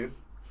legal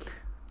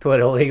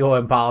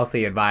and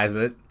policy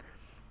advisement.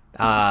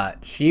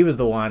 She was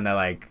the one that,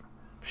 like,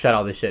 shut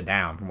all this shit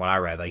down from what I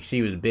read. Like,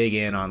 she was big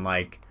in on,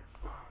 like,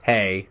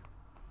 hey,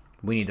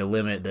 we need to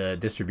limit the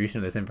distribution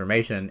of this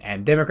information.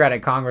 And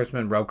Democratic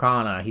Congressman Ro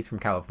Khanna, he's from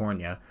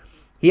California,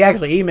 he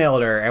actually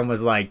emailed her and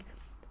was like,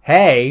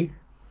 hey,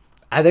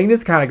 I think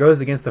this kind of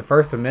goes against the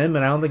First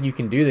Amendment. I don't think you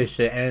can do this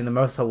shit. And in the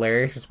most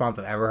hilarious response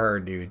I've ever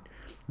heard, dude,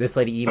 this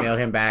lady emailed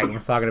him back and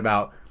was talking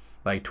about,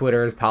 like,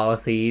 Twitter's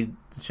policy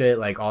shit,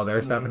 like, all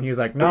their stuff. And he was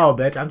like, no,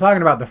 bitch, I'm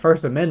talking about the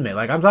First Amendment.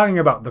 Like, I'm talking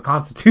about the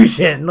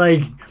Constitution.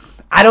 Like,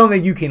 I don't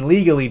think you can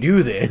legally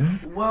do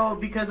this. Well,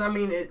 because, I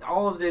mean,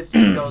 all of this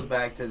just goes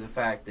back to the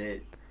fact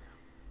that,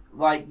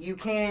 like, you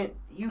can't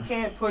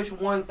push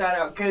one side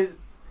out, because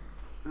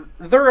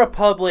they're a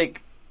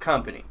public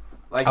company.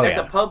 Like, that's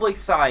a public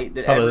site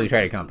that publicly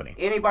traded company.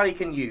 Anybody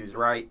can use,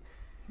 right?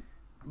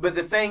 But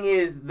the thing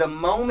is, the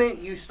moment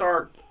you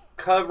start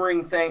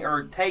covering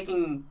or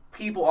taking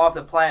people off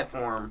the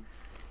platform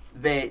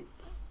that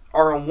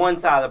are on one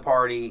side of the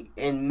party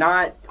and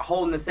not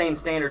holding the same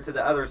standard to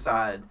the other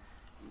side,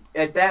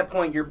 at that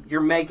point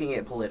you're making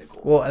it political.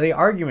 Well, the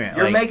argument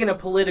you're making a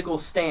political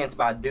stance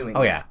by doing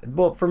that. Yeah.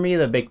 Well, for me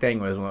the big thing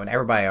was when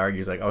everybody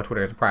argues like, oh,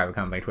 Twitter's a private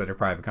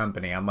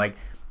company, I'm like,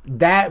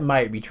 that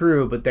might be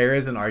true, but there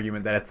is an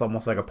argument that it's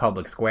almost like a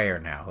public square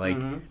now. Like,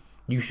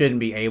 you shouldn't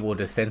be able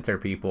to censor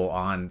people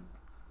on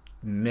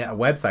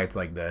websites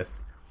like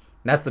this.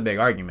 That's the big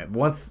argument.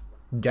 Once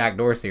Jack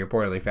Dorsey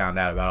reportedly found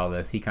out about all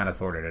this, he kind of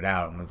sorted it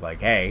out and was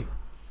like, hey,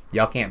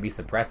 y'all can't be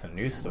suppressing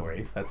news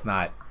stories. That's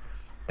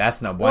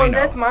no bueno. Well,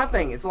 that's my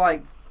thing. It's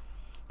like...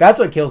 That's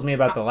what kills me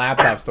about the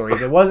laptop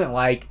stories. It wasn't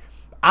like...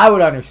 I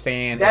would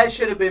understand... That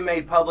should have been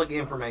made public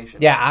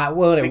information. Yeah,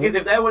 because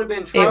if that would have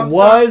been Trump's... It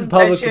was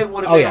public... That shit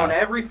would have been on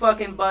every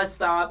fucking bus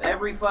stop,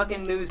 every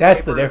fucking newspaper.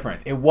 That's the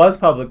difference. It was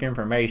public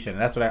information.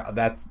 That's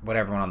what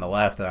everyone on the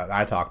left that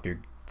I talk to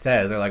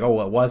says. They're like, oh,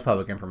 well, it was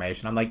public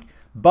information. I'm like,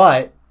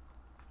 but...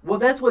 Well,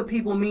 that's what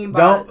people mean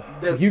by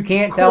you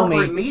can't tell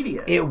me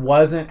media. It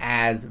wasn't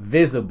as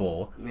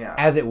visible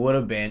as it would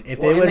have been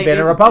if it would have been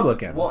a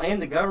Republican. Well,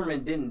 and the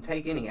government didn't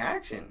take any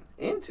action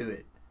into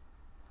it.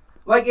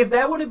 Like, if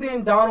that would have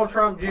been Donald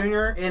Trump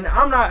Jr., and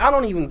I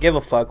don't even give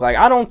a fuck. Like,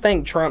 I don't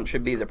think Trump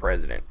should be the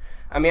president.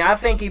 I mean, I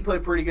think he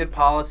put pretty good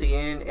policy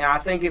in, and I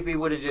think if he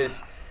would have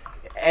just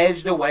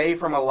edged away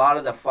from a lot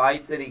of the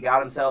fights that he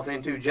got himself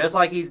into, just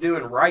like he's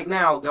doing right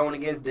now, going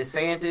against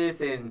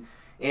DeSantis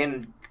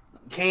and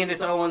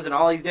Candace Owens and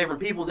all these different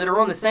people that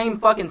are on the same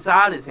fucking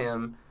side as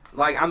him.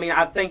 Like, I mean,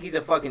 I think he's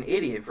a fucking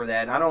idiot for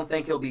that, and I don't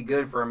think he'll be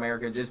good for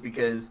America just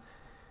because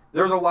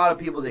there's a lot of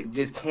people that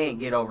just can't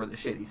get over the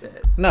shit he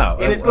says. No,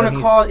 and it's going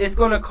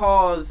to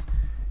cause,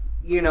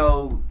 you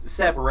know,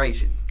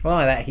 separation. Well,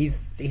 not that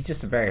he's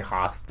just a very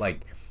hostile.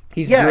 Like,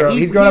 he's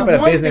grown up in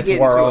a business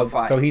world,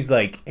 so he's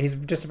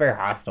just a very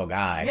hostile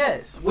guy.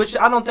 Yes, which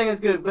I don't think is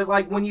good. But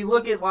like when you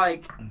look at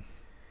like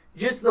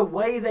just the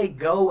way they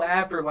go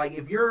after, like,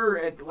 if you're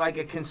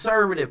a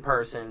conservative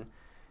person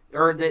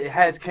or that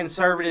has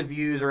conservative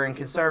views or in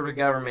conservative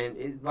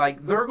government,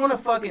 like, they're going to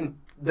fucking,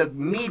 the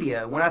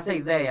media, when I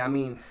say they, I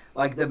mean,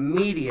 like, the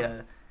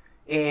media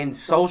and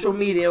social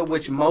media,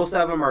 which most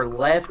of them are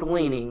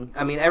left-leaning.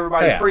 I mean,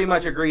 everybody pretty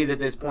much agrees at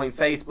this point.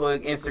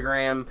 Facebook,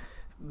 Instagram,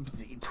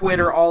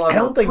 Twitter, all of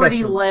them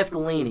pretty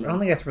left-leaning. I don't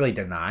think that's really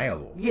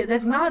deniable. Yeah,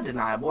 that's not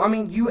deniable. I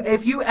mean,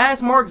 if you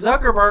ask Mark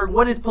Zuckerberg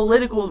what his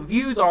political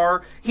views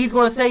are, he's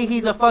going to say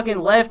he's a fucking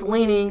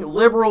left-leaning,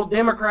 liberal,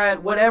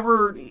 Democrat,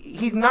 whatever.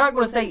 He's not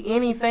going to say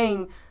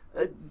anything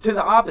to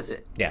the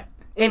opposite. Yeah.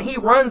 And he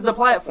runs the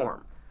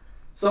platform.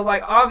 So,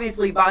 like,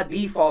 obviously, by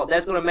default,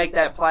 that's going to make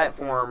that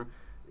platform,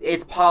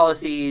 its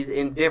policies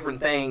and different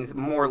things,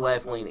 more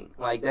left-leaning.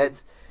 Like,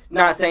 that's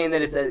not saying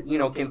that it's a,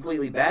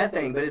 completely bad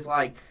thing, but it's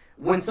like,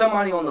 when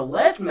somebody on the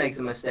left makes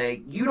a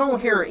mistake, you don't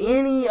hear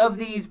any of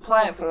these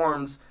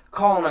platforms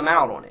calling them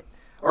out on it.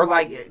 Or,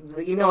 like,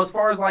 as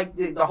far as, like,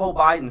 the whole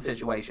Biden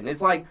situation,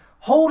 it's like,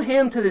 hold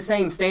him to the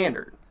same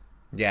standard.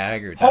 Yeah, I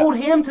agree with Hold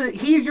that. him to,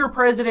 he's your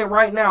president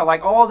right now.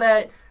 Like, all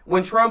that,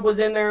 when Trump was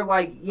in there,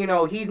 like, you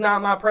know, he's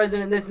not my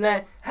president, this and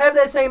that. Have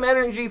that same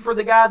energy for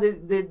the guy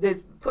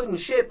that's putting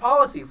shit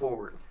policy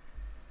forward.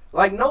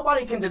 Like,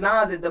 nobody can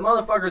deny that the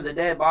motherfucker's a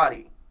dead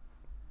body.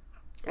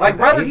 Like,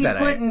 whether he's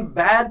putting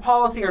bad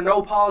policy or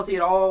no policy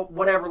at all,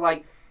 whatever,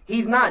 like,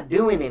 he's not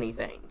doing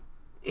anything.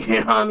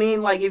 You know what I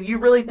mean? Like, if you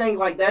really think,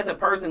 like, that's a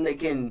person that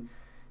can,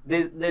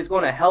 that's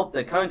going to help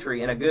the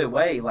country in a good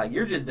way, like,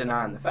 you're just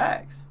denying the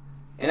facts.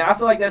 And I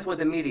feel like that's what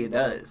the media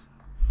does.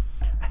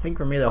 I think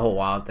for me, the whole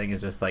wild thing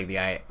is just, like,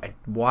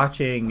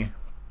 watching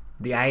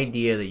the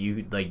idea that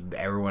you, like,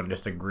 everyone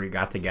just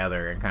got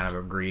together and kind of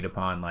agreed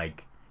upon,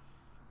 like,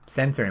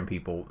 censoring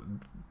people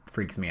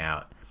freaks me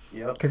out.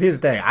 Yep. Because here's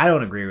the thing. I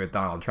don't agree with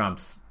Donald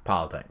Trump's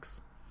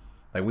politics.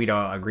 Like, we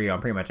don't agree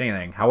on pretty much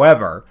anything.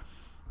 However,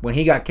 when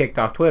he got kicked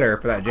off Twitter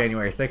for that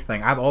January 6th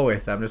thing, I've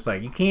always said, I'm just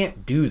like, you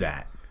can't do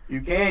that.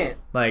 You can't.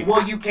 Like,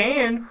 well, you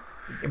can,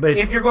 but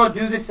if you're going to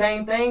do the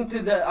same thing to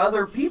the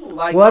other people.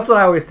 Like, well, that's what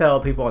I always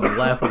tell people on the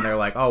left when they're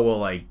like, oh, well,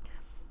 like,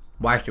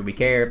 why should we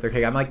care if they're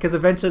kicked? I'm like, because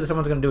eventually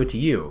someone's going to do it to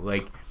you.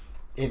 Like,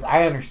 if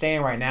I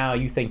understand right now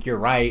you think you're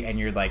right and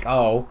you're like,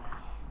 oh,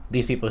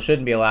 these people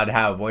shouldn't be allowed to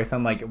have a voice.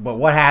 I'm like, but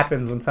what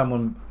happens when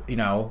someone, you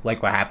know,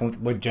 like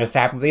what just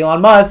happened with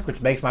Elon Musk,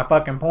 which makes my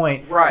fucking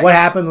point. Right. What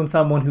happens when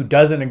someone who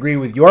doesn't agree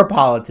with your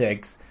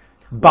politics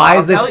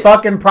buys this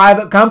fucking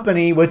private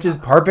company, which is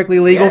perfectly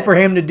legal for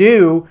him to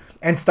do,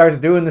 and starts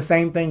doing the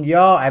same thing to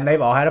y'all, and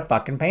they've all had a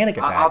fucking panic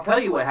attack. I'll tell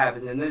you what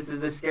happens, and this is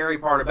the scary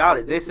part about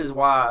it. This is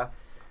why,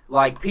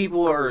 like,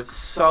 people are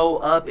so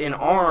up in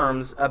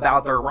arms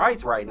about their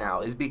rights right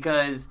now, is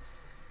because,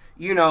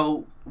 you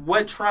know,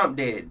 what Trump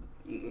did.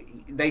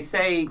 They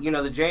say, you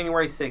know, the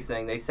January 6th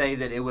thing, they say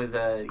that it was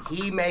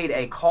he made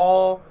a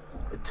call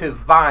to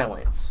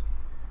violence.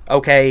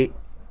 Okay,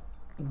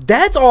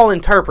 that's all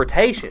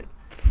interpretation.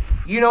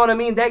 You know what I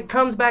mean? That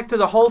comes back to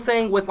the whole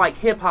thing with, like,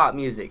 hip-hop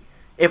music.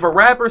 If a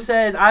rapper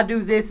says, I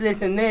do this,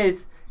 this, and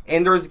this,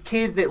 and there's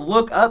kids that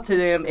look up to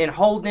them and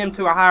hold them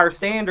to a higher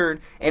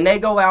standard, and they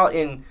go out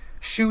and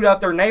shoot up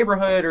their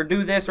neighborhood or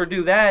do this or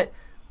do that,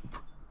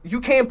 you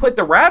can't put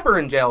the rapper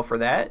in jail for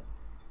that.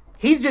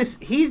 He's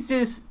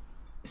just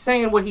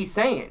saying what he's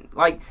saying.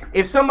 Like,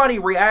 if somebody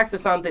reacts to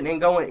something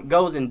and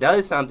goes and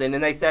does something,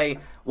 and they say,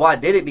 well, I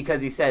did it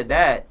because he said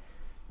that,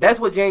 that's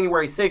what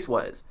January 6th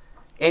was.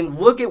 And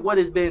look at what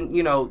has been,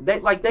 you know, they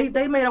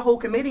made a whole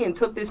committee and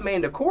took this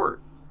man to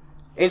court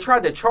and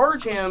tried to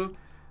charge him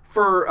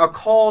for a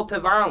call to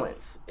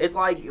violence. It's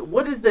like,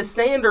 what is the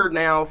standard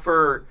now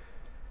for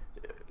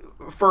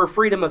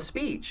freedom of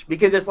speech?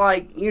 Because it's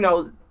like, you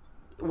know,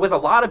 with a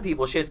lot of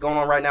people, shit's going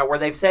on right now where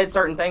they've said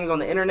certain things on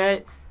the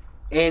internet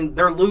and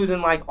they're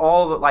losing, like,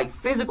 all the, like,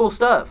 physical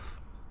stuff,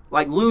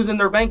 like losing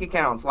their bank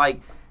accounts,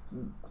 like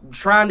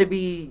trying to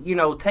be, you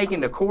know,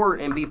 taken to court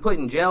and be put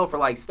in jail for,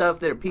 like, stuff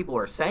that people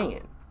are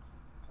saying.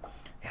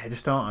 Yeah, I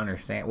just don't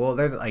understand. Well,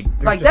 there's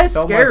that's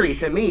so scary much...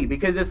 to me,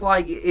 because it's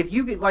like, if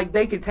you could, like,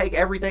 they could take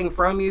everything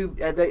from you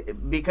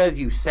because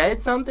you said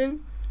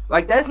something.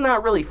 Like, that's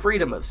not really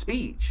freedom of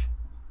speech.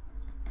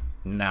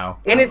 No.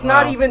 And it's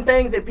not even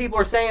things that people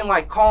are saying,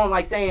 like, calling,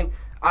 like, saying,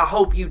 I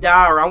hope you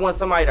die, or I want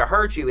somebody to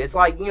hurt you. It's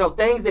like, you know,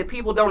 things that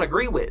people don't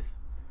agree with.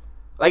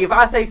 Like, if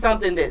I say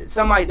something that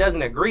somebody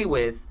doesn't agree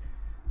with,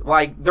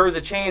 like, there's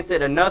a chance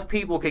that enough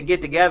people could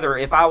get together,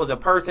 if I was a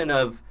person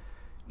of,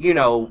 you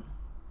know,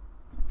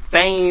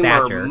 fame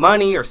or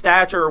money or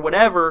stature or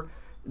whatever,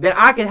 then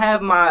I could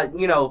have my,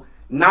 you know,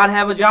 not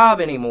have a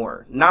job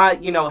anymore.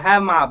 Not, you know,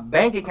 have my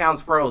bank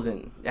accounts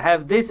frozen.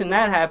 Have this and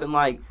that happen,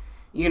 like,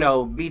 you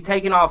know, be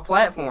taken off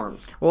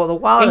platforms. Well, the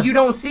wildest... And you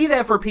don't see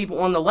that for people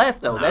on the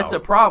left, though. No. That's the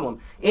problem.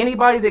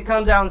 Anybody that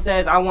comes out and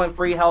says, I want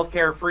free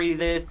healthcare, free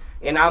this,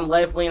 and I'm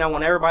left-leaning, I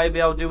want everybody to be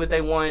able to do what they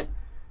want,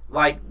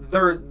 like,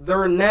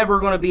 they're never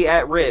going to be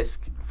at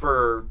risk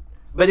for...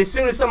 But as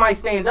soon as somebody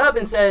stands up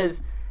and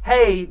says,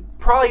 hey,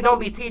 probably don't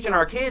be teaching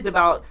our kids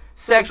about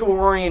sexual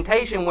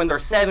orientation when they're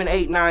 7,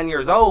 8, 9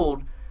 years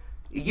old,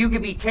 you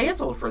could be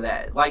canceled for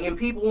that. Like, and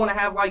people want to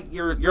have, like,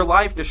 your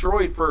life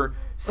destroyed for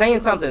saying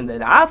something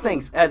that I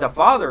think, as a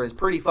father, is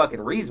pretty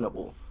fucking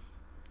reasonable.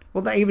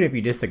 Well, not even if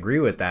you disagree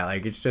with that,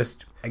 like, it's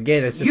just,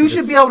 again, it's just... You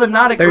should be able to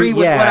not agree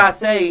with what I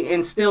say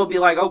and still be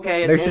like,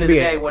 okay, at the end of the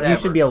day, whatever. You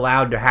should be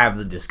allowed to have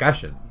the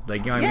discussion.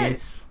 Like, you know what I mean?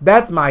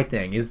 That's my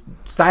thing, is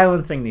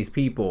silencing these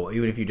people,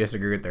 even if you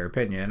disagree with their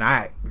opinion.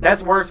 And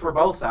that's worse for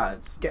both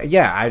sides.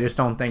 Yeah, I just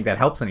don't think that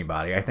helps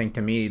anybody. I think,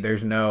 to me,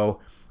 there's no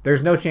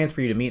chance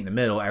for you to meet in the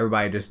middle.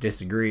 Everybody just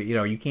disagree. You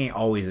know, you can't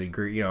always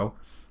agree. You know,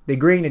 the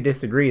agreeing to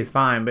disagree is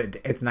fine, but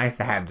it's nice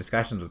to have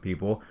discussions with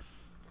people.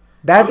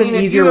 That's an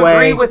easier way. If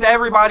you agree with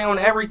everybody on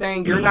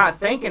everything, you're not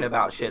thinking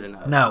about shit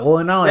enough. No,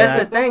 well, no.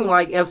 That's the thing.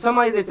 Like, if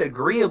somebody that's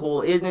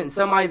agreeable isn't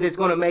somebody that's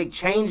going to make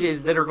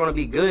changes that are going to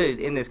be good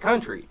in this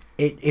country.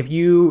 if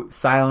you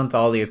silence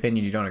all the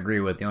opinions you don't agree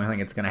with, the only thing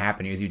that's going to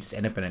happen is you just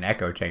end up in an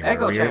echo chamber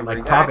where you're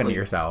like talking to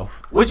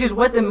yourself. Which is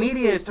what the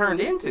media has turned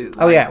into.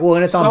 Oh, yeah. Well,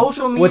 and it's on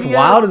social media. What's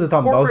wild is it's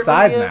on both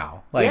sides media.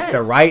 now. Like,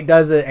 the right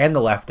does it and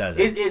the left does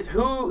it. Is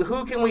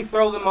who can we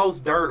throw the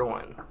most dirt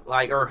on?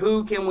 Like, or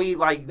who can we,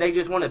 like, they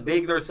just want to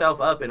big themselves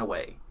up in a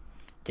way.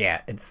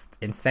 Yeah, it's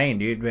insane,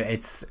 dude.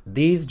 It's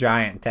these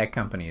giant tech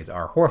companies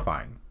are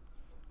horrifying.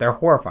 They're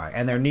horrifying,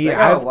 and They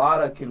got a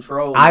lot of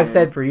control. I've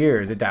said for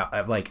years,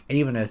 like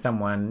even as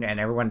someone, and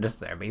everyone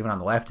just even on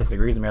the left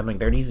disagrees with me. I'm like,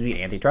 there needs to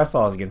be antitrust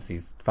laws against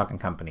these fucking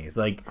companies.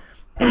 Like,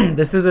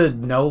 this is a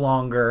no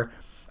longer.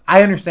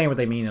 I understand what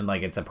they mean, and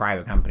like it's a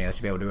private company that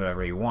should be able to do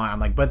whatever you want. I'm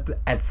like, but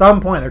at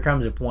some point there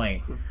comes a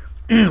point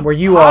where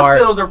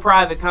hospitals are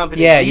private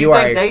companies. Yeah, do you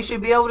think they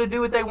should be able to do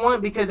what they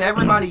want because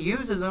everybody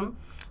uses them?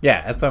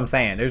 Yeah, that's what I'm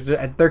saying.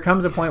 There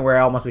comes a point where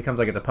it almost becomes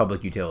like it's a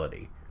public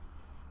utility.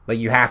 Like,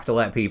 you have to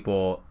let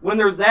people... When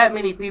there's that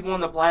many people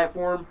on the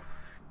platform,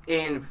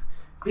 and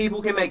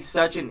people can make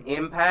such an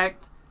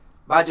impact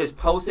by just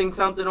posting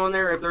something on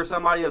there, if there's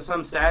somebody of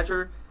some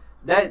stature,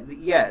 that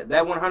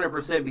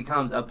 100%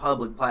 becomes a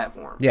public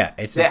platform. Yeah,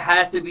 that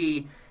has to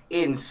be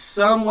in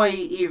some way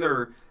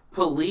either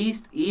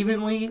policed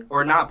evenly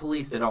or not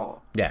policed at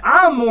all. Yeah.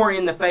 I'm more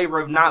in the favor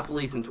of not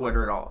policing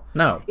Twitter at all.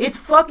 No. It's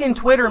fucking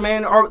Twitter,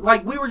 man. Or,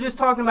 like, we were just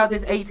talking about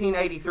this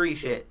 1883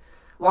 shit.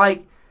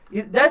 Like...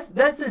 That's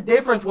the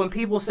difference when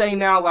people say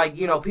now, like,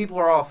 you know, people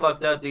are all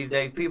fucked up these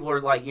days. People are,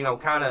 like, you know,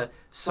 kind of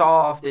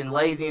soft and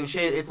lazy and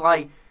shit. It's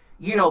like,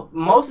 you know,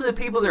 most of the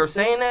people that are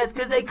saying that is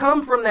because they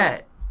come from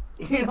that.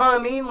 You know what I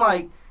mean?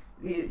 Like,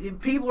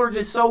 people are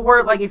just so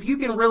worried. Like, if you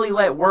can really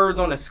let words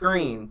on a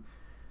screen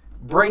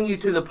bring you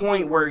to the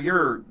point where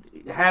you're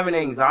having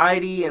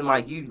anxiety and,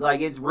 like,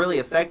 it's really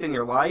affecting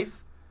your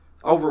life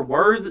over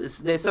words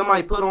that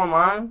somebody put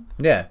online.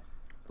 Yeah.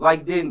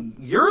 Like, then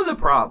you're the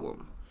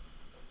problem.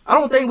 I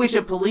don't think we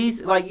should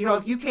police, like, you know,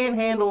 if you can't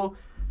handle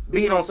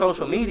being on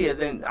social media,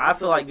 then I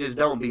feel like just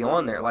don't be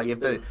on there. Like, if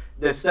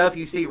the stuff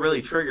you see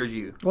really triggers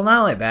you. Well,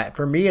 not like that.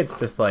 For me, it's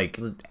just, like,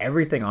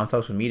 everything on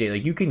social media,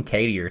 like, you can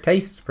cater your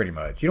tastes pretty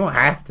much. You don't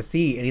have to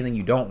see anything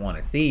you don't want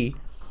to see.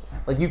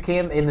 Like, you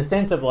can, in the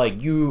sense of, like,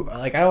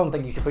 I don't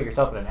think you should put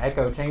yourself in an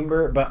echo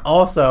chamber, but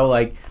also,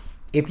 like,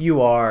 if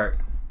you are,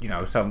 you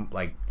know,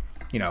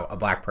 a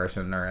black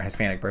person or a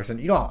Hispanic person,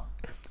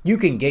 you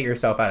can get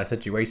yourself out of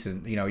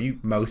situations, you know, you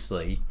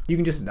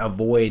can just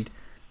avoid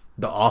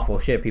the awful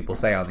shit people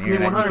say on the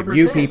internet. 100%. You can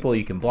mute people,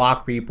 you can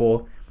block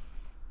people.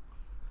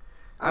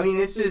 I mean,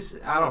 it's just,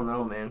 I don't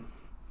know, man.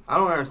 I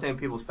don't understand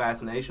people's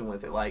fascination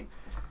with it. Like,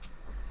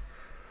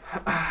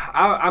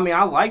 I mean,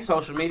 I like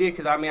social media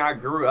because, I mean, I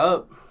grew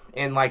up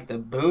in, like, the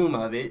boom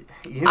of it.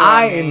 You know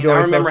I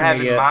enjoy social media. I remember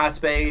having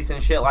MySpace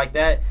and shit like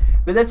that.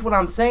 But that's what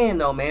I'm saying,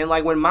 though, man.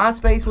 Like, when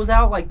MySpace was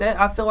out like that,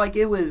 I feel like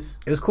it was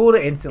cool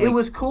to instantly... It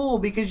was cool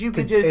because you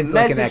could just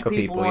message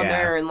people on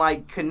there and,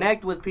 like,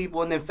 connect with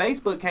people. And then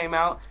Facebook came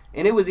out,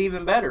 and it was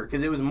even better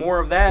because it was more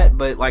of that,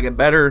 but, like, a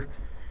better,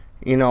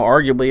 you know,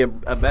 arguably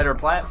a better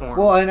platform.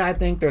 Well, and I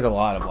think there's a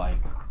lot of, like...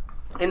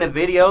 And the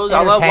videos.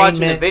 I love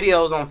watching the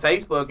videos on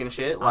Facebook and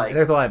shit. Like,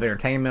 there's a lot of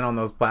entertainment on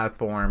those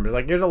platforms.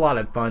 Like, there's a lot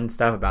of fun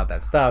stuff about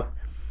that stuff.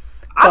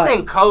 I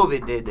think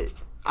COVID did it.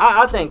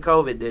 I think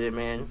COVID did it,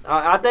 man.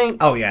 I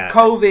think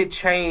COVID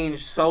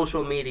changed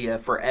social media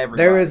for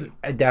everybody. There is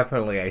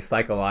definitely a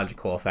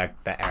psychological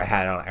effect that it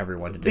had on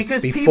everyone to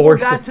just be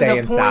forced to stay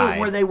inside. Because people got to the point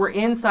where they were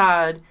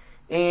inside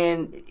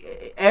and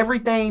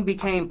everything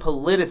became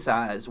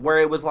politicized, where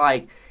it was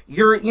like,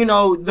 there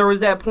was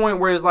that point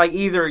where it's like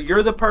either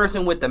you're the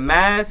person with the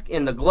mask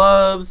and the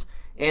gloves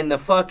and the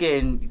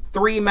fucking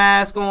 3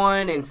 mask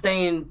on and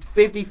staying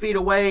 50 feet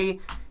away.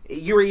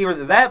 You were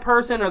either that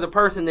person or the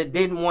person that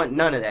didn't want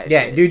none of that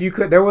shit.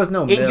 Dude, there was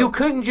no middle. You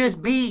couldn't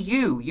just be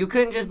you. You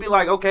couldn't just be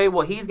like, okay,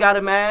 well, he's got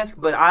a mask,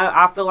 but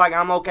I feel like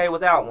I'm okay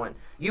without one.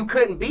 You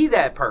couldn't be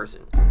that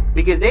person.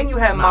 Because then you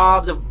have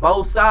mobs of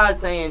both sides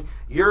saying,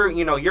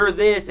 you're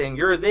this and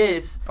you're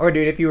this. Or,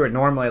 dude, if you were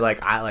normally,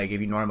 if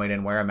you normally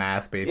didn't wear a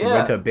mask, but if you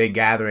went to a big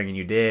gathering and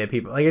you did,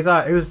 people, like,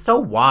 it was so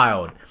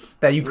wild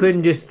that you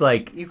couldn't just,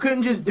 like... You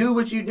couldn't just do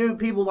what you do.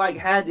 People, like,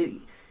 had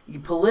to... You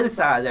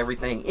politicize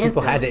everything instantly.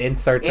 People had to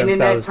insert themselves.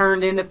 And then that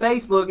turned into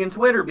Facebook and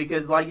Twitter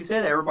because, like you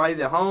said, everybody's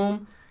at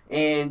home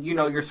and, you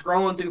know, you're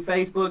scrolling through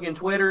Facebook and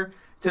Twitter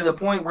to the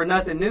point where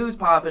nothing new's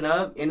popping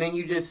up, and then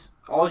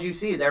all you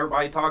see is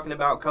everybody talking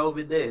about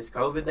COVID this,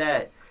 COVID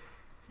that.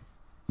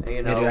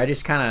 You know? Yeah,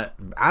 dude,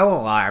 I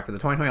won't lie, after the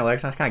 2020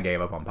 election, I just kind of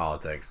gave up on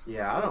politics.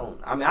 Yeah,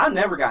 I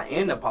never got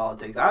into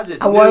politics. I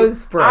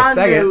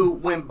knew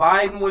when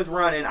Biden was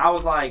running, I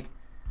was like,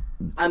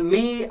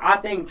 I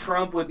think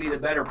Trump would be the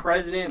better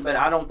president, but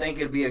I don't think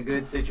it'd be a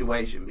good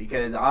situation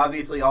because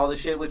obviously all the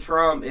shit with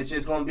Trump, it's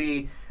just going to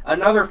be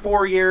another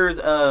 4 years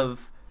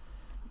of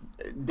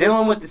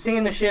dealing with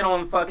seeing the shit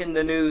on fucking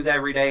the news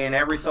every day and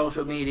every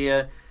social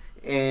media.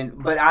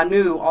 But I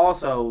knew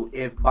also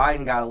if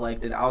Biden got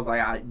elected, I was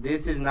like,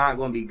 this is not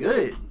going to be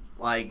good.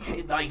 Like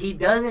he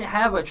doesn't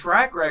have a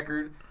track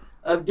record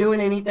of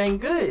doing anything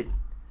good.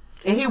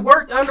 And he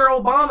worked under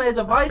Obama as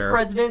a vice Sure.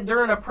 president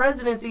during a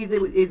presidency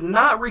that is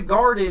not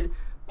regarded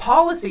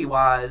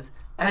policy-wise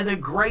as a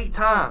great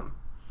time.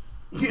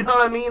 You know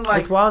what I mean?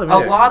 Like, It's wild to me a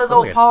that lot of it's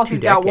those like policies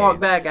 2 got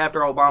walked decades. back after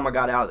Obama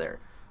got out of there.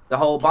 The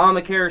whole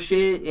Obamacare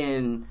shit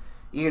and,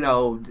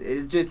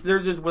 it's just, there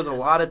just was a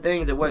lot of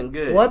things that wasn't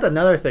good. Well, that's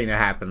another thing that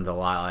happens a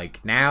lot. Like,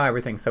 now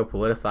everything's so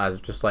politicized.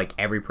 It's just like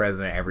every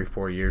president every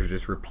 4 years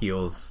just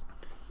repeals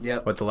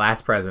Yep. what the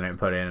last president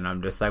put in. And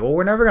I'm just like, well,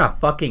 we're never going to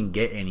fucking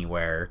get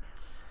anywhere.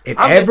 If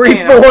I'm just every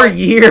saying, 4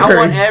 years.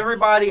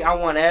 I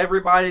want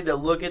everybody to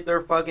look at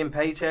their fucking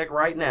paycheck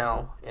right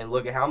now and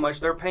look at how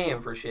much they're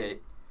paying for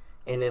shit,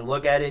 and then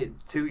look at it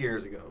 2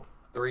 years ago,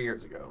 3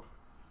 years ago.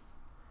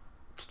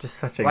 It's just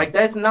such a... Like,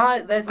 that's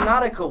not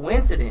a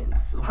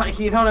coincidence. Like,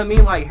 you know what I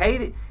mean? Like,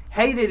 hate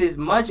it as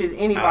much as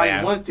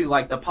anybody wants to.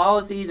 Like, the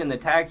policies and the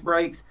tax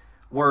breaks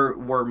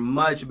were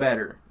much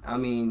better. I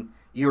mean,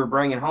 you were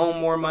bringing home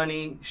more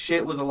money.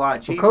 Shit was a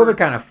lot cheaper. Well, COVID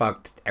kind of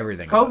fucked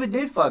everything up. COVID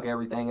did fuck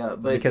everything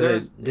up, but Because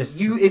it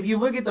just- if you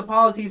look at the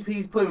policies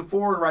he's putting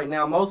forward right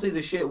now, mostly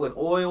the shit with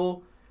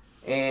oil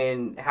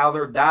and how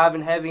they're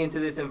diving heavy into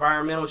this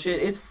environmental shit,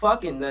 it's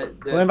fucking the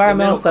environmental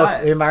middle stuff.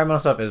 class. The environmental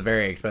stuff is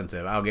very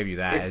expensive. I'll give you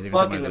that. It's even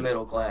fucking someone's- the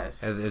middle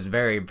class. It's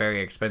very,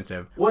 very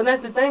expensive. Well, and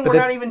that's the thing. But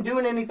We're not even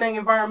doing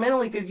anything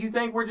environmentally because you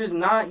think we're just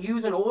not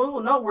using oil.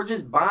 No, we're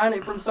just buying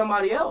it from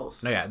somebody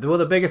else. No, yeah. Well,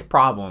 the biggest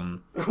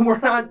problem We're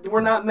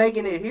not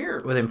making it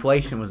here. with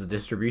inflation was the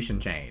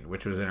distribution chain,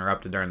 which was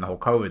interrupted during the whole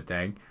COVID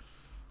thing.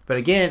 But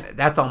again,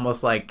 that's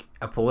almost like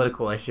a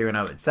political issue in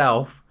of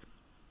itself,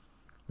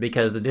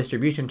 because the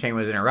distribution chain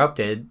was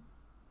interrupted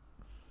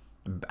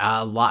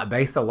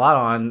based a lot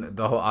on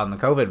the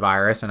COVID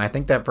virus, and I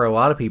think that for a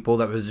lot of people,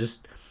 that was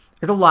just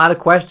there's a lot of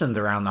questions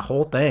around the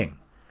whole thing.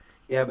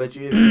 Yeah, but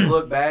if you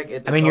look back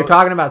at the You're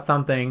talking about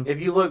something. If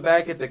you look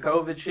back at the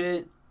COVID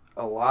shit,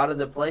 a lot of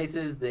the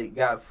places that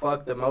got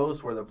fucked the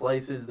most were the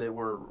places that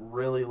were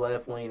really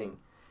left-leaning,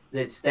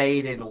 that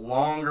stayed in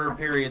longer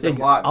periods of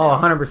lockdown. Oh,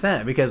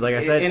 100%. Because, like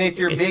I said, and it's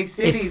your big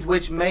cities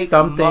which make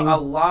something. a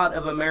lot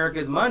of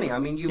America's money. I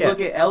mean, you look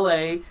at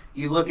L.A.,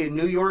 you look at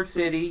New York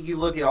City, you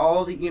look at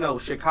all the,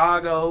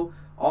 Chicago,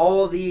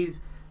 all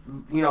these,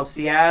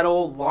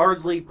 Seattle,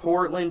 largely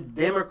Portland,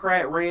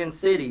 Democrat-ran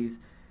cities.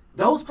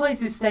 Those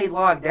places stayed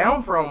locked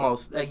down for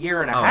almost a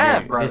year and a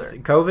half, brother.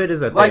 COVID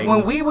is a thing. Like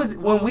when we was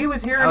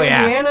here in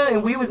Indiana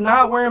and we was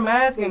not wearing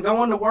masks and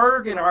going to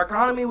work and our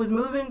economy was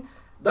moving,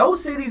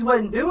 those cities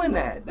wasn't doing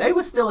that. They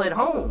was still at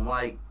home.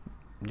 Like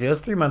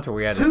just 3 months where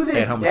we had to to stay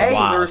this at home day, was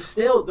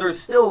wild. there's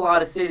still a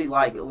lot of cities,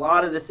 like a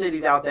lot of the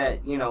cities out that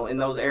in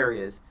those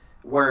areas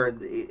where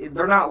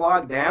they're not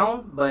locked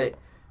down, but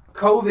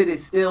COVID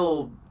is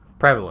still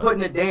prevalent,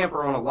 putting a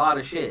damper on a lot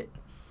of shit.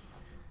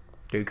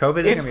 Dude,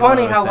 COVID. It's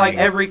funny how like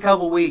every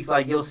couple weeks,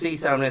 like you'll see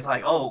something that's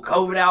like, oh,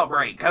 COVID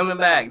outbreak coming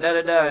back, da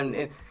da da,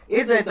 and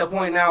it's at the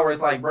point now where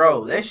it's like,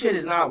 bro, that shit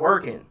is not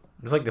working.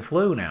 It's like the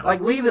flu now. Like,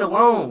 leave it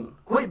alone.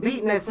 Quit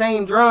beating that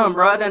same drum,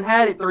 bro. I done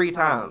had it 3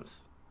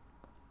 times.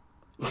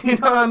 You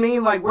know what I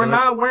mean? Like, we're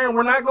not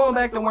going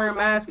back to wearing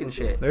masks and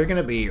shit. There's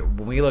gonna be,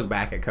 when we look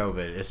back at COVID,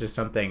 it's just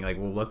something like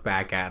we'll look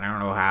back at, and I don't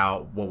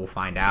know what we'll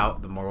find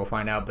out. The more we'll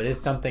find out, but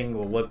it's something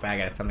we'll look back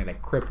at as something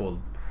that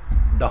crippled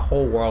the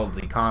whole world's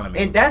economy,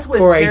 and that's what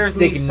for scares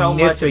me so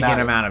much about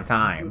significant amount of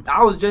time.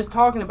 I was just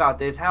talking about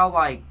this, how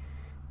like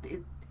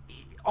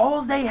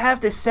all they have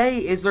to say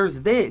is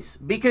there's this,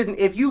 because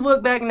if you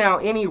look back now,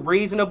 any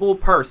reasonable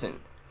person,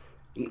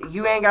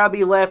 you ain't gotta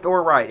be left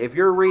or right. If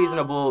you're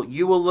reasonable,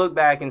 you will look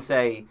back and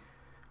say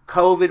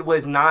COVID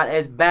was not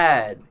as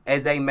bad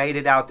as they made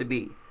it out to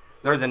be.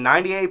 There's a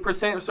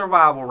 98%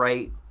 survival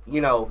rate.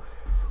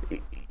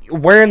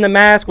 Wearing the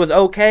mask was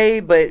okay,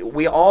 but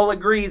we all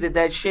agree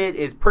that shit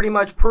is pretty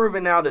much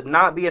proven now to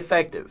not be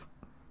effective.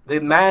 The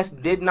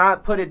mask did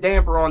not put a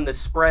damper on the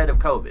spread of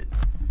COVID.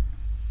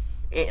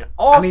 And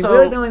also,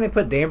 really the only thing that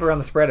put damper on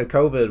the spread of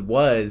COVID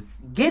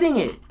was getting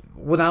it.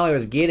 Well, not only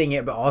was getting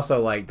it, but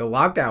also like the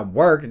lockdown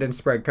worked, it didn't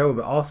spread COVID,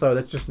 but also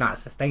that's just not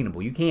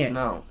sustainable. You can't.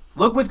 No.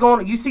 Look what's going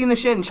on. You seeing the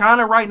shit in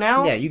China right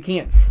now? Yeah, you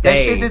can't stay.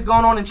 That shit that's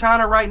going on in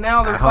China right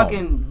now, they're at home.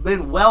 fucking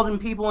been welding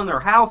people in their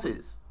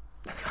houses.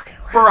 That's fucking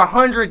right. For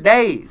 100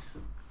 days.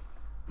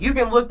 You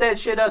can look that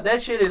shit up.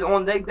 That shit is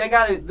on. They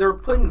got it. They're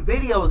putting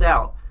videos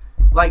out,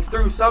 like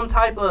through some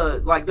type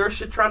of like they're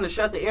trying to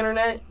shut the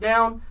internet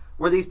down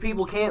where these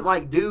people can't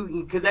like do,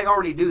 because they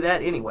already do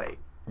that anyway.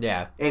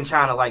 Yeah. In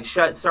China, like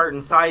shut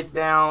certain sites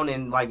down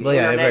and like Well,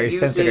 yeah, internet they're very usage.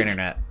 censored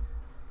internet.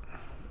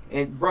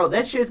 And bro,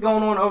 that shit's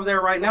going on over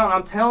there right now. And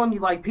I'm telling you,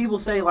 like people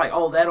say, like,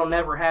 oh, that'll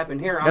never happen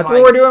here. I'm That's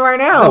like, what we're doing right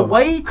now. The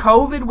way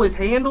COVID was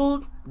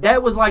handled,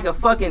 that was like a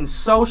fucking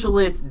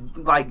socialist,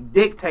 like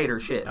dictator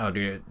shit. Oh,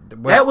 dude,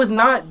 that was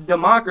not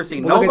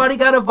democracy. Well, Nobody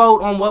got a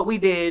vote on what we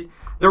did.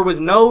 There was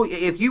no.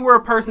 If you were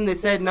a person that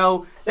said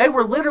no, they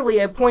were literally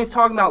at points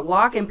talking about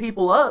locking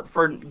people up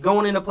for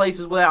going into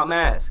places without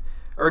masks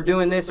or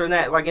doing this or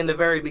that, like in the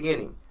very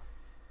beginning.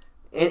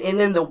 And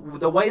then the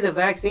way the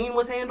vaccine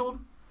was handled.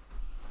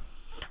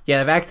 Yeah,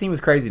 the vaccine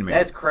was crazy to me.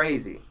 That's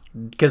crazy.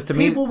 Because to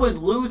me, people was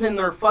losing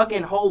their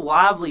fucking whole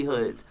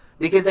livelihoods.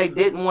 because they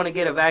didn't want to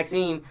get a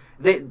vaccine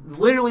that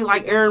literally,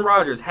 like Aaron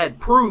Rodgers, had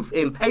proof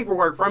and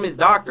paperwork from his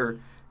doctor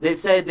that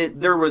said that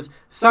there was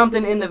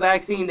something in the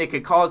vaccine that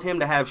could cause him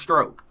to have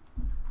stroke.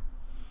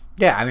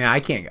 Yeah, I mean,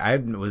 I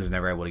was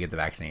never able to get the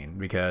vaccine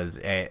because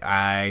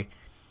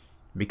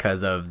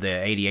because of the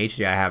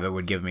ADHD I have, it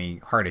would give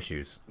me heart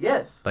issues.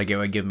 Yes. Like, it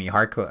would give me it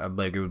would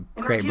And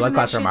create they're blood giving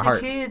clots that from my shit heart.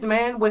 to kids,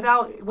 man,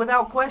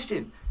 without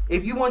question.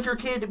 If you want your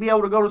kid to be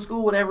able to go to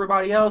school with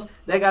everybody else,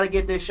 they got to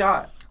get this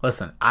shot.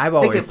 Listen, I've They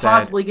always could said...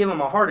 possibly give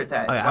them a heart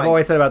attack. Oh, yeah, I've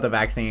always said about the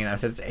vaccine, I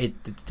said,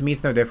 to me,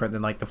 it's no different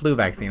than, like, the flu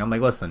vaccine. I'm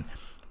like, listen,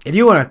 if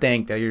you want to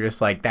think that you're just,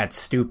 like, that's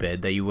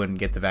stupid that you wouldn't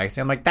get the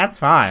vaccine, I'm like, that's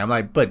fine. I'm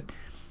like, but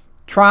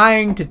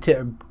trying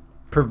to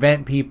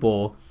prevent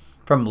people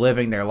from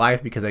living their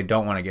life because they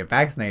don't want to get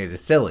vaccinated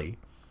is silly.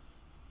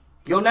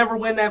 You'll never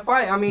win that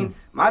fight. I mean,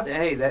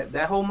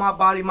 that whole my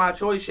body, my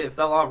choice shit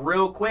fell off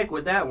real quick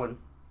with that one.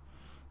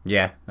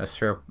 Yeah, that's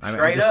true.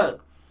 Straight up.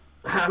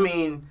 I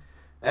mean,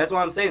 that's what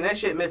I'm saying. That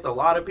shit missed a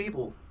lot of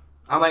people.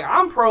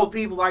 I'm pro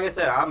people. Like I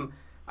said, I'm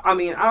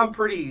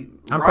pretty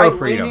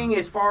right-leaning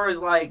as far as,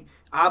 like,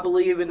 I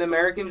believe in the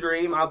American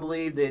dream. I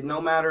believe that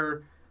no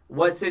matter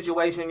what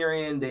situation you're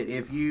in, that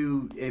if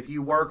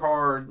you work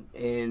hard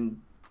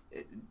and,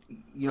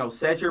 you know,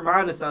 set your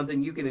mind to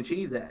something, you can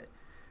achieve that.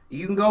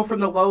 You can go from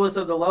the lowest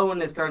of the low in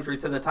this country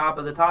to the top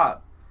of the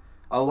top.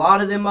 A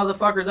lot of them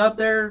motherfuckers up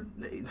there,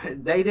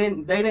 they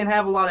didn't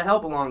have a lot of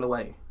help along the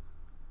way.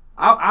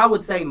 I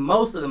would say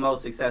most of the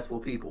most successful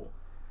people,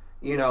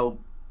 you know,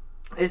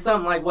 it's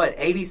something like, what,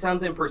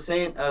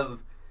 80-something% of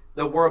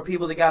the world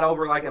people that got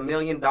over like $1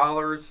 million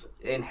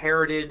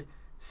inherited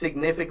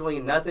significantly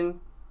nothing.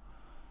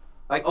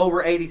 Like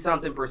over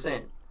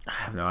 80-something% I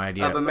have no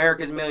idea. of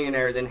America's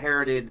millionaires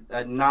inherited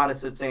not a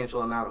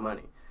substantial amount of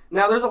money.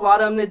 Now, there's a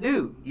lot of them that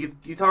do.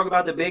 You talk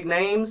about the big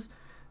names,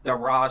 the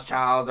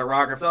Rothschilds, the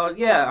Rockefellers.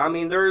 Yeah, I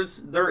mean, there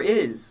is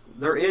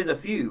a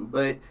few,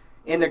 but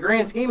in the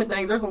grand scheme of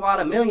things, there's a lot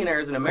of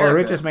millionaires in America. Well,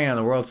 the richest man in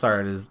the world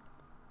started his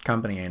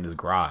company in his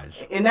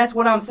garage. And that's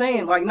what I'm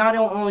saying. Like, not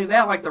only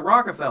that, like the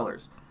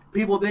Rockefellers.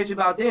 People bitch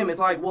about them. It's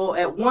like, well,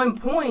 at one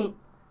point,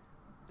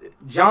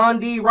 John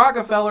D.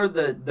 Rockefeller,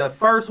 the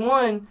first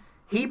one,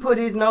 he put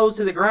his nose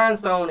to the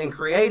grindstone and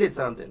created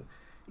something.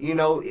 You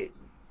know,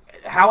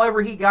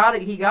 however he got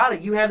it,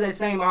 You have that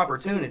same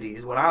opportunity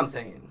is what I'm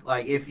saying.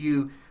 Like,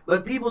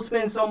 but people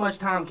spend so much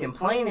time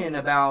complaining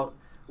about,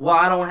 well,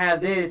 I don't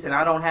have this and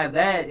I don't have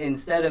that,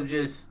 instead of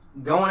just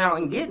going out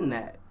and getting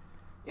that.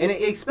 And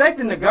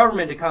expecting the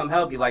government to come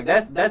help you, like,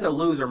 that's a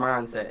loser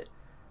mindset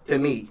to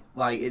me.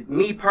 Like,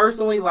 me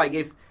personally, like,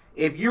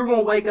 if you're going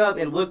to wake up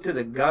and look to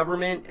the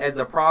government as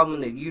the problem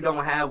that you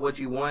don't have what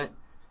you want,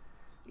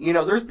 you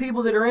know, there's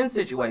people that are in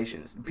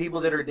situations,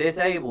 people that are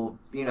disabled,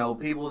 you know,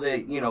 people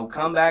that, you know,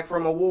 come back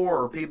from a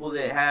war, or people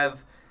that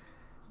have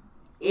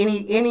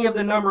any of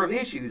the number of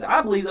issues.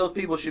 I believe those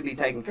people should be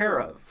taken care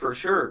of, for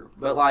sure.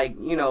 But, like,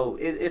 you know,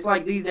 it's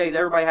like these days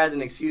everybody has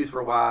an excuse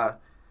for why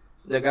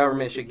the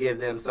government should give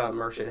them something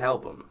or should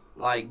help them.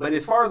 Like, but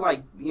as far as,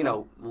 like, you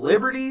know,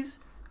 liberties,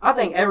 I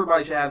think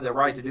everybody should have the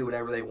right to do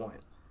whatever they want.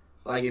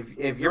 Like,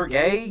 if you're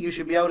gay, you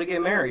should be able to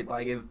get married.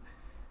 Like, if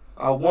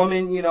a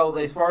woman, you know,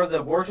 as far as the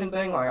abortion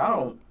thing, like,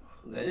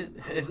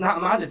 it's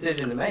not my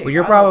decision to make. Well,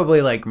 you're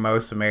probably like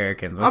most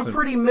Americans. I'm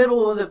pretty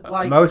middle of the,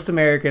 like... Most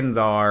Americans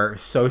are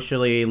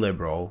socially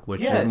liberal,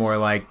 which Yes. is more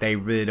like they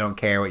really don't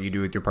care what you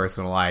do with your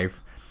personal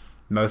life.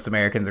 Most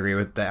Americans agree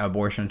with that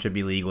abortion should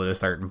be legal to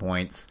certain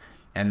points,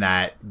 and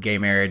that gay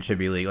marriage should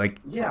be legal. Like,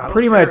 Yeah, I don't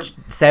pretty care. much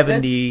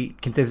 70,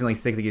 consistently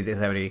 60 to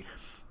 70,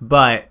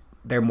 but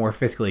they're more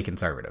fiscally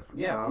conservative.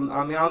 Yeah,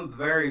 I'm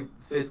very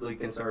fiscally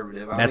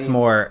conservative. That's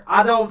more...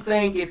 I don't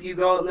think if you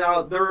go...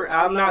 Now,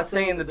 I'm not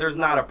saying that there's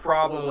not a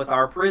problem with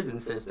our prison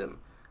system.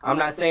 I'm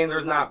not saying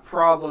there's not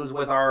problems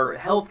with our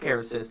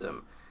healthcare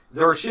system.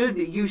 There should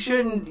be... You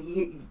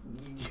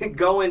shouldn't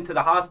go into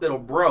the hospital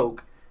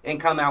broke and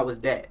come out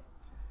with debt.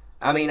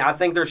 I mean, I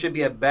think there should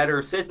be a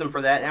better system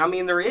for that. And I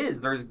mean, there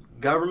is. There's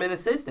government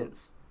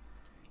assistance.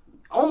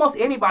 Almost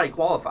anybody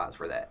qualifies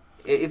for that.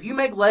 If you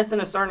make less than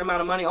a certain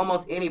amount of money,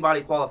 almost anybody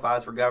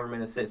qualifies for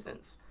government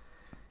assistance.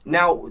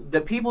 Now,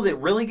 the people that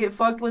really get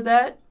fucked with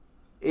that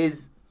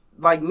is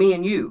like me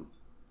and you.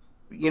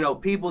 You know,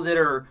 people that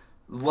are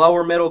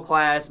lower middle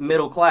class.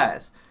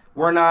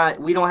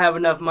 We don't have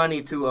enough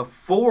money to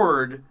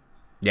afford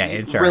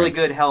insurance. Really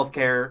good health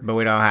care. But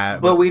we don't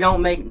have... But we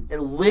don't make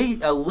at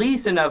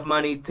least enough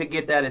money to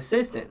get that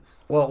assistance.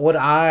 Well,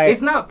 it's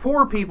not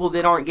poor people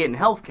that aren't getting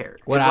health care.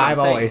 What I've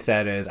always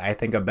said is I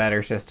think a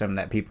better system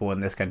that people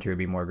in this country would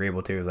be more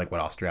agreeable to is like what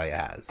Australia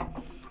has.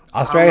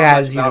 Australia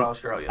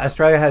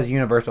has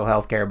universal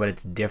health care, but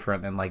it's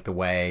different than like the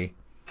way...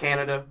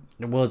 Canada?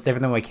 Well, it's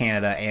different than the way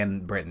Canada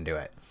and Britain do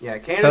it. Yeah,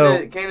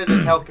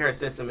 Canada's healthcare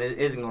system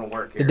isn't going to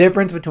work here. The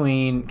difference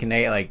between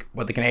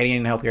what the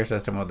Canadian healthcare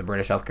system and what the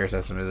British healthcare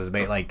system is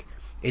like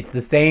it's the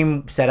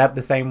same, set up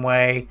the same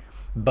way,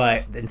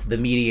 but it's the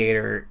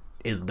mediator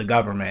is the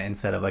government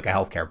instead of like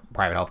a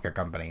private healthcare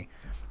company.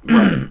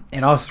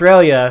 In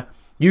Australia,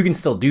 you can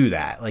still do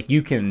that. Like,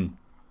 you can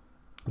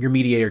your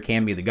mediator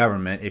can be the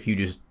government if you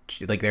just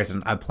like there's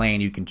a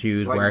plan you can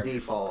choose Like where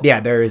default. yeah,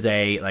 there is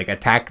a like a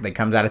tax that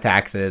comes out of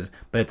taxes,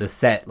 but it's a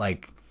set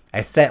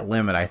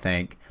limit, I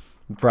think,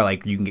 for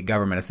like you can get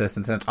government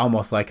assistance, and it's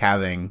almost like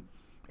having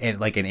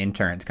like an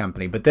insurance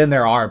company. But then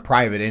there are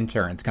private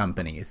insurance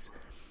companies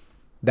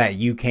that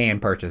you can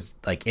purchase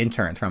like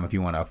insurance from if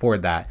you want to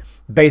afford that.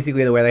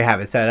 Basically, the way they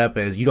have it set up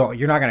is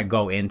you're not going to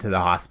go into the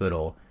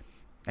hospital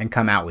and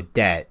come out with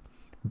debt,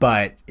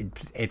 but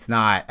it's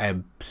not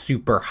a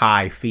super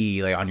high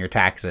fee like on your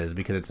taxes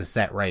because it's a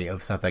set rate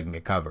of stuff that can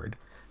get covered.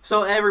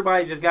 So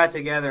everybody just got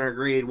together and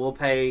agreed we'll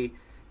pay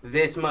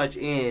this much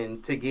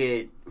in to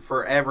get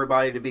for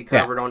everybody to be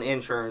covered on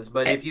insurance.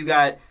 But if you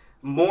got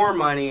more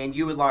money and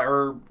you would like,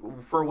 or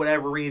for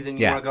whatever reason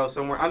you want to go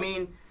somewhere, I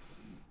mean,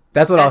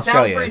 that's what that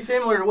Australia sounds pretty is.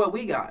 similar to what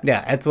we got.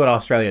 Yeah, that's what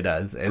Australia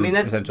does. I mean,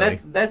 essentially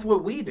that's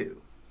what we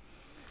do.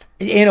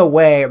 In a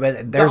way,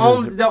 but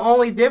there's the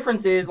only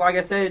difference is, like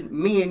I said,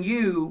 me and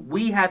you,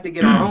 we have to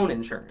get our own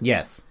insurance.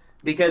 Yes,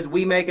 because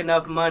we make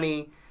enough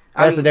money.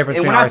 That's the difference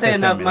between our system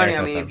and their And when I say enough money,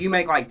 I system. mean if you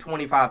make like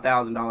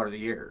 $25,000 a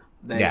year,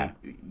 then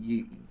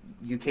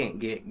you can't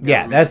get.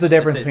 Yeah, that's the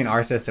difference assistance. between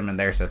our system and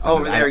their system.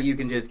 Over there, you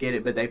can just get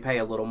it, but they pay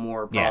a little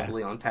more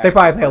probably on taxes. They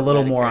probably pay a for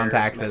little more on Medicare,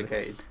 taxes.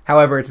 Medicaid.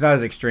 However, it's not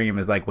as extreme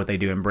as like what they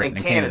do in Britain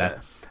and Canada.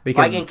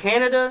 Because Like in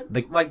Canada,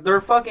 like they're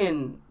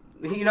fucking.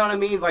 You know what I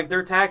mean? Like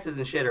their taxes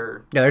and shit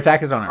are. yeah, their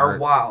taxes on are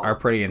wild. are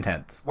pretty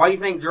intense. Why do you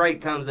think Drake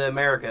comes to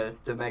America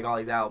to make all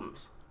these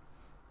albums?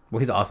 Well,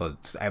 he's also.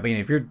 I mean,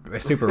 if you're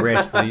super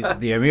rich,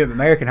 the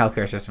American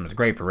healthcare system is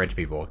great for rich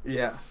people.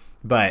 Yeah.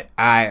 But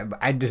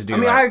I just do. I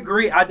mean, I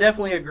agree. I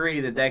definitely agree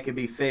that could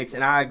be fixed,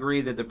 and I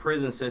agree that the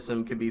prison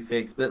system could be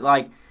fixed. But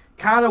like,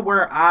 kind of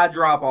where I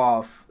drop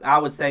off, I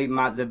would say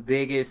the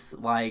biggest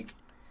like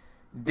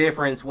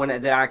difference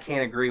that I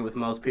can't agree with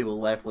most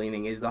people left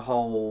leaning is the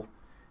whole,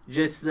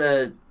 just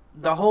the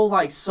whole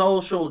like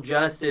social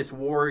justice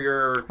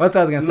warrior. What's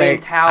I was gonna say?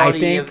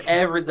 Mentality of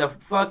the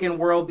fucking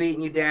world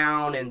beating you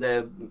down and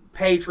the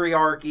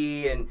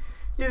patriarchy and.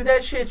 Dude,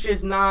 that shit's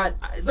just not.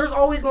 There's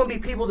always going to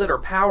be people that are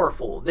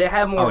powerful that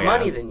have more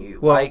money than you.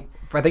 Well, like,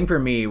 I think for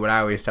me, what I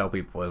always tell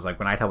people is like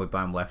when I tell people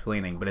I'm left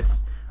leaning,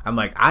 but I'm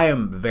like I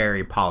am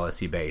very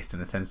policy based in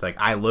the sense like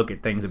I look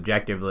at things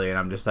objectively and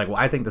I'm just like, well,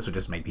 I think this would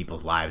just make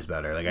people's lives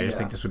better. Like I just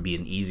think this would be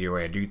an easier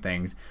way to do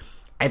things.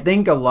 I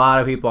think a lot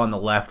of people on the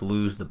left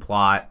lose the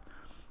plot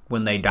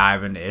when they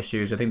dive into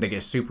issues. I think they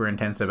get super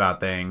intense about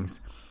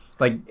things.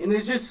 Like, and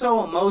it's just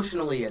so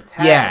emotionally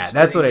attached. Yeah,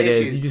 that's to what it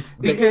issues. is. You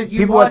just because you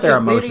people watch let their a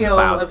emotions video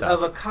cloud of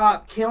stuff. a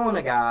cop killing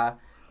a guy,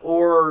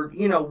 or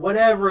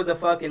whatever the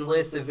fucking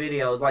list of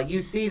videos. Like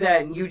you see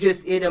that, and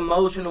it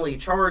emotionally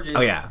charges.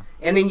 Oh yeah.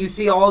 And then you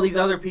see all these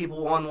other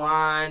people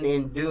online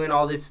and doing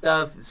all this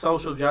stuff,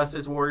 social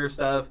justice warrior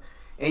stuff,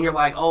 and you're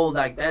like, oh,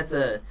 like that's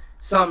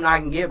something I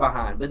can get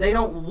behind. But they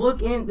don't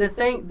look in the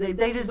thing.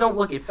 They just don't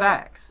look at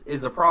facts.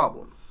 Is the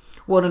problem.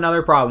 Well, and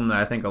another problem that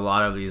I think a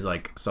lot of these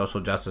like social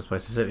justice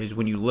places is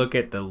when you look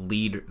at the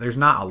leader, there's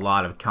not a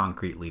lot of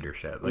concrete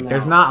leadership. Like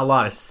there's not a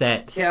lot of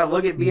set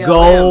look at BLM.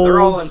 goals. They're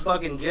all in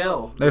fucking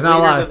jail. There's not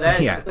a lot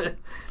of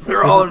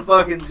They're all in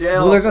fucking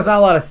jail. Well, there's just not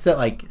a lot of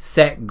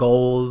set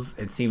goals.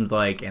 It seems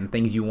like and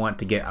things you want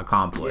to get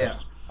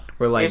accomplished.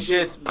 Where like it's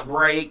just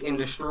break and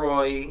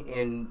destroy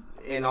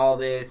and all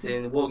this,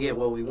 and we'll get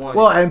what we want.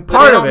 Well, and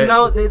part of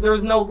it,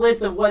 there's no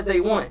list of what they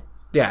want.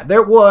 Yeah,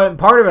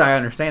 part of it I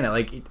understand that.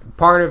 Like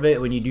part of it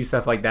when you do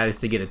stuff like that is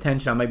to get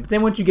attention. I'm like, but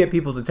then once you get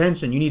people's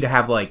attention, you need to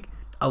have like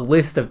a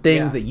list of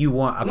things that you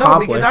want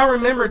accomplished. No, because I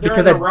remember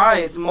during the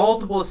riots,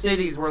 multiple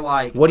cities were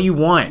like, "What do you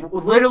want?"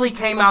 Literally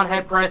came out and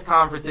had press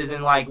conferences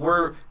and like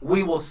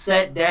we will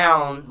sit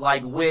down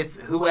like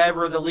with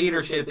whoever the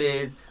leadership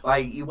is,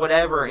 like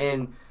whatever,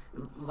 and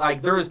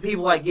like there was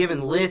people like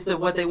giving lists of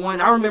what they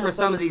want. I remember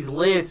some of these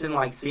lists in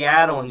like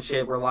Seattle and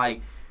shit were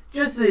like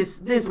just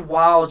this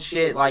wild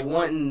shit, like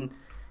wanting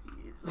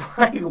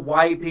like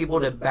white people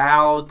to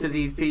bow to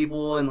these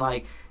people and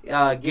like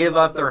give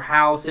up their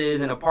houses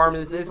and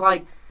apartments. It's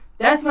like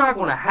that's not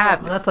going to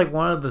happen. Well, that's like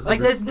one of the like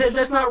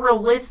that's not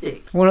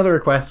realistic. One of the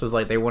requests was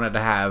like they wanted to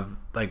have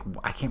like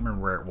I can't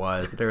remember where it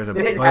was, but there was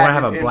they want to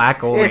have a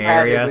black only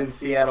area in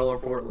Seattle or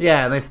Portland.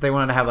 Yeah, and they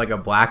wanted to have like a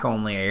black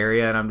only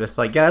area, and I'm just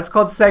like, yeah, that's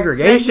called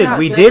segregation.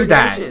 Yeah, did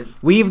that.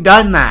 We've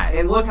done that.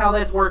 And look how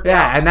that's worked out.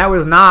 Yeah,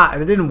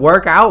 and it didn't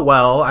work out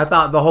well. I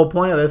thought the whole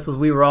point of this was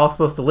we were all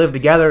supposed to live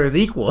together as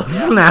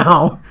equals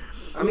now.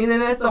 I mean,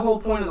 and that's the whole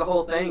point of the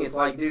whole thing. It's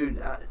like,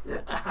 dude,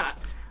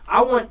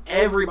 I want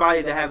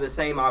everybody to have the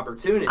same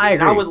opportunity. I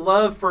agree. And I would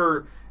love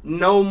for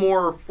no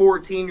more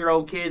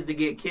 14-year-old kids to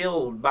get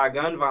killed by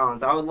gun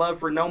violence. I would love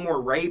for no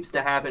more rapes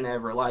to happen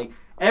ever. Like,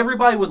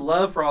 everybody would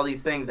love for all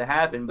these things to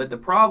happen. But the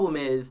problem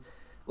is,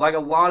 like, a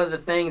lot of the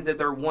things that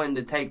they're wanting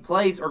to take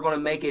place are going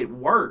to make it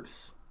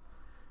worse.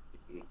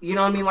 You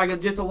know what I mean? Like,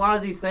 just a lot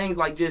of these things,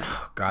 like, just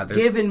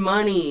giving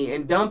money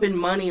and dumping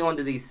money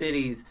onto these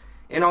cities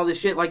and all this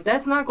shit. Like,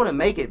 that's not going to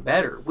make it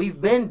better.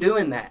 We've been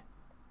doing that.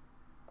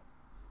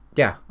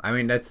 Yeah, I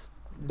mean, that's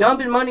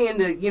dumping money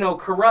into,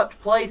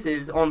 corrupt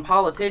places on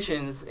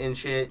politicians and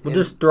shit. Well,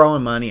 just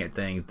throwing money at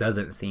things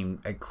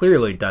it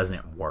clearly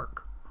doesn't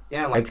work.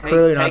 Yeah, like it's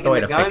clearly not the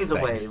way to guns fix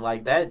away. things.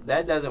 Like that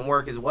doesn't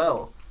work as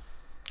well.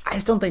 I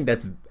just don't think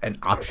that's an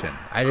option.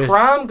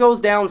 Crime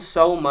goes down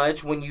so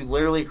much when you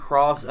literally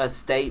cross a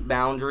state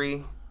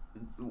boundary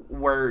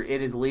where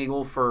it is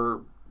legal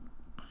for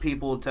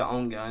people to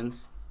own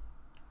guns.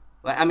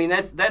 Like, I mean,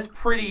 that's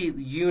pretty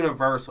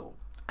universal.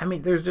 I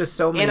mean, there's just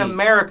so many... In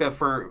America,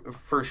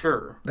 for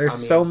sure.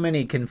 There's so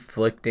many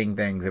conflicting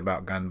things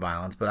about gun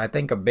violence, but I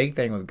think a big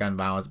thing with gun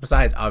violence,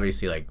 besides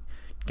obviously, like,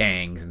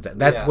 gangs and stuff,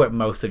 that's what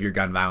most of your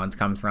gun violence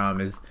comes from,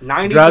 is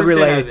 90%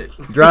 drug-related, of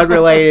it.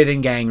 drug-related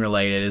and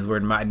gang-related is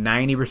where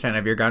 90%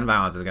 of your gun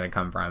violence is going to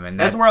come from. And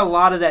that's where a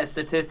lot of that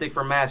statistic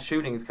for mass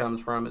shootings comes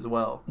from as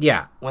well.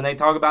 Yeah. When they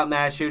talk about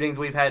mass shootings,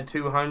 we've had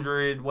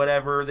 200,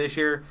 whatever, this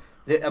year.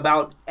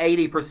 About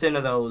 80%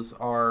 of those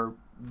are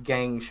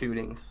gang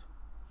shootings.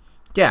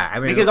 Yeah, I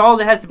mean, because all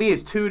it has to be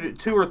is two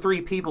or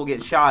three people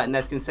get shot, and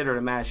that's considered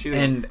a mass shooting.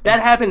 And that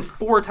happens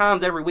 4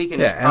 times every week in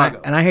Chicago.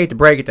 And I hate to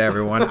break it to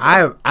everyone.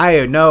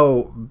 I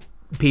know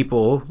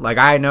people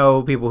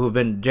who've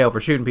been in jail for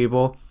shooting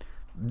people.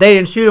 They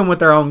didn't shoot them with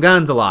their own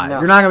guns a lot. No.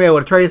 You're not gonna be able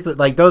to trace it.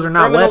 Like, those are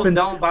not Criminals weapons.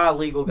 Don't buy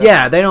legal guns.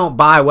 Yeah, they don't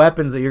buy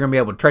weapons that you're gonna be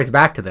able to trace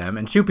back to them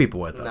and shoot people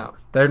with them. No.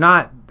 They're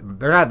not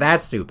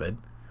that stupid.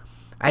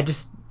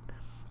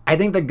 I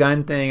think the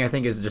gun thing,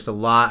 is just a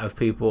lot of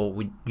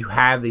people. You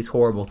have these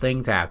horrible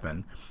things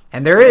happen,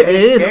 and it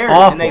is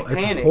awful.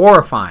 It's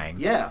horrifying.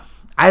 Yeah,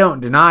 I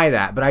don't deny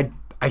that, but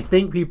I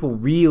think people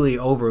really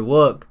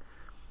overlook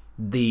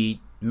the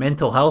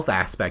mental health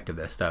aspect of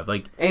this stuff.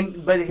 But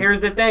here's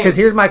the thing. Because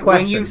here's my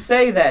question: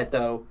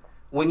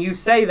 when you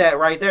say that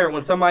right there,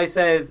 when somebody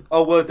says,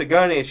 "Oh, well, it's a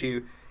gun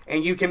issue,"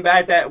 and you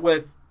combat that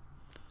with,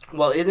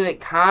 "Well, isn't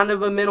it kind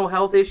of a mental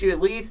health issue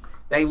at least?"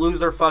 They lose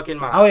their fucking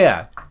mind. Oh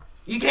yeah.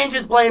 You can't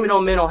just blame it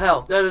on mental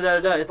health.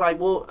 It's like,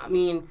 well, I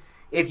mean,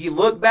 if you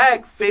look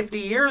back 50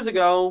 years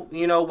ago,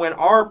 when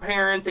our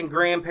parents and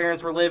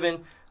grandparents were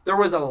living, there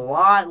was a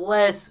lot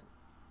less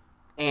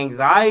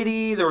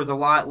anxiety. There was a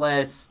lot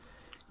less,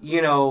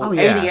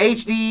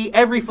 ADHD.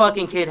 Every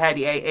fucking kid had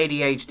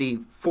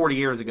ADHD 40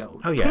 years ago.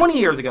 20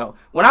 years ago,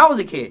 when I was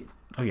a kid.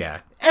 Oh,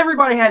 yeah.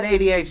 Everybody had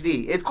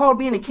ADHD. It's called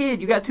being a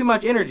kid. You got too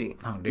much energy.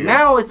 Oh, dear.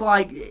 Now it's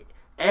like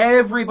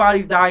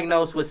everybody's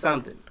diagnosed with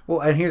something.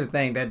 Well, and here's the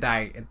thing: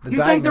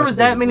 you think there was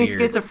that many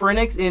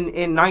schizophrenics in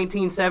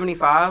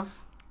 1975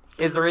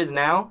 as there is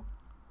now?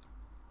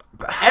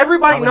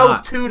 Everybody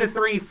knows 2 to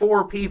 3,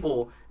 4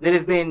 people that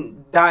have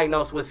been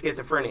diagnosed with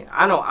schizophrenia.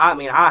 I know. I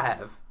mean, I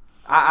have.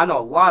 I know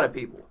a lot of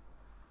people.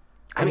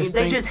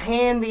 They just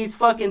hand these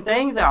fucking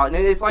things out, and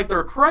it's like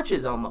they're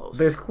crutches almost.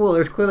 There's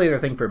clearly the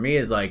thing for me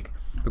is like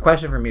the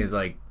question for me is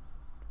like,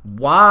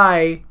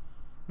 why?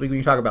 Like when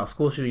you talk about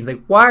school shootings,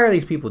 like why are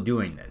these people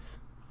doing this?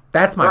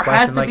 That's my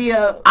question.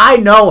 I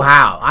know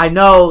how. I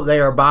know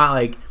they are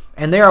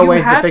and there are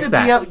ways to fix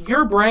that.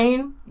 Your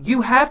brain,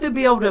 you have to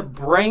be able to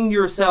bring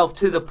yourself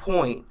to the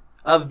point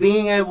of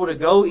being able to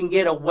go and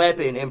get a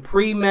weapon and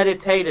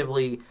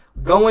premeditatively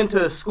go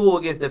into a school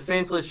against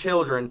defenseless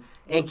children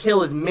and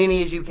kill as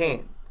many as you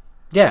can.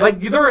 Yeah. Like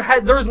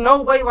there's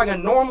no way like a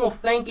normal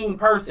thinking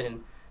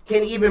person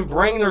can even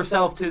bring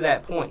themselves to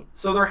that point.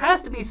 So there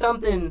has to be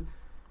something.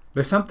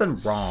 There's something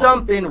wrong.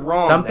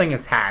 Something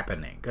is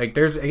happening. Like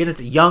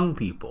it's young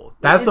people.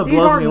 That's what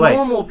blows me away. These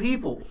aren't normal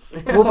people.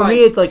 Well, for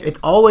me, it's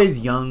always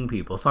young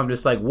people. So I'm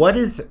just like, what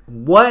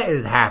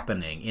is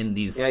happening in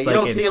these? Yeah, you like,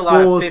 don't in see schools?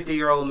 A lot of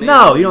 50-year-old men.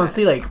 No, you don't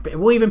see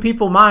even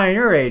people my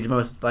your age.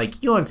 Most you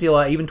don't see a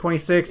lot. Even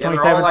 26,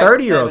 27,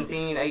 30-year-olds.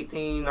 17,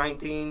 18,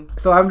 19.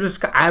 So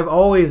I've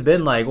always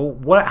been like, well,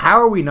 what? How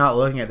are we not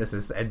looking at this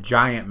as a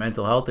giant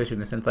mental health issue in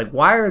the sense like,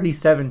 why are these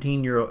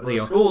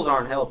 17-year-olds? Schools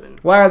aren't helping.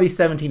 Why are these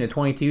 17 to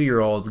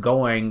 22-year-olds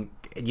going,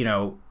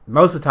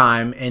 most of the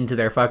time into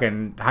their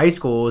fucking high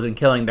schools and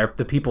killing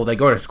the people they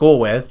go to school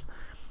with,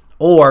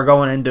 or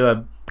going into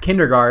a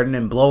kindergarten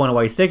and blowing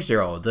away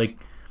 6-year-olds? Like,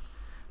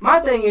 my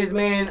thing is,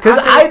 man, because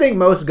I think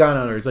most gun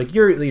owners, like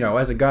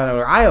as a gun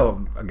owner, I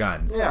own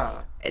guns.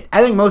 Yeah.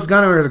 I think most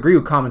gun owners agree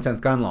with common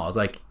sense gun laws.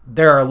 Like,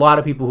 there are a lot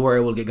of people who are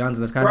able to get guns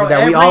in this country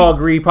that we all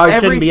agree probably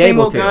shouldn't be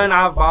able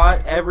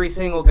to. Every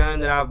single gun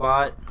that I've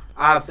bought,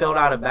 I've filled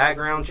out a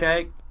background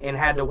check and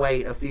had to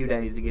wait a few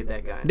days to get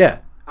that gun.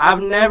 Yeah.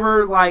 I've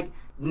never, I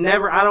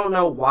don't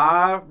know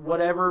why,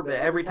 whatever, but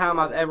every time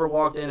I've ever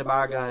walked in to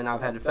buy a gun, I've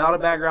had to fill out a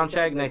background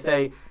check, and they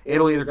say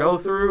it'll either go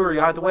through or you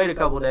have to wait a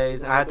couple of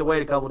days, and I have to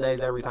wait a couple of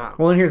days every time.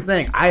 Well, and here's the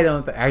thing.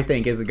 I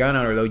think as a gun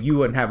owner, though, you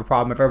wouldn't have a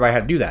problem if everybody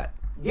had to do that.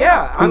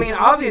 Yeah, I mean,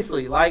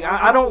 obviously,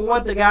 I don't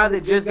want the guy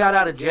that just got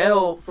out of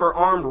jail for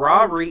armed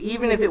robbery,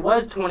 even if it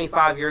was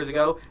 25 years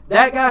ago,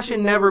 that guy should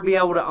never be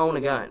able to own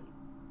a gun.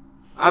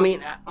 I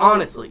mean,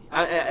 honestly,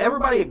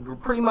 everybody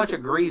pretty much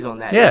agrees on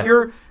that. Yeah. If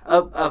you're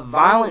a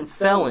violent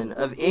felon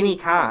of any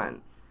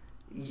kind,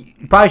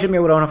 you probably shouldn't be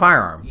able to own a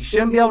firearm. You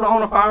shouldn't be able to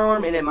own a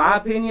firearm, and in my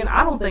opinion,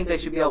 I don't think they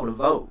should be able to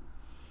vote.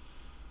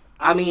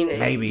 I mean,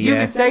 Maybe, you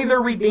yeah. could say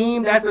they're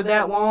redeemed after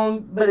that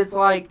long, but it's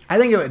like I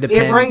think it would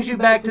depend. it brings you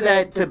back to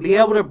that, to be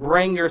able to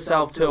bring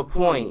yourself to a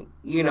point,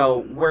 you know,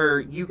 where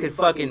you could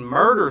fucking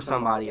murder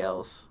somebody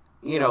else.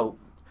 You know,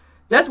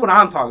 that's what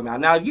I'm talking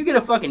about. Now, if you get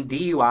a fucking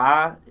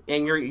DUI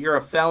and you're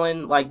a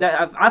felon like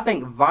that, I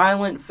think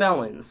violent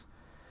felons,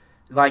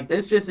 like,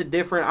 that's just a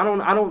different.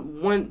 I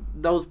don't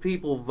want those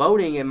people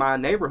voting in my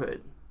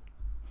neighborhood.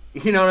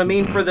 You know what I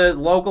mean? For the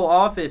local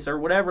office or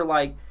whatever.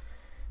 Like,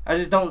 I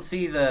just don't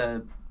see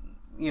the,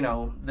 you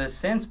know, the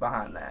sense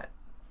behind that.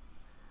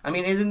 I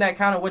mean, isn't that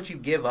kind of what you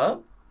give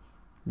up?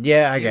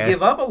 Yeah, I guess. You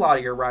give up a lot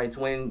of your rights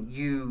when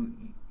you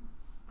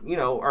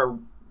know, are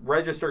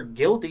registered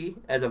guilty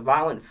as a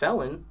violent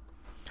felon.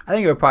 I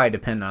think it would probably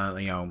depend on,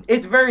 you know.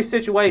 It's very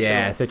situational.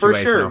 Yeah, for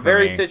sure. for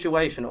Very me.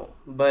 situational.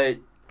 But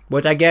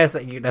Which I guess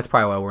that's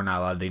probably why we're not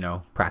allowed to, you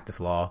know, practice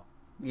law.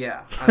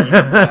 yeah, I mean,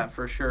 that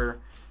for sure.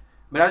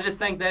 But I just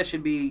think that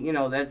should be, you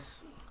know,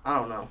 that's, I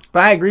don't know.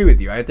 But I agree with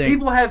you. I think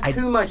People have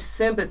too much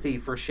sympathy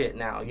for shit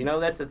now. You know,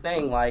 that's the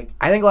thing. Like,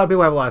 I think a lot of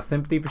people have a lot of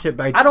sympathy for shit,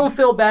 but I don't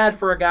feel bad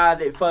for a guy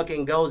that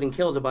fucking goes and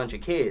kills a bunch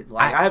of kids.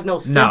 Like, I have no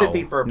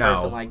sympathy for a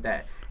person like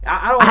that.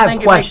 I don't I have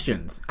think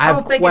questions. I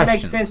don't think it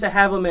makes sense to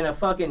have them in a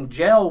fucking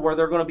jail where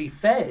they're going to be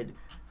fed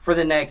for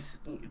the next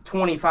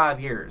 25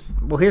 years.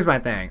 Well, here's my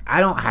thing.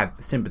 I don't have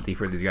sympathy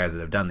for these guys that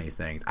have done these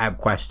things. I have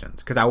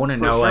questions because I want to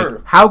For know, sure.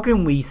 like, how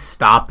can we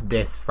stop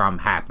this from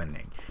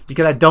happening?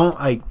 Because I don't,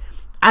 like,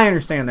 I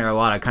understand there are a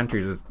lot of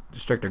countries with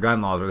stricter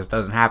gun laws where this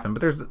doesn't happen,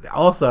 but there's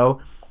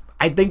also,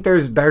 I think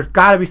there's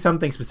got to be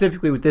something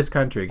specifically with this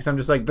country, because I'm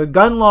just like, the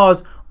gun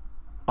laws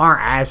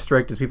aren't as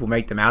strict as people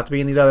make them out to be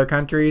in these other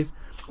countries.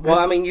 Well,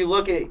 I mean, you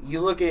look at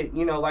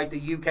you know, like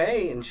the UK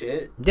and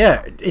shit.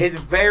 Yeah, It's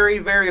very,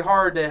 very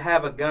hard to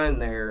have a gun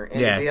there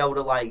and Yeah. to be able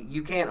to, like,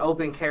 you can't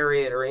open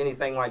carry it or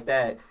anything like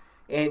that.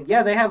 And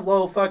yeah, they have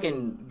low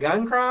fucking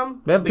gun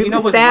crime. Yeah, but you people know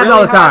what's stabbed really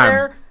all the high time.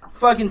 there?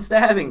 Fucking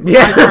stabbings.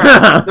 Yeah. Knife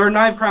crimes. They're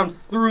knife crimes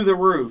through the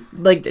roof.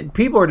 like,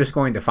 people are just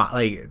going to find,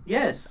 like,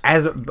 Yes.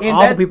 as And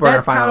all the people are going to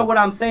that's find kind out. of what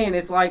I'm saying.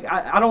 It's like,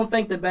 I don't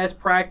think the best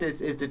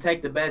practice is to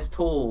take the best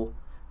tool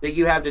that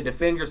you have to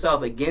defend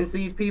yourself against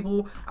these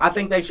people. I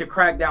think they should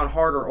crack down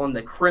harder on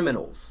the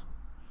criminals.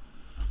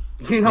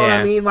 You know what I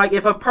Yeah. mean? Like,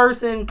 if a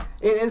person,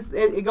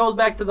 it goes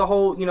back to the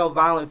whole, you know,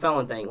 violent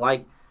felon thing.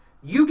 Like,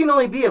 you can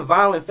only be a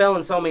violent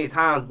felon so many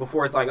times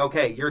before it's like,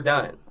 okay, you're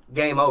done.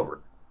 Game over.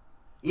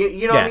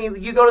 You know what I Yeah.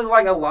 mean? You go to,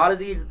 like, a lot of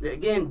these,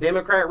 again,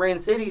 Democrat-ran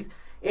cities,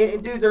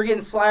 and dude, they're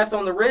getting slaps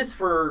on the wrist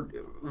for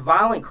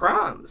violent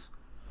crimes.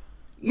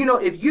 You know,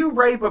 if you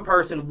rape a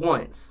person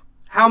once,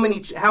 how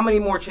many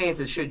more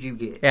chances should you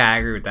get? Yeah, I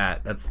agree with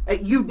that. That's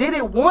You did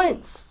it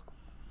once.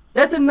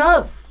 That's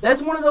enough.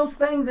 That's one of those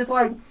things. It's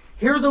like,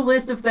 here's a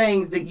list of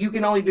things that you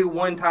can only do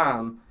one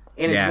time,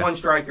 and Yeah. it's one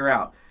strike, you're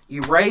out.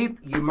 You rape,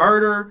 you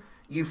murder,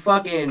 you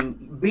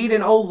fucking beat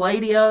an old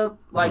lady up.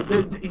 Like,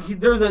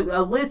 there's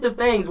a list of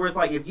things where it's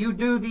like, if you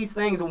do these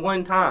things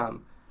one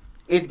time,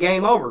 it's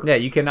game over. yeah,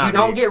 you cannot. You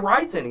don't get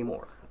rights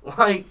anymore.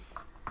 Like,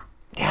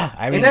 Yeah,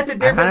 I mean, and that's the I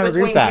kind of difference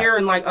agree with between that. here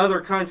and, like,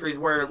 other countries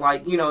where,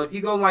 like, you know, if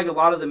you go in, like, a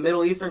lot of the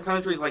Middle Eastern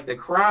countries, like, the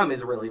crime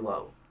is really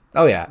low.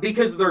 Oh yeah.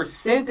 Because their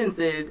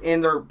sentences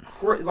and their,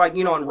 like,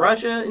 you know, in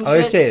Russia and Oh,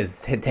 this shit, shit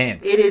is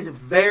intense. it is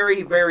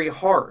very, very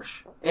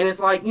harsh. And it's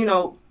like, you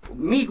know,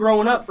 me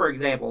growing up, for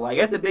example, like,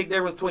 that's a big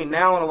difference between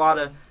now and a lot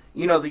of,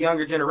 you know, the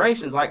younger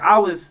generations. Like, I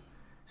was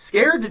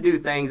scared to do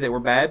things that were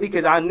bad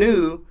because I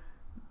knew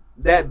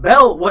that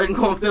belt wasn't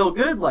going to feel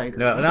good later.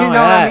 No, you not know only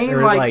what I that, mean?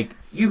 or, like,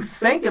 you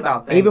think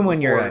about things even when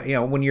before. you're, you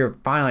know, when you're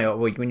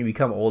finally, when you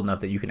become old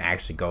enough that you can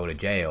actually go to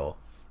jail,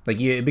 like,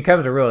 it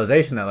becomes a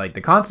realization that, like,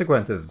 the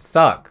consequences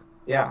suck.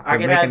 Yeah, I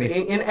They're can have,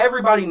 making these- and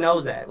everybody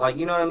knows that. Like,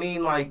 you know what I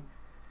mean? Like,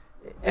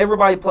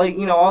 everybody play,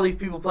 you know, all these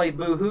people play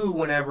boo-hoo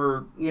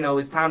whenever, you know,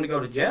 it's time to go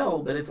to jail.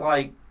 But it's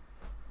like,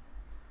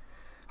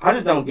 I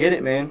just don't get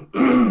it, man.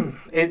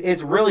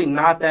 It's really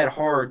not that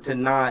hard to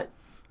not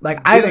Like,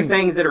 I do think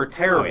things that are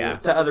terrible Oh, yeah.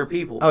 to other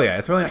people. Oh yeah,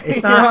 it's really it's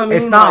You know not what I mean?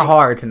 it's not Like-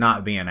 hard to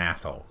not be an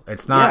asshole.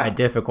 It's not Yeah. a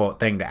difficult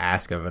thing to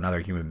ask of another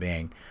human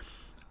being.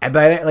 But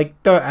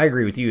I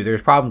agree with you.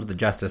 There's problems with the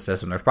justice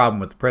system. There's problem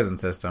with the prison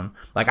system.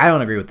 Like, I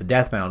don't agree with the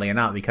death penalty, and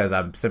not because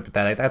I'm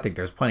sympathetic. I think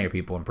there's plenty of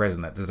people in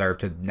prison that deserve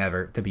to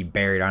never to be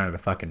buried under the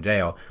fucking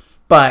jail.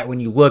 But when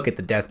you look at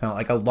the death penalty,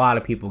 like, a lot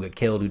of people get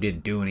killed who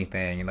didn't do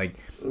anything, and, like,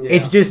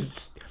 it's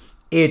just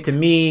to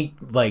me,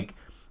 like,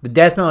 the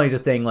death penalty is a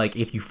thing. Like,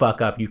 if you fuck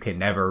up, you can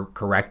never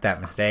correct that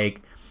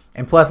mistake.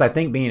 And plus, I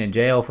think being in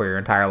jail for your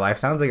entire life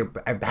sounds like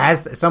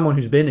as someone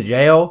who's been to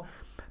jail,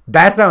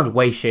 that sounds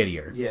way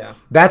shittier. Yeah.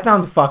 That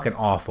sounds fucking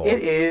awful. It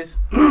is,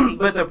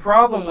 but the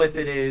problem with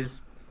it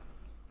is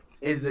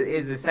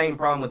the same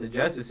problem with the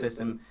justice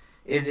system.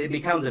 Is it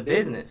becomes a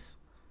business.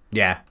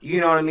 Yeah. You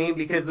know what I mean?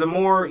 Because the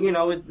more, you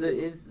know, it's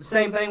the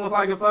same thing with,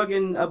 like, a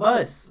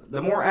bus.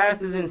 The more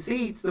asses in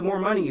seats, the more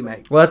money you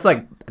make. Well,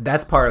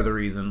 that's part of the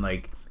reason.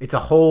 Like, it's a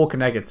whole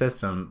connected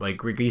system.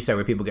 Like you said,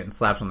 with people getting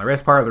slaps on the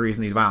wrist. Part of the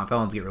reason these violent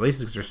felons get released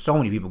is because there's so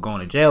many people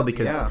going to jail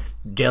because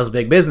jail's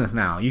big business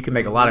now. You can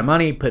make a lot of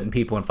money putting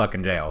people in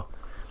fucking jail.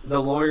 The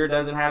lawyer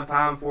doesn't have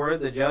time for it.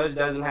 The judge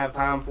doesn't have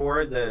time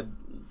for it. The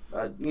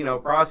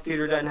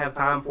prosecutor doesn't have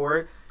time for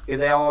it because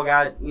they all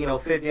got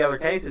 50 other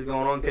cases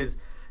going on. Because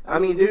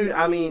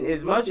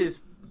as much as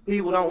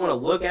people don't want to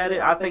look at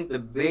it, I think the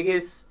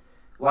biggest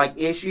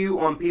issue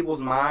on people's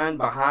mind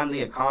behind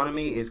the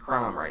economy is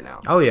crime right now.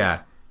 Oh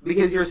yeah.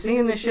 Because you're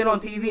seeing this shit on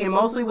TV, and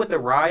mostly with the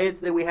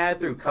riots that we had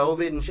through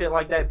COVID and shit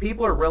like that,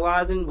 people are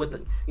realizing with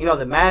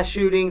the mass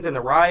shootings and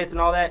the riots and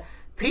all that.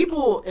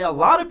 A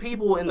lot of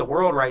people in the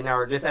world right now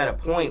are just at a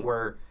point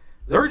where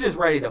they're just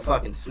ready to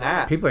fucking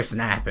snap. People are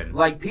snapping.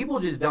 People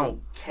just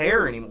don't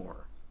care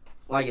anymore,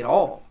 at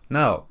all.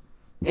 No.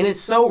 And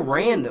it's so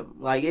random.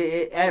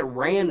 At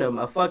random,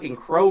 a fucking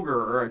Kroger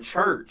or a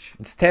church.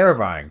 It's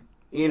terrifying.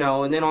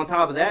 And then on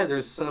top of that,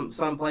 there's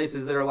some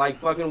places that are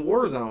fucking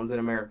war zones in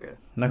America.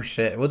 No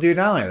shit. Well, dude,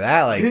 not only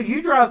that,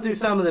 you drive through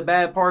some of the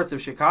bad parts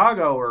of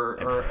Chicago or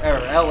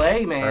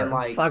L.A., man.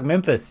 Fuck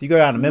Memphis. You go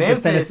down to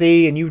Memphis,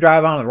 Tennessee, and you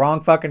drive on the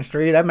wrong fucking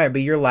street. That might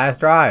be your last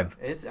drive.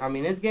 It's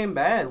getting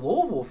bad.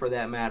 Louisville, for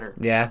that matter.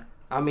 Yeah.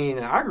 I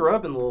grew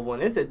up in Louisville,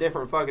 and it's a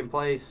different fucking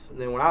place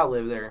than when I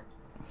lived there.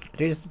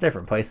 Dude, it's a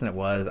different place than it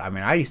was.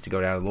 I used to go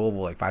down to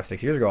Louisville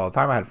 5-6 years ago all the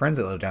time. I had friends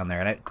that lived down there,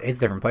 and it's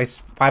a different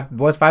place.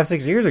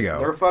 5-6 years ago.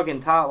 They're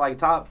fucking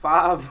top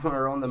 5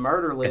 are on the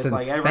murder list it's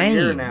insane. every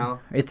year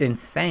now. It's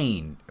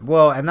insane.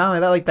 Well, and not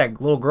only that,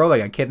 that little girl that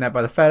got kidnapped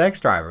by the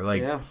FedEx driver.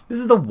 This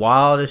is the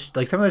wildest.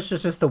 Some of it's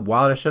just the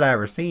wildest shit I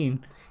ever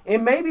seen.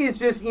 And maybe it's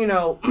just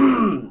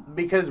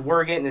because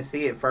we're getting to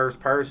see it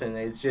first person.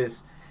 It's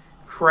just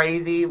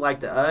crazy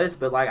to us,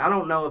 but I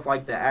don't know if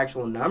the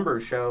actual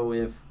numbers show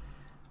if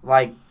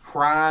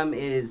crime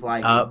is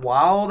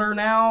wilder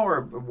now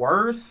or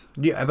worse.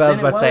 Yeah, but I was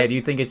about to say, do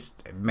you think it's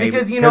maybe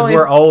because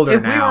we're older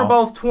if now? If we were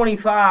both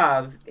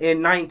 25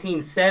 in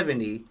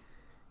 1970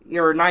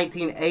 or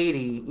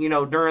 1980,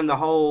 during the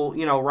whole,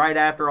 right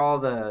after all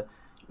the,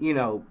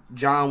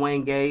 John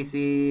Wayne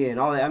Gacy and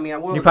all that.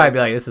 You'd probably be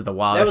like, this is the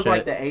wildest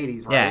shit. That was the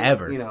 80s, right? Yeah,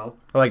 ever.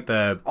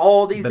 Or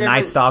all these the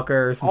Night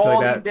Stalker or something like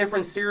that. All these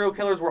different serial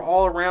killers were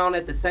all around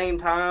at the same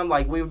time.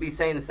 We would be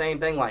saying the same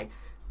thing,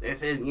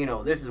 this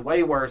is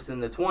way worse than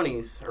the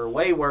 20s or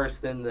way worse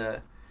than the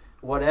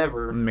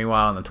whatever.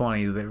 Meanwhile, in the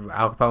 20s,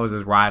 Al Capone was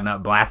just riding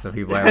up blasting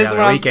people every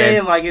other weekend.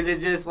 That's what I'm saying. Is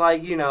it just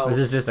Is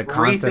this just a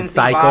constant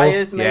cycle?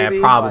 Bias, maybe?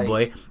 Yeah,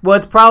 probably. Well,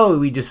 it's probably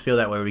we just feel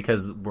that way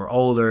because we're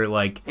older.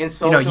 In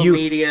social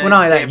media, well,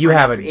 not only that, you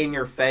have in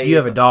your face. You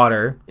have a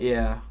daughter.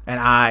 Yeah.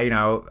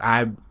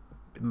 And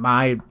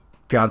my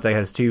fiance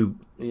has 2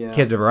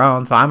 kids of her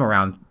own, so I'm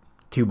around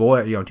 2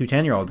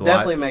 10-year-olds a lot.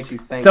 Definitely makes you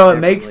think. So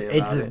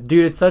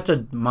dude, it's such a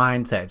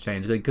mindset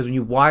change because when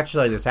you watch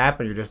this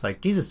happen, you're just like,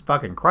 Jesus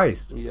fucking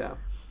Christ. Yeah.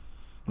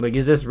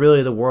 Is this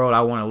really the world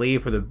I want to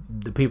leave for the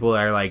people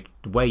that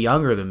are way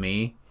younger than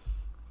me?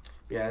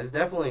 Yeah, it's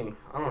definitely,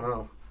 I don't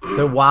know. It's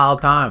a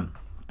wild time.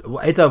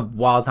 It's a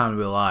wild time to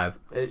be alive.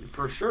 It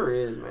for sure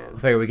is, man. I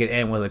figure we could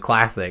end with a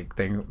classic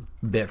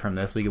bit from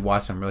this. We could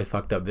watch some really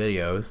fucked up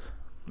videos.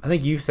 I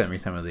think you sent me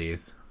some of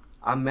these.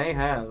 I may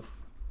have.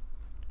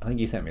 I think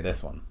you sent me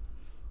this one.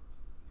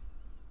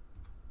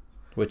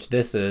 Which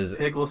this is...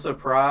 Pickle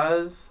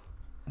Surprise.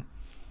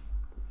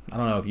 I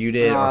don't know if you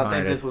did no, or I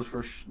think this was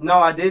for... No,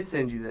 I did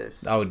send you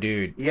this. Oh,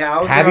 dude.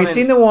 Yeah, Have you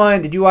seen the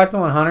one... Did you watch the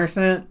one Hunter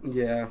sent?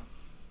 Yeah.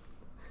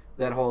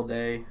 That whole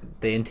day.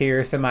 The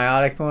interior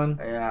semiotics one?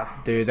 Yeah.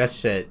 Dude, that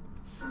shit...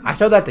 I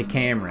showed that to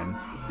Cameron.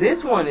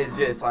 This one is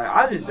just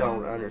I just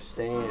don't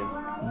understand.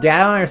 Yeah,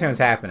 I don't understand what's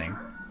happening.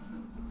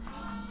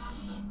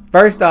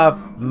 First off,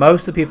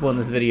 most of the people in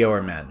this video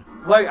are men.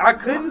 I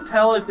couldn't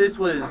tell if this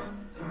was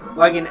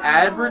an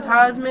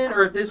advertisement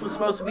or if this was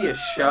supposed to be a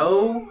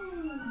show.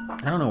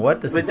 I don't know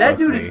what this is. But that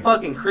dude is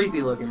fucking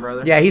creepy looking,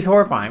 brother. Yeah, he's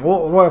horrifying.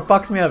 Well, what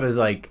fucks me up is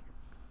I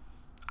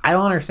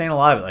don't understand a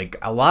lot of it.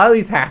 A lot of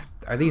these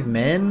are these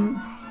men?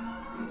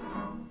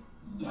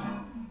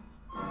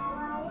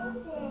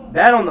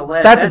 That on the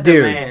left. That's a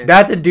dude.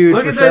 That's a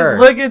dude for sure.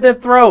 Look at the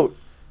throat.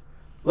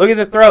 Look at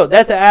the throat.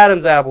 That's an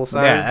Adam's apple,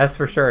 son. Yeah, that's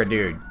for sure a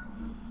dude.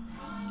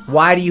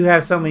 Why do you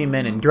have so many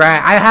men in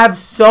drag? I have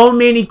so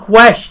many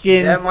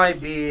questions. That might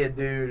be a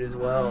dude as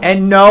well.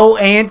 And no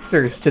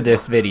answers to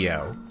this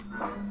video.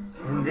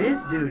 And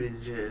this dude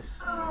is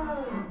just...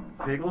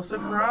 Pickle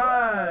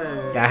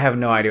Surprise. I have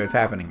no idea what's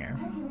happening here.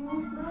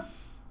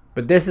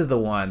 But this is the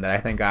one that I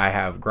think I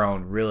have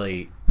grown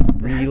really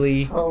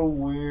so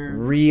weird.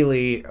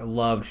 Really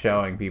loved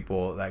showing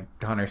people that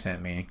Hunter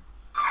sent me.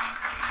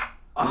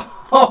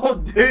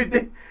 Oh,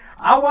 dude.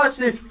 I watched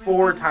this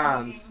 4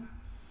 times.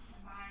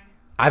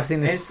 I've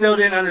seen this and still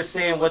didn't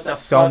understand what the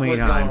so fuck many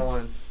was times.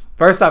 going on.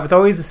 First off, it's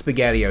always a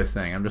SpaghettiOs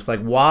thing. I'm just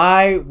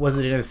why was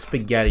it in a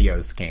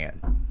SpaghettiOs can?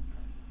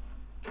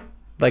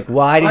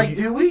 Why did you...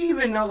 do we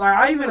even know...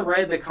 I even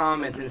read the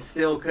comments and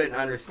still couldn't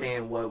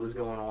understand what was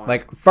going on.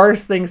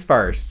 First things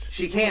first.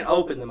 She can't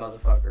open the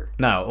motherfucker.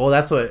 No. Well,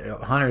 that's what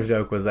Hunter's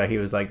joke was, that he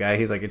was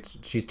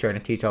she's trying to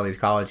teach all these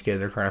college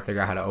kids, they're trying to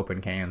figure out how to open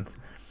cans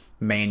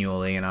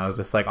manually, and I was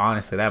just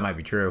honestly, that might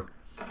be true.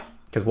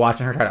 Because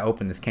watching her try to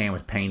open this can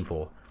was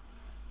painful.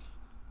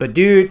 But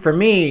dude, for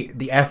me,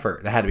 the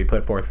effort that had to be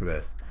put forth for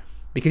this.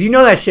 Because you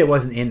know that shit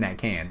wasn't in that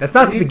can. That's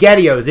not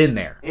SpaghettiOs in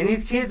there. And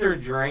these kids are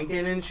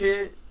drinking and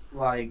shit.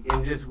 Like,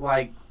 and just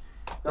like,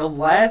 the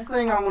last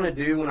thing I want to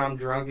do when I'm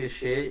drunk as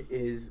shit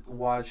is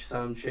watch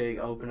some chick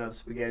open up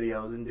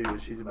SpaghettiOs and do what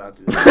she's about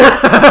to do.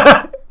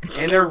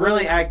 And they're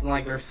really acting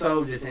like they're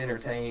so just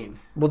entertained.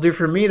 Well, dude,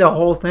 for me, the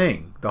whole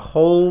thing,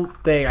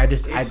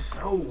 It's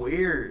so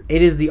weird.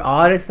 It is the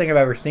oddest thing I've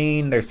ever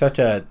seen. There's such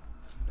a...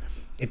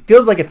 It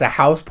feels like it's a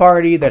house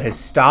party that has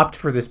stopped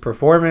for this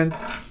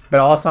performance, but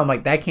also I'm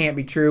like, that can't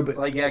be true. But it's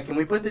like, yeah, can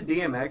we put the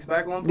DMX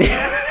back on?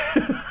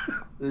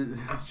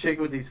 This chick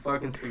with these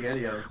fucking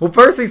SpaghettiOs. Well,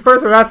 first things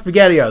first, they're not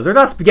SpaghettiOs. They're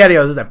not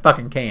SpaghettiOs in that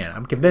fucking can.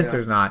 I'm convinced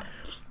there's not.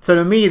 So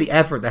to me, the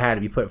effort that had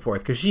to be put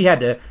forth, because she had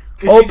to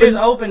She just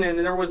opened it and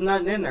there was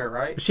nothing in there,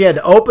 right? She had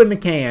to open the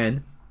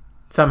can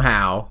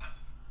somehow.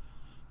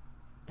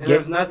 And there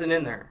was nothing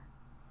in there.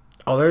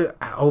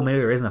 Oh, maybe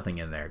there is nothing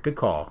in there. Good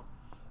call.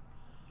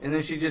 And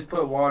then she just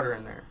put water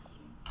in there.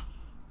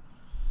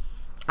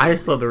 I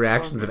just love the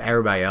reactions of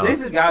everybody else.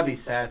 This has got to be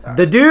satire.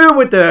 The dude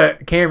with the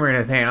camera in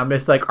his hand, I'm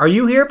just like, are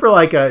you here for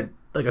like a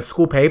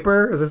school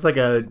paper? Is this like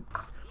an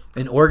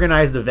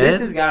organized event?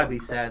 This has got to be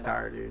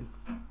satire, dude.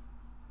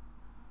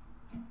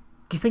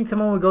 Do you think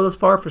someone would go this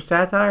far for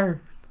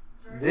satire?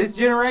 This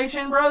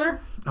generation,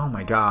 brother? Oh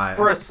my god.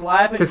 For a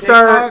slap in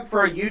TikTok,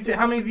 for a YouTube,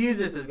 how many views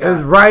this has got? It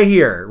was right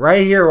here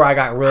where I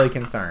got really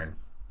concerned.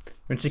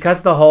 When she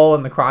cuts the hole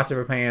in the crotch of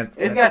her pants.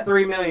 It's got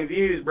 3 million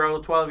views, bro,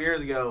 12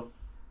 years ago.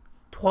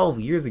 12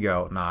 years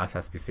ago? Nah, this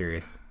has to be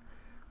serious.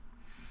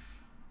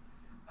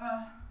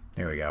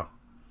 Here we go.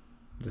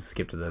 Just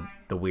skip to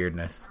the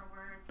weirdness.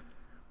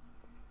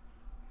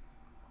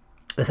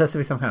 This has to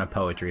be some kind of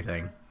poetry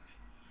thing.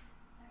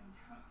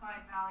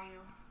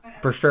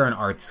 For sure an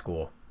art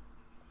school.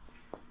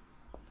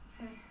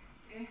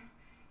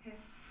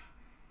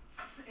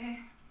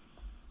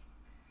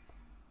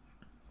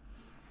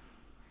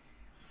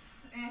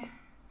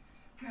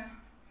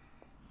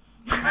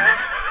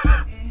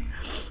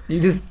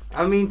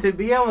 I mean, to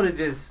be able to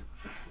just...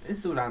 This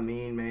is what I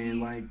mean, man.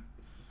 Like,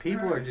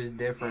 people are just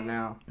different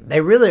now. They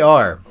really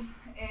are.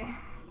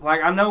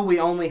 Like, I know we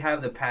only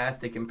have the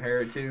past to compare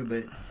it to,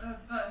 but...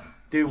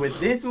 Dude, with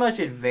this much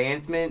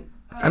advancement...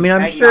 I mean,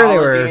 I'm sure they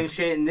were... And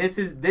shit, and this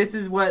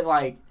is what,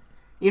 like...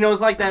 You know,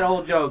 it's like that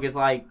old joke. It's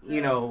like,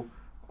 you know,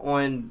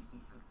 on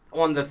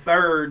the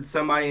 3rd,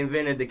 somebody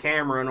invented the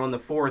camera, and on the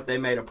 4th, they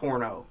made a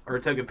porno or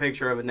took a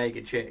picture of a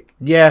naked chick.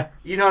 Yeah.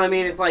 You know what I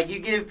mean? It's like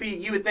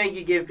you would think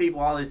you give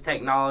people all this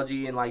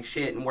technology and like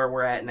shit and where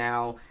we're at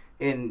now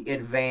in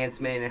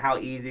advancement and how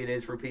easy it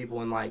is for people,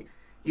 and like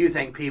you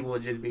think people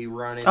would just be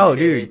running. Oh, shit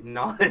dude! And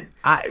all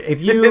if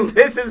you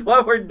this is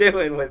what we're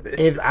doing with it.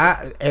 If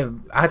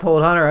I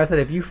told Hunter, I said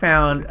if you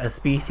found a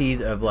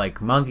species of like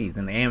monkeys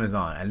in the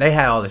Amazon and they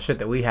had all the shit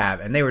that we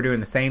have and they were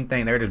doing the same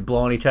thing, they were just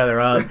blowing each other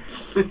up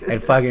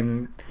and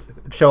fucking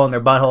showing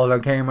their buttholes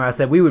on camera, I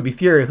said we would be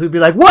furious. We'd be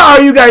like, "What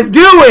are you guys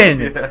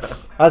doing?" Yeah.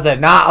 I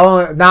said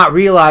not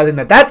realizing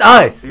that's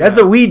us. Yeah. That's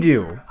what we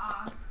do.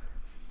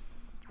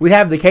 We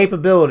have the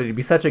capability to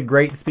be such a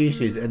great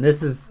species, and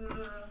this is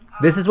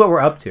what we're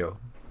up to.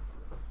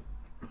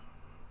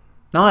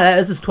 No,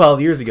 this is 12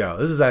 years ago.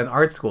 This is at an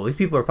art school. These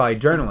people are probably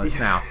journalists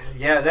now.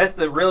 Yeah, that's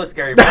the really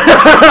scary part.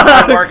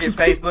 I work at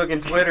Facebook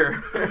and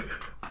Twitter.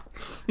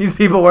 These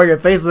people work at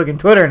Facebook and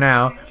Twitter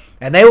now,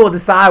 and they will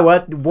decide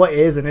what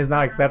is and is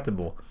not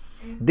acceptable.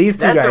 These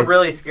two guys. That's the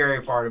really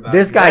scary part about it.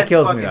 This guy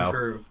kills me, though.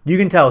 True. You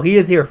can tell he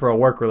is here for a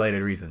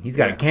work-related reason. He's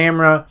got a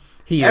camera.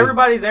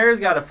 Everybody there's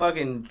got a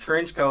fucking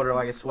trench coat or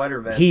like a sweater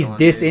vest. He's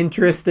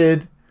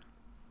disinterested.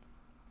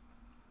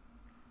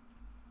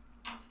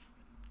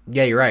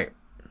 Yeah, you're right.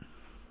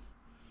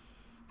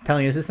 I'm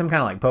telling you, this is some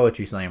kind of like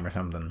poetry slam or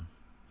something.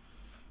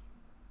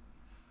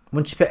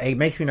 When it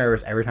makes me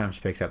nervous every time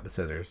she picks up the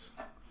scissors.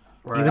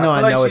 Right. Even though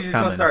I know it's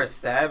coming. She's gonna start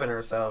stabbing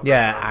herself.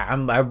 Yeah,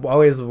 I'm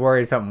always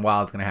worried something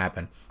wild's gonna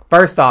happen.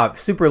 First off,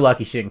 super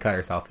lucky she didn't cut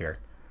herself here.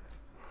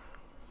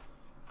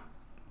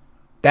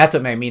 That's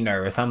what made me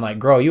nervous. I'm like,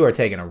 girl, you are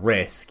taking a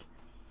risk.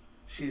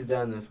 She's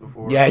done this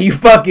before. Yeah, you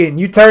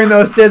turn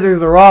those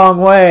scissors the wrong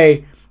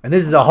way. And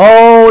this is a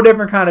whole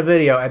different kind of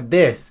video. And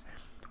this.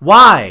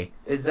 Why?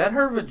 Is that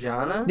her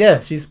vagina? Yeah,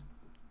 she's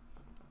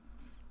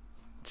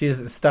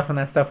stuffing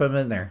that stuff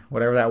in there.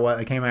 Whatever that was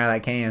that came out of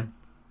that can.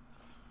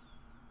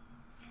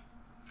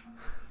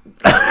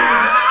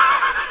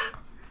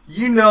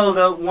 You know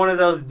that one of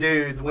those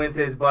dudes went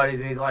to his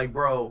buddies and he's like,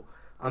 bro,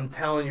 I'm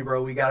telling you,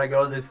 bro, we gotta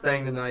go to this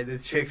thing tonight.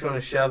 This chick's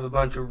gonna shove a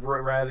bunch of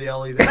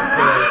raviolis in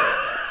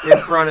her face in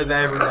front of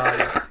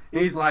everybody.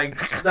 And he's like,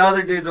 the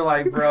other dudes are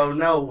like, bro,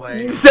 no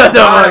way. Shut the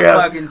fuck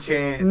up. Fucking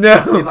chance. No.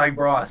 He's like,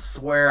 bro, I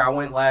swear I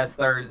went last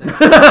Thursday.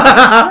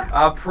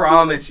 I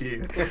promise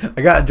you.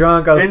 I got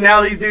drunk. And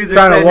now these dudes are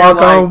trying to walk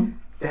home.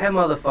 Like, that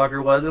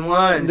motherfucker wasn't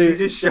lying. Dude.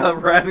 She just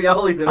shoved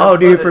raviolis in her Oh,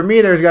 dude, for me,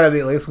 there's got to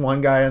be at least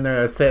one guy in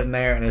there that's sitting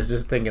there and is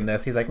just thinking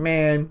this. He's like,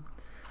 man,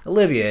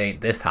 Olivia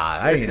ain't this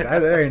hot.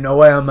 There ain't no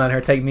way I'm letting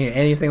her take me to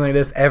anything like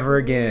this ever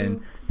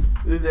again.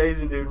 This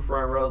Asian dude in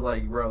front row was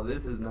like, bro,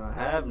 this is not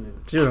happening.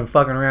 She wasn't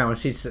fucking around when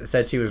she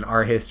said she was an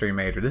art history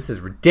major. This is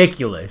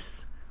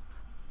ridiculous.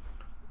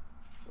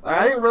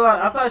 I didn't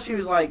realize. I thought she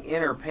was like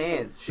in her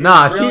pants. She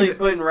Nah, was really she's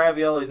putting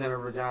raviolis in her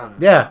vagina.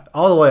 Yeah,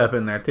 all the way up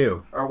in there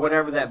too. Or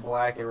whatever that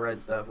black and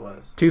red stuff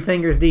was. 2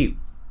 fingers deep.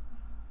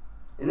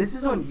 And this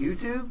is on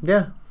YouTube?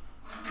 Yeah.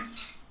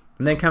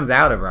 And then comes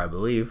out of her, I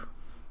believe.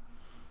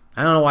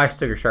 I don't know why she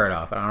took her shirt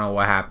off. I don't know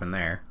what happened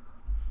there.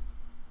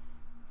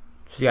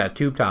 She's got a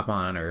tube top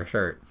on under her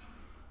shirt.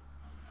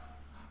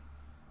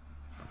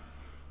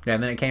 Yeah,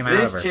 and then it came out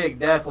of her. This chick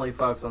definitely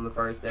fucks on the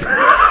first date.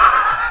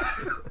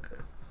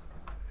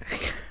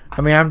 I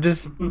mean, I'm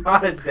just...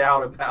 Not a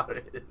doubt about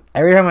it.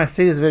 Every time I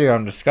see this video,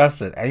 I'm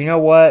disgusted. And you know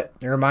what?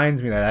 It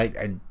reminds me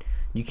that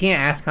you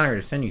can't ask Hunter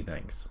to send you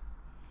things.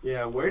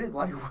 Yeah, where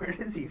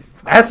does he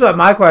find That's what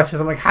my question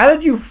is. I'm like, how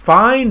did you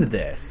find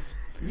this?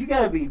 You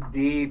gotta be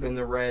deep in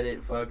the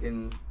Reddit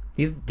fucking...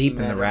 He's deep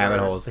in the rabbit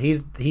holes.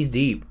 He's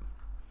deep.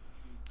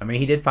 I mean,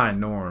 he did find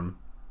Norm.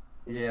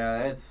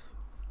 Yeah, that's...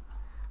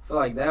 I feel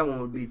like that one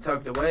would be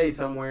tucked away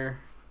somewhere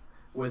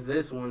with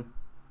this one.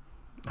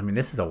 I mean,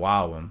 this is a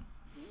wild one.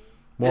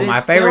 Well, And my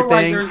it's still favorite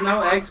thing... Like there's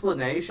no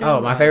explanation.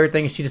 Oh, my favorite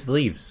thing is she just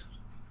leaves.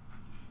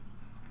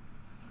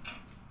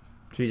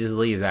 She just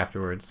leaves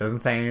afterwards. Doesn't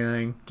say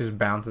anything. Just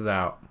bounces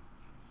out.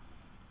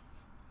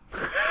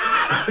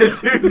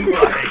 Dude's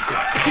like...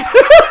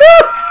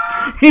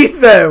 He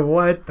said,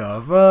 what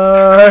the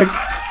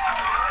fuck?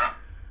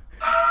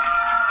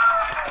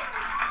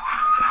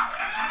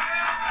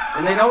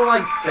 And they don't,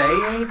 like, say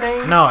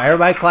anything? No,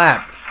 everybody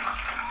clapped.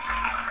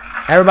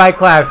 Everybody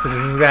claps, and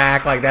this is going to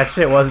act like that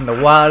shit wasn't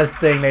the wildest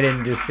thing they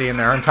didn't just see in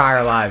their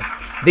entire lives.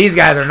 These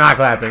guys are not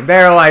clapping.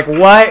 They're like,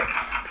 what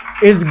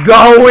is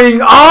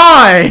going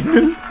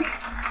on?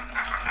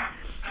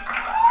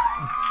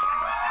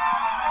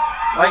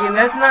 Like, and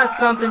that's not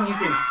something you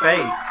can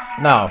fake.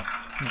 No.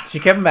 She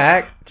came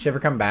back? She ever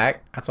come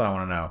back? That's what I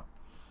want to know.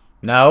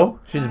 No?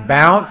 She's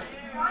bounced?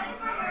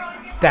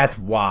 That's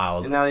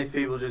wild. And now these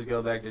people just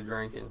go back to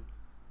drinking.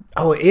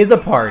 Oh, it is a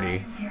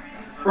party.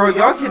 Bro,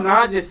 y'all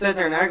cannot just sit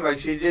there and act like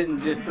she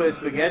didn't just put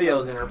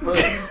SpaghettiOs in her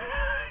pussy.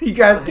 You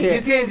guys You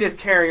can't. can't just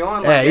carry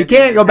on like Yeah, you that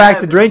can't just go back to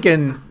happened.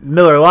 drinking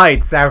Miller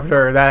Lights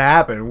after that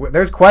happened.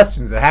 There's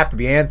questions that have to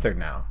be answered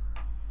now.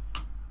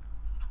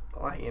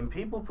 Like, and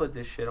people put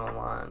this shit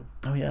online.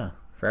 Oh, yeah.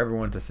 For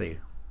everyone to see.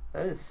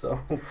 That is so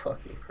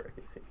fucking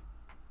crazy.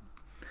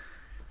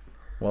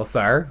 Well,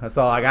 sir, that's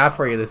all I got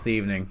for you this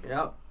evening.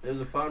 Yep, it was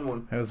a fun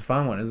one. It was a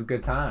fun one. It was a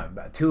good time.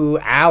 About 2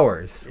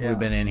 hours Yeah. we've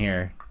been in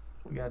here.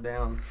 We got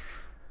down.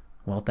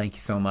 Well, thank you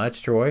so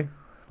much, Troy.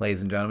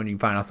 Ladies and gentlemen, you can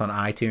find us on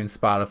iTunes,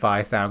 Spotify,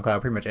 SoundCloud,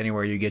 pretty much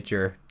anywhere you get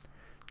your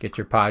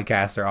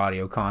podcast or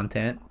audio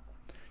content.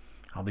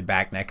 I'll be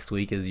back next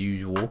week as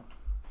usual.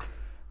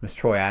 Miss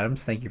Troy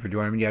Adams, thank you for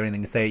joining me. Do you have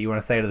anything to say you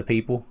want to say to the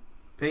people?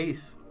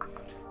 Peace.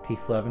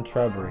 Peace, love, and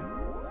shrubbery.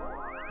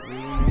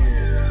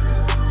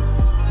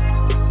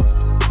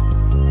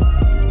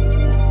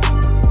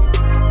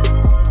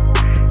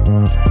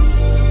 Mm.